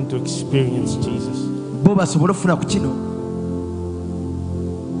for them to experience Jesus. bo basobole okufuna ku kino.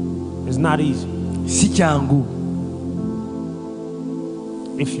 It's not easy. Si kyangu.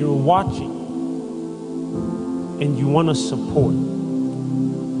 If you're watching and you want to support,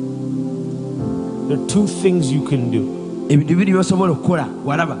 there are two things you can do. Ebintu bibiri byosobola okukola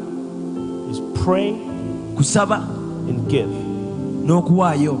walaba. Is pray, kusaba, and give.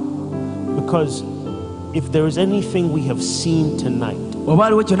 N'okuwaayo. Because if there is anything we have seen tonight, oba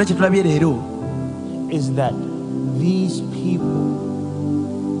waliwo kyonna kye tulabye leero, is that these people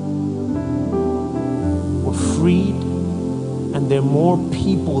were freed, and there are more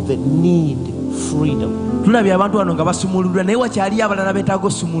people that need freedom. Tulabye abantu bano nga basumululwa naye wakyali abalala beetaaga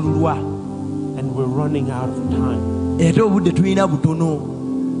osumululwa. And we're running out of time. Era obudde tulina butono.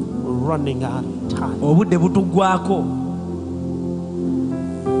 We're running out of time. Obudde butuggwako.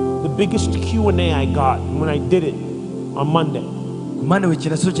 The biggest Q&A I got when I did it on Monday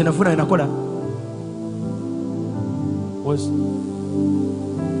was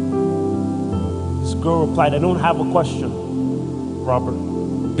this girl replied, I don't have a question, Robert.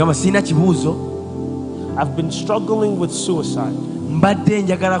 I've been struggling with suicide,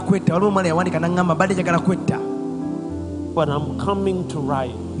 but I'm coming to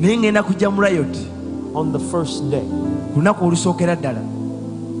Riot on the first day.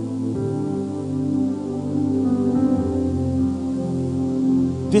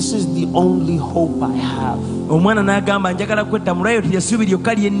 This is the only hope I have. And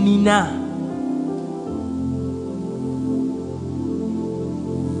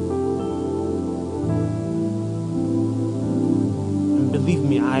believe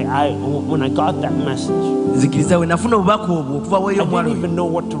me, when I got that message, I didn't even know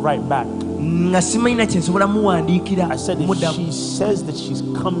what to write back. I said, if she says that she's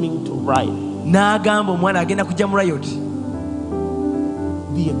coming to Riot,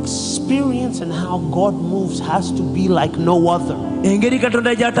 the experience and how God moves has to be like no other. And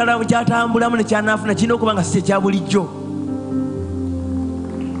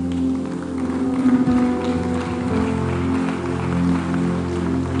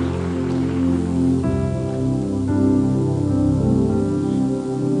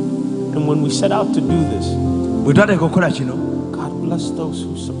when we set out to do this, God bless those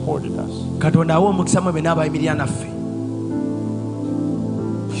who supported us.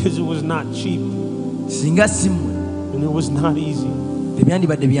 Because it was not cheap and it was not easy,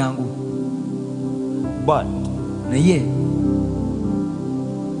 but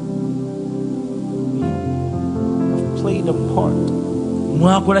I've played a part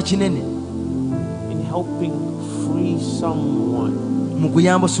in helping free someone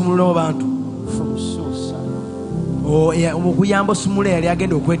from suicide.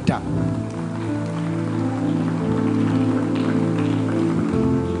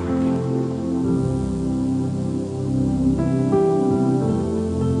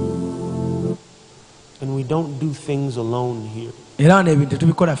 We don't do things alone here.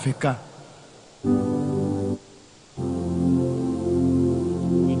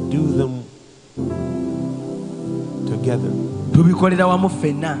 We do them together.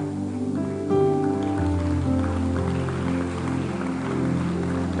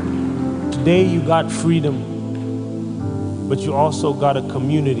 Today you got freedom, but you also got a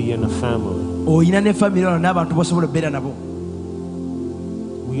community and a family.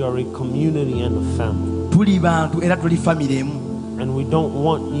 We are a community and a family. And we don't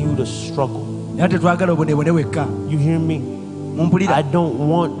want you to struggle. You hear me? I don't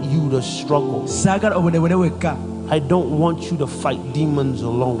want you to struggle. I don't want you to fight demons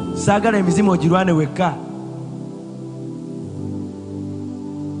alone.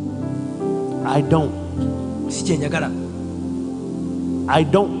 I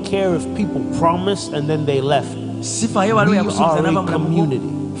don't care if people promised and then they left. We are a community.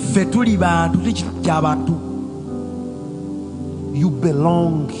 You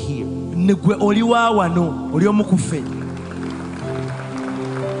belong here.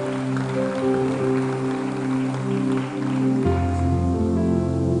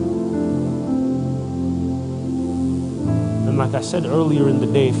 And like I said earlier in the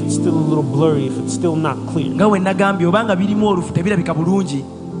day, if it's still a little blurry, if it's still not clear, you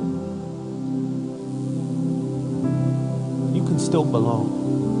can still belong.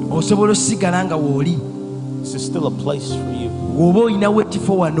 This is still a place for you.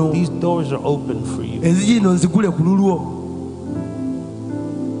 These doors are open for you.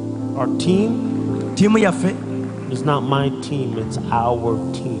 Our team, It's not my team, it's our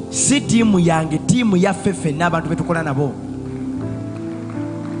team. Si team yange, team ya fefe n'abantu betukola nabo.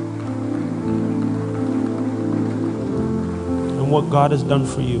 And what God has done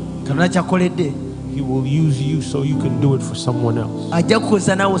for you, He will use you so you can do it for someone else. Ajja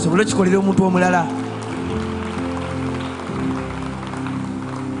kukozesa naawe osobole okikolera omuntu omulala.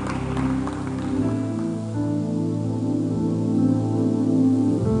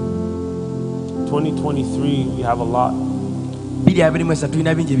 We have a lot.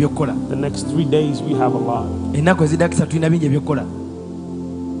 The next 3 days we have a lot.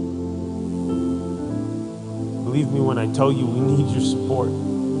 Believe me when I tell you we need your support.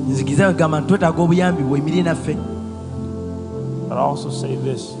 But I also say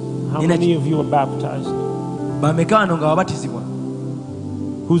this. How many of you are baptized?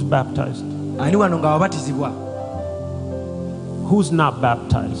 Who's baptized? Who's not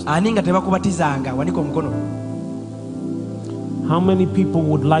baptized? How many people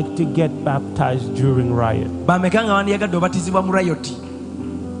would like to get baptized during Riot?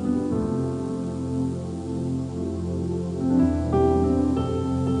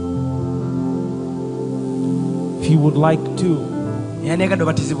 If you would like to,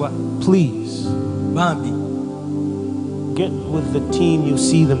 please get with the team. You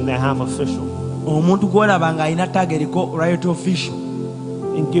see them, they have official.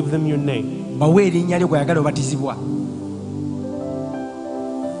 And give them your name.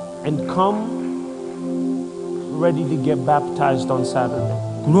 And come ready to get baptized on Saturday.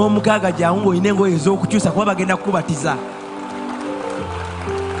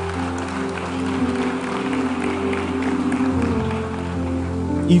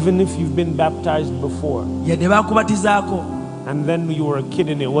 Even if you've been baptized before, and then you were a kid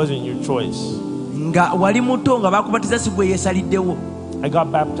and it wasn't your choice. I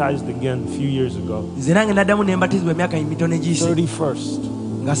got baptized again a few years ago. 31st.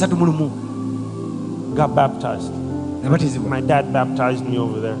 Got baptized. My dad baptized me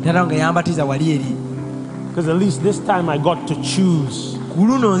over there. Because at least this time I got to choose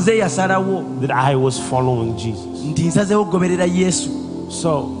that I was following Jesus.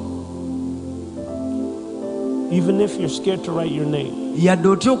 So, even if you're scared to write your name,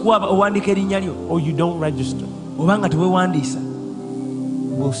 or you don't register,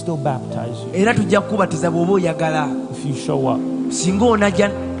 we'll still baptize you if you show up.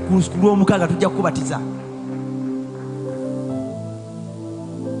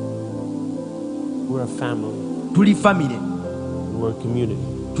 We're a family. We're a community.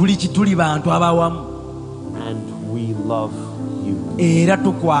 And we love you.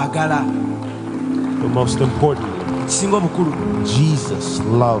 But most importantly, Jesus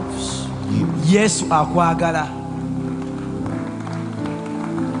loves you.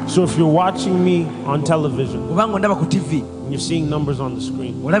 So if you're watching me on television, you're seeing numbers on the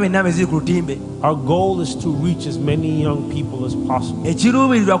screen, our goal is to reach as many young people as possible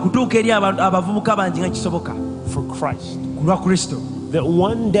for Christ. That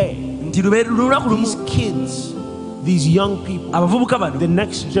one day, these kids, these young people, the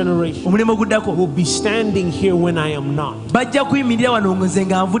next generation, will be standing here when I am not, preaching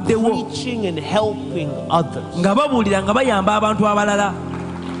and helping others.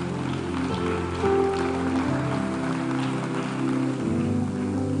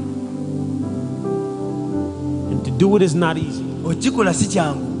 And to do it is not easy.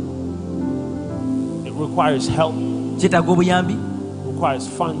 It requires help. It requires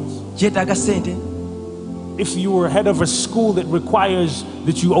funds. If you were head of a school, that requires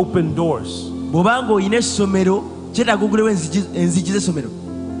that you open doors.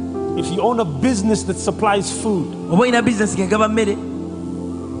 If you own a business that supplies food,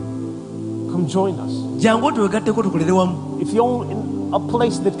 come join us. If you own a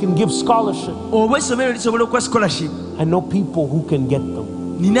place that can give scholarship, I know people who can get them.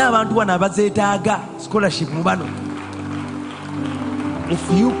 If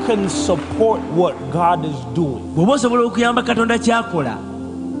you can support what God is doing,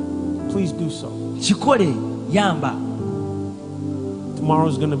 please do so. Tomorrow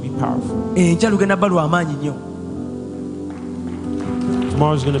is going to be powerful.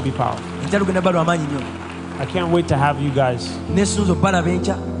 Tomorrow is going to be powerful. I can't wait to have you guys.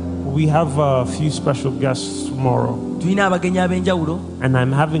 We have a few special guests tomorrow. And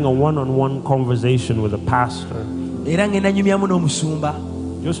I'm having a one-on-one conversation with a pastor.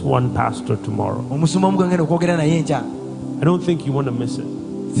 Just one pastor tomorrow. I don't think you want to miss it.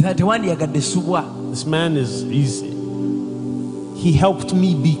 This man he helped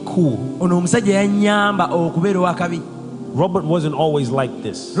me be cool. Robert wasn't always like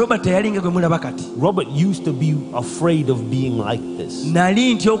this. Robert used to be afraid of being like this.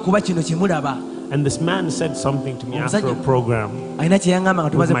 And this man said something to me after a program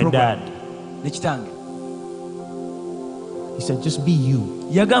with my dad. He said, just be you.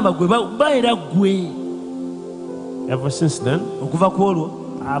 Ever since then,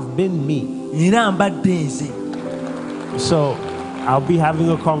 I've been me. So I'll be having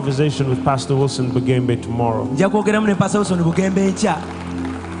a conversation with Pastor Wilson Bugembe tomorrow.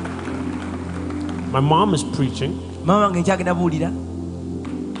 My mom is preaching.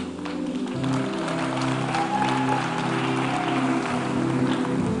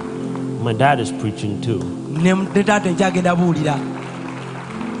 My dad is preaching too.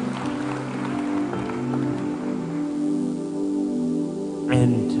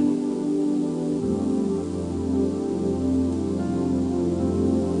 And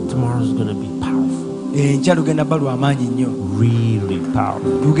tomorrow's going to be powerful. Really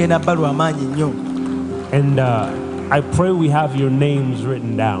powerful. And I pray we have your names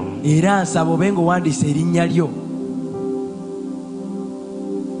written down.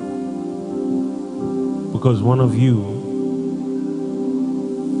 Because one of you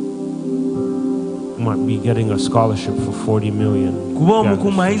might be getting a scholarship for 40 million.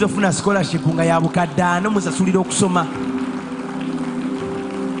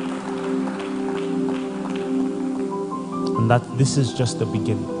 And that this is just the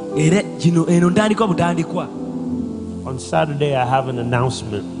beginning. On Saturday I have an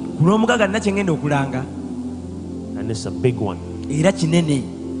announcement. And it's a big one.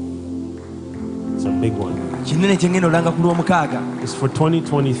 It's a big one. It's for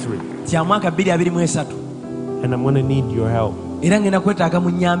 2023. And I'm going to need your help.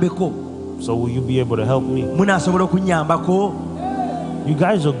 So will you be able to help me? You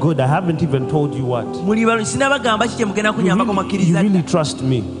guys are good. I haven't even told you what. You really trust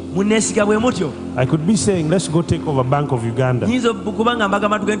me. I could be saying, let's go take over Bank of Uganda.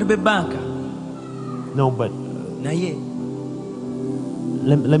 No, but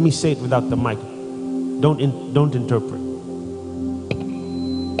let me say it without the mic. Don't interpret.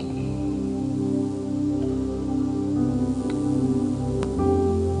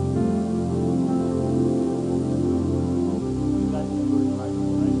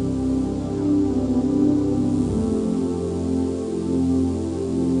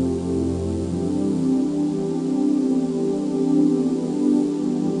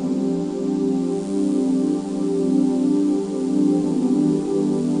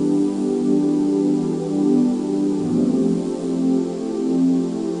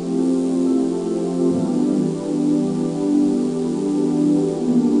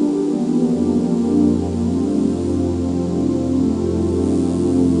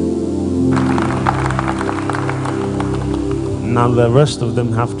 Now the rest of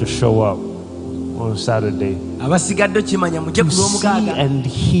them have to show up on Saturday to see and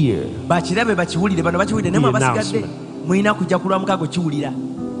hear the announcement.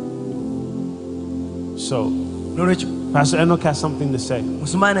 So, Pastor Enoch has something to say.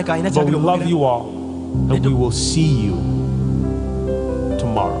 But we love you all, and we will see you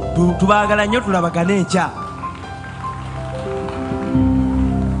tomorrow.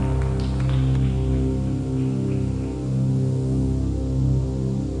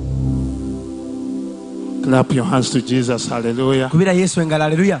 Clap your hands to Jesus. Hallelujah.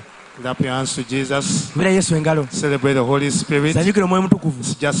 Clap your hands to Jesus. Celebrate the Holy Spirit.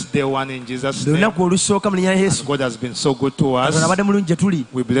 It's just day one in Jesus' name. And God has been so good to us.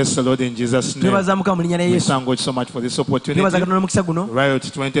 We bless the Lord in Jesus' name. We thank God so much for this opportunity.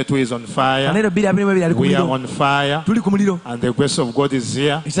 Riot 22 is on fire. We are on fire. And the grace of God is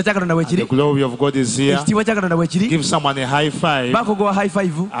here. And the glory of God is here. Give someone a high five.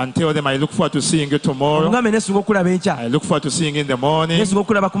 And tell them, I look forward to seeing you tomorrow. I look forward to seeing you in the morning.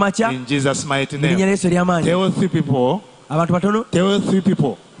 In Jesus' mighty name. Tell 3 people. Tell 3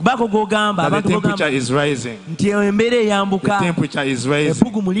 people. That the temperature is rising. The temperature is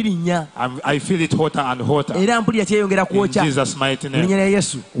rising. I feel it hotter and hotter. In Jesus' mighty name.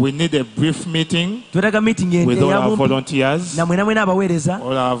 We need a brief meeting with all our volunteers.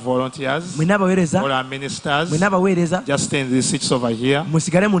 All our volunteers. All our ministers. Just stay in the seats over here.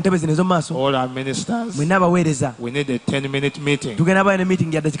 All our ministers. We need a 10-minute meeting.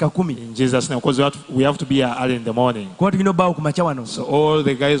 In Jesus' name. Because we have to be here early in the morning. So all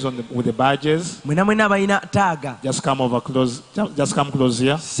the guys guys with the badges, just come over close. Just come close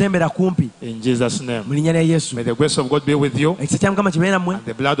here. In Jesus' name. May the grace of God be with you. And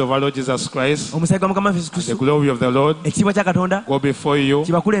the blood of our Lord Jesus Christ. And the glory of the Lord go before you,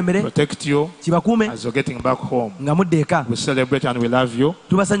 protect you as you're getting back home. We celebrate and we love you.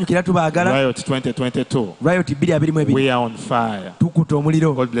 Riot 2022. We are on fire.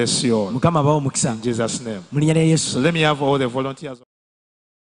 God bless you all. In Jesus' name. So let me have all the volunteers.